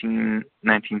 2018-19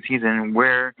 season,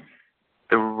 where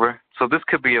so this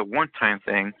could be a one-time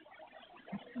thing.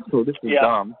 So this is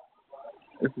dumb.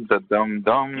 This is a dumb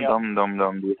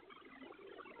deal.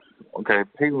 Okay,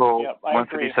 payroll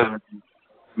 $157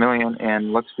 million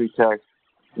and luxury tax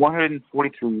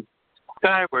 $143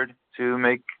 skyward to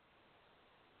make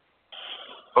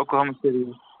Oklahoma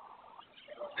City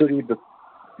the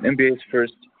NBA's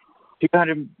first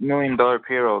 $200 million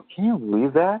payroll. Can you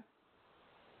believe that?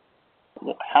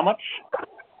 How much?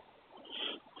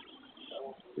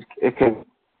 Okay,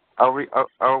 I'll read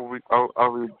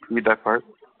that part.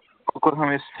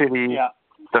 Oklahoma City,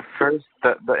 the $200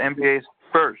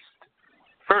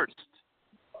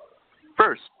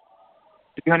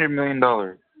 $300 million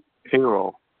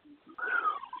payroll.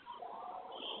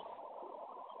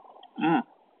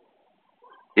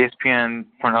 ESPN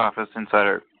front office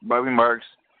insider Bobby Marks,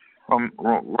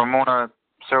 Ramona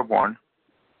Shelburne,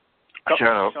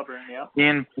 shout out,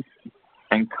 Ian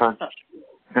and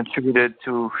contribute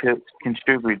to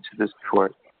this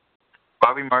report.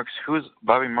 Bobby Marks, who's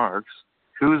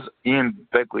Ian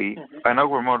Begley? I know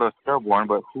Ramona Shelburne,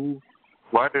 but who?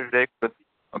 Why did they put?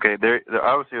 Okay, they're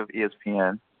obviously with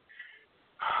ESPN.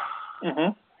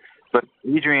 But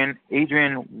Adrian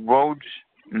Wojnarowski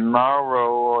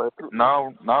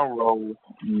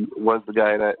was the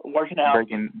guy that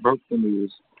broke the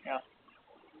news.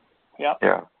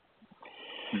 Yeah.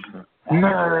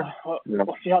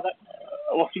 We'll see how that.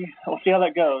 We'll see how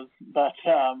that goes. But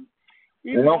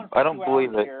I don't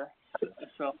believe it. Here,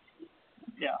 so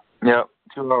yeah. Yeah,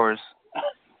 2 hours.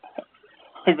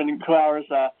 We've been 2 hours.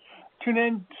 Tune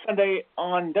in Sunday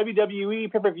on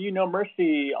WWE Pay-Per-View No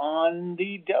Mercy on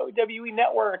the WWE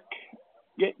Network.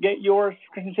 Get yours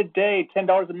today.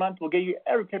 $10 a month will get you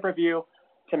every pay-per-view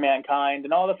to Mankind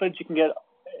and all the footage you can get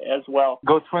as well.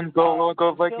 Go Twins, go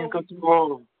Vikings, go Super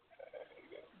Bowl.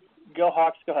 Go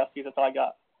Hawks, go Huskies. That's all I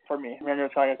got for me. Remember,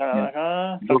 kind of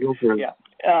Go for it.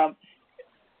 Yeah.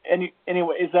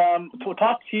 Anyways, we'll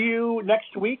talk to you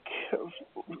next week.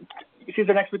 See you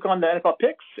next week on the NFL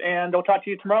picks, and we'll talk to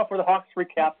you tomorrow for the Hawks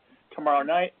recap tomorrow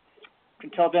night.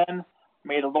 Until then,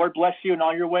 may the Lord bless you in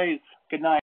all your ways. Good night.